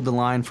of towed the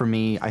line for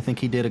me. I think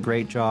he did a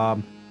great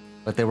job,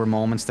 but there were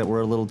moments that were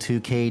a little too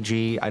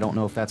cagey. I don't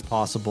know if that's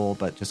possible,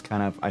 but just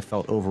kind of, I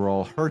felt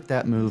overall hurt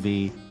that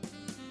movie.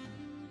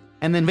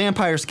 And then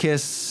Vampire's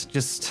Kiss,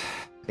 just,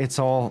 it's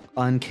all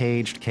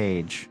uncaged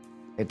cage.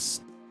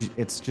 It's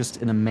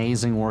just an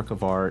amazing work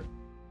of art.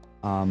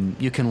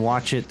 You can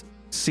watch it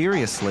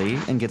seriously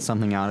and get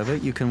something out of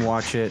it. You can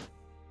watch it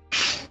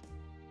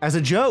as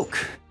a joke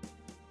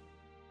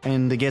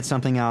and to get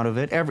something out of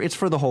it. It's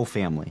for the whole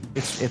family.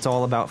 It's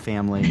all about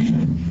family.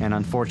 And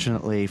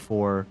unfortunately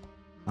for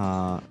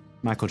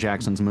Michael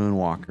Jackson's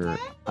Moonwalker,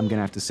 I'm going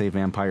to have to say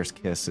Vampire's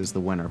Kiss is the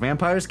winner.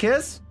 Vampire's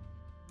Kiss?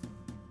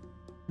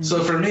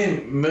 So for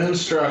me,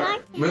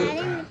 Moonstruck,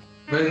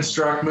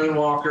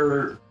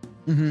 Moonwalker,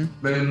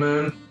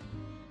 Moon.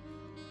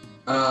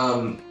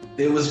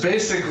 It was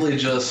basically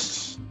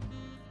just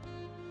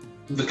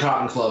the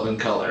Cotton Club in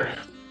color.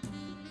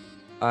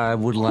 I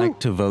would like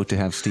to vote to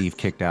have Steve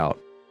kicked out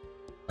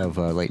of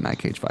a late night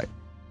cage fight.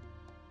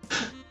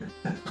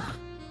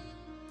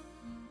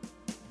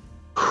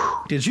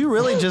 Did you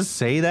really just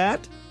say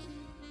that?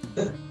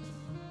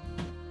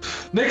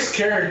 Nick's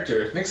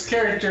character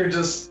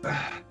just,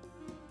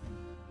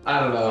 I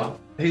don't know.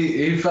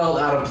 He felt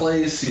out of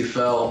place. He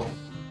felt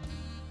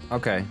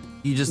okay.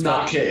 You just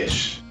not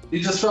Cage. He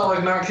just felt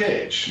like not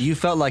Cage. You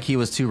felt like he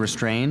was too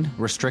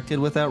restricted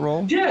with that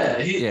role? Yeah,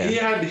 he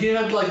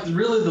had like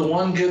really the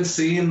one good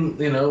scene,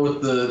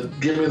 with the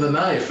give me the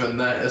knife,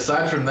 and that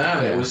aside from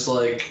that, it was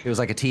like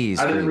a tease.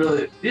 You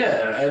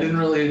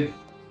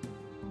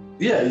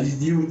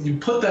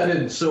put that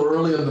in so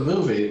early in the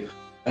movie,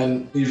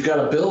 and you've got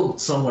to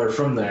build somewhere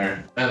from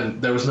there,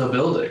 and there was no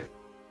building.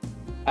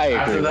 I agree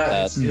After with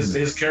that, that.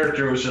 His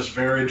character was just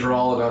very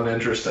drawn and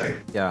uninteresting.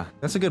 Yeah,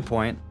 that's a good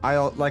point.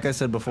 Like I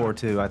said before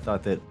too, I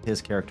thought that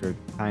his character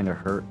kind of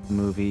hurt the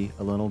movie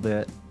a little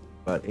bit,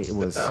 but it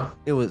was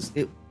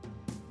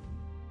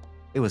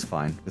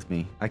fine with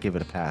me. I give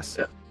it a pass.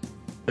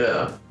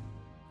 Yeah.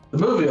 The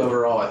movie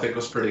overall, I think,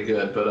 was pretty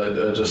good, but I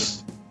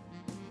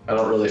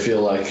don't really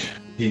feel like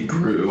he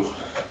grew.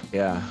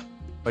 Yeah,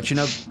 but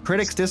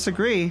critics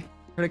disagree.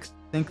 Critics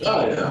think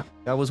that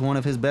was one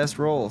of his best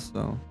roles.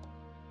 So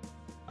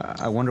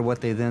I wonder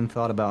what they then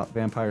thought about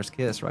Vampire's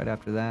Kiss right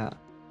after that.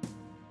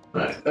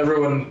 Right.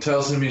 Everyone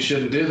tells him he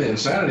shouldn't do the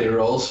insanity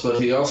roles,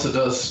 but he also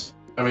does.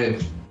 I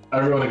mean,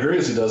 everyone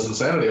agrees he does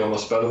insanity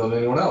almost better than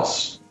anyone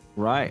else.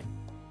 Right.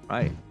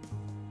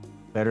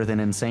 Better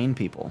than insane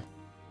people.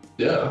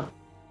 Yeah.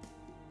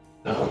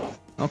 No.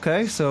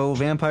 Okay, so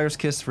Vampire's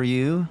Kiss for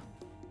you.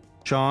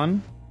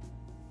 Sean?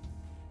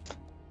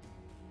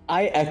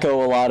 I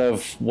echo a lot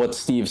of what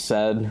Steve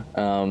said.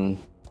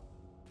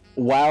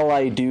 While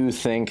I do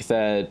think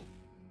that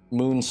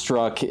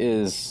Moonstruck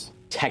is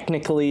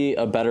technically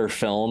a better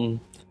film,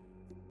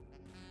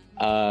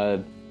 I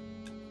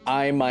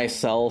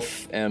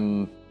myself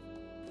I'm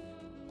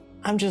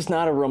just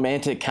not a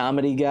romantic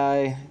comedy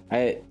guy.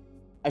 I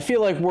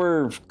feel like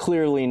we're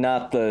clearly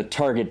not the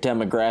target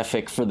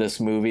demographic for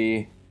this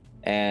movie,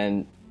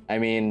 and I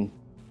mean,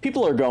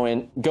 people are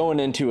going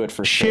into it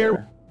for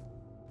sure.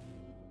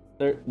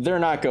 They're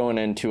not going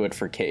into it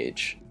for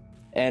Cage.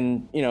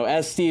 And,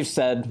 as Steve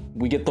said,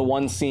 we get the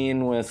one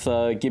scene with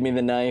Give Me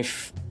the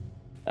Knife.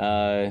 We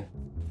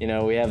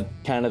have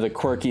kind of the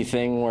quirky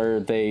thing where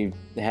they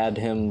had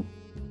him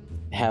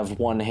have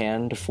one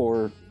hand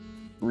for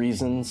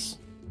reasons.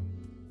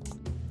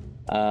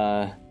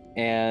 But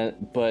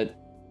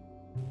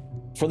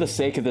for the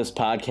sake of this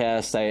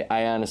podcast,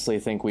 I honestly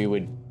think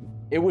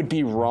it would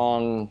be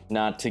wrong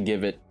not to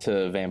give it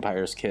to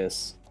Vampire's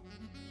Kiss.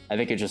 I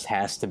think it just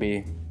has to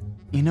be.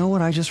 You know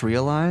what I just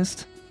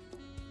realized?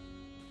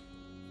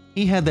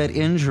 He had that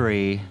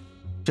injury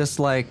just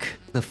like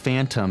the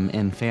Phantom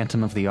in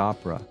Phantom of the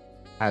Opera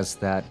has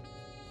that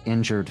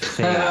injured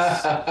face.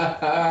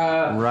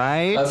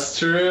 Right? That's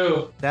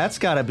true. That's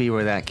got to be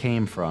where that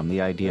came from,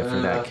 the idea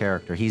for that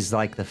character. He's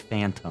like the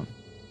Phantom.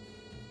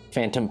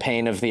 Phantom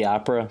Pain of the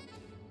Opera.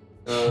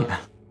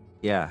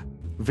 Yeah.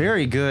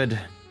 Very good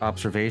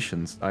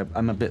observations.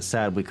 I'm a bit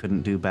sad we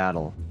couldn't do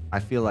battle. I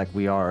feel like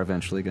we are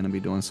eventually going to be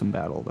doing some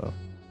battle, though.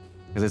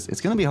 Because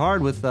it's going to be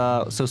hard with...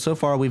 So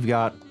far we've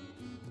got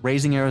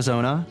Raising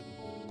Arizona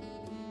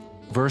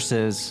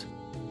versus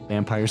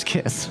Vampire's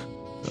Kiss.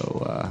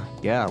 So,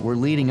 yeah, we're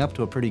leading up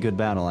to a pretty good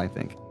battle, I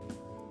think.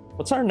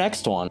 What's our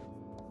next one?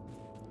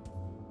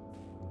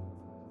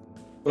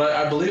 But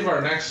I believe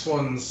our next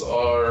ones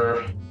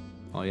are...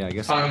 Oh, yeah, I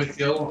guess... Time to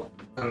Kill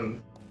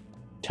and...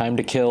 Time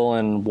to Kill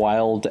and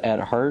Wild at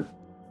Heart?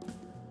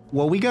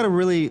 Well, we got to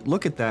really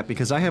look at that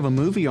because I have a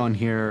movie on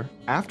here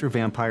after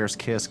Vampire's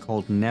Kiss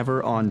called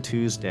Never on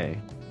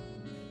Tuesday.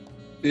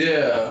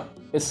 Yeah.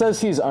 It says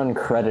he's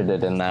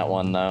uncredited in that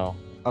one, though.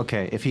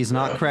 Okay, if he's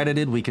not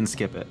credited, we can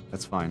skip it.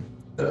 That's fine.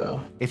 Yeah.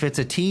 If it's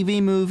a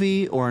TV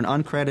movie or an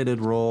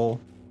uncredited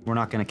role, we're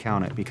not going to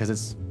count it because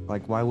it's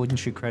like, why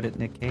wouldn't you credit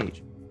Nick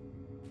Cage?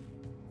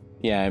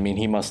 Yeah, I mean,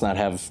 he must not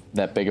have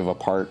that big of a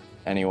part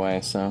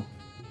anyway, so...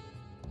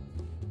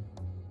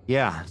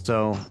 Yeah,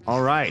 so,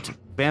 all right.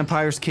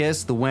 Vampire's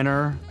Kiss, the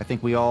winner. I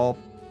think we all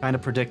kind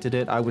of predicted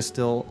it. I was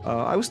still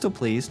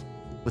pleased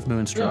with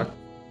Moonstruck.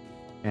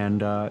 Yeah.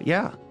 And,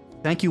 yeah,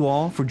 thank you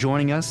all for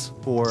joining us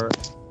for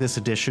this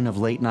edition of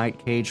Late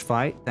Night Cage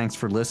Fight. Thanks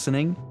for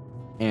listening.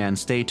 And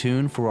stay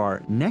tuned for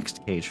our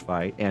next Cage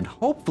Fight, and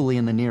hopefully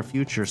in the near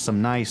future,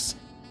 some nice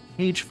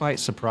Cage Fight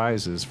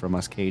surprises from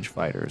us Cage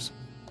Fighters.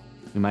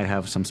 We might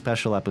have some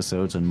special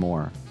episodes and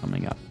more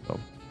coming up, so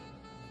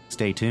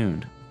stay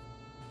tuned.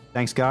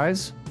 Thanks,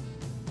 guys.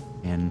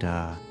 And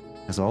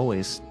as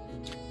always...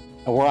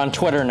 We're on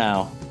Twitter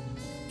now.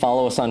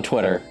 Follow us on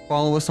Twitter.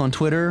 Follow us on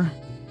Twitter,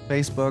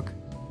 Facebook,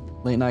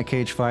 Late Night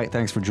Cage Fight.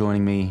 Thanks for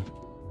joining me.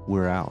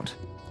 We're out.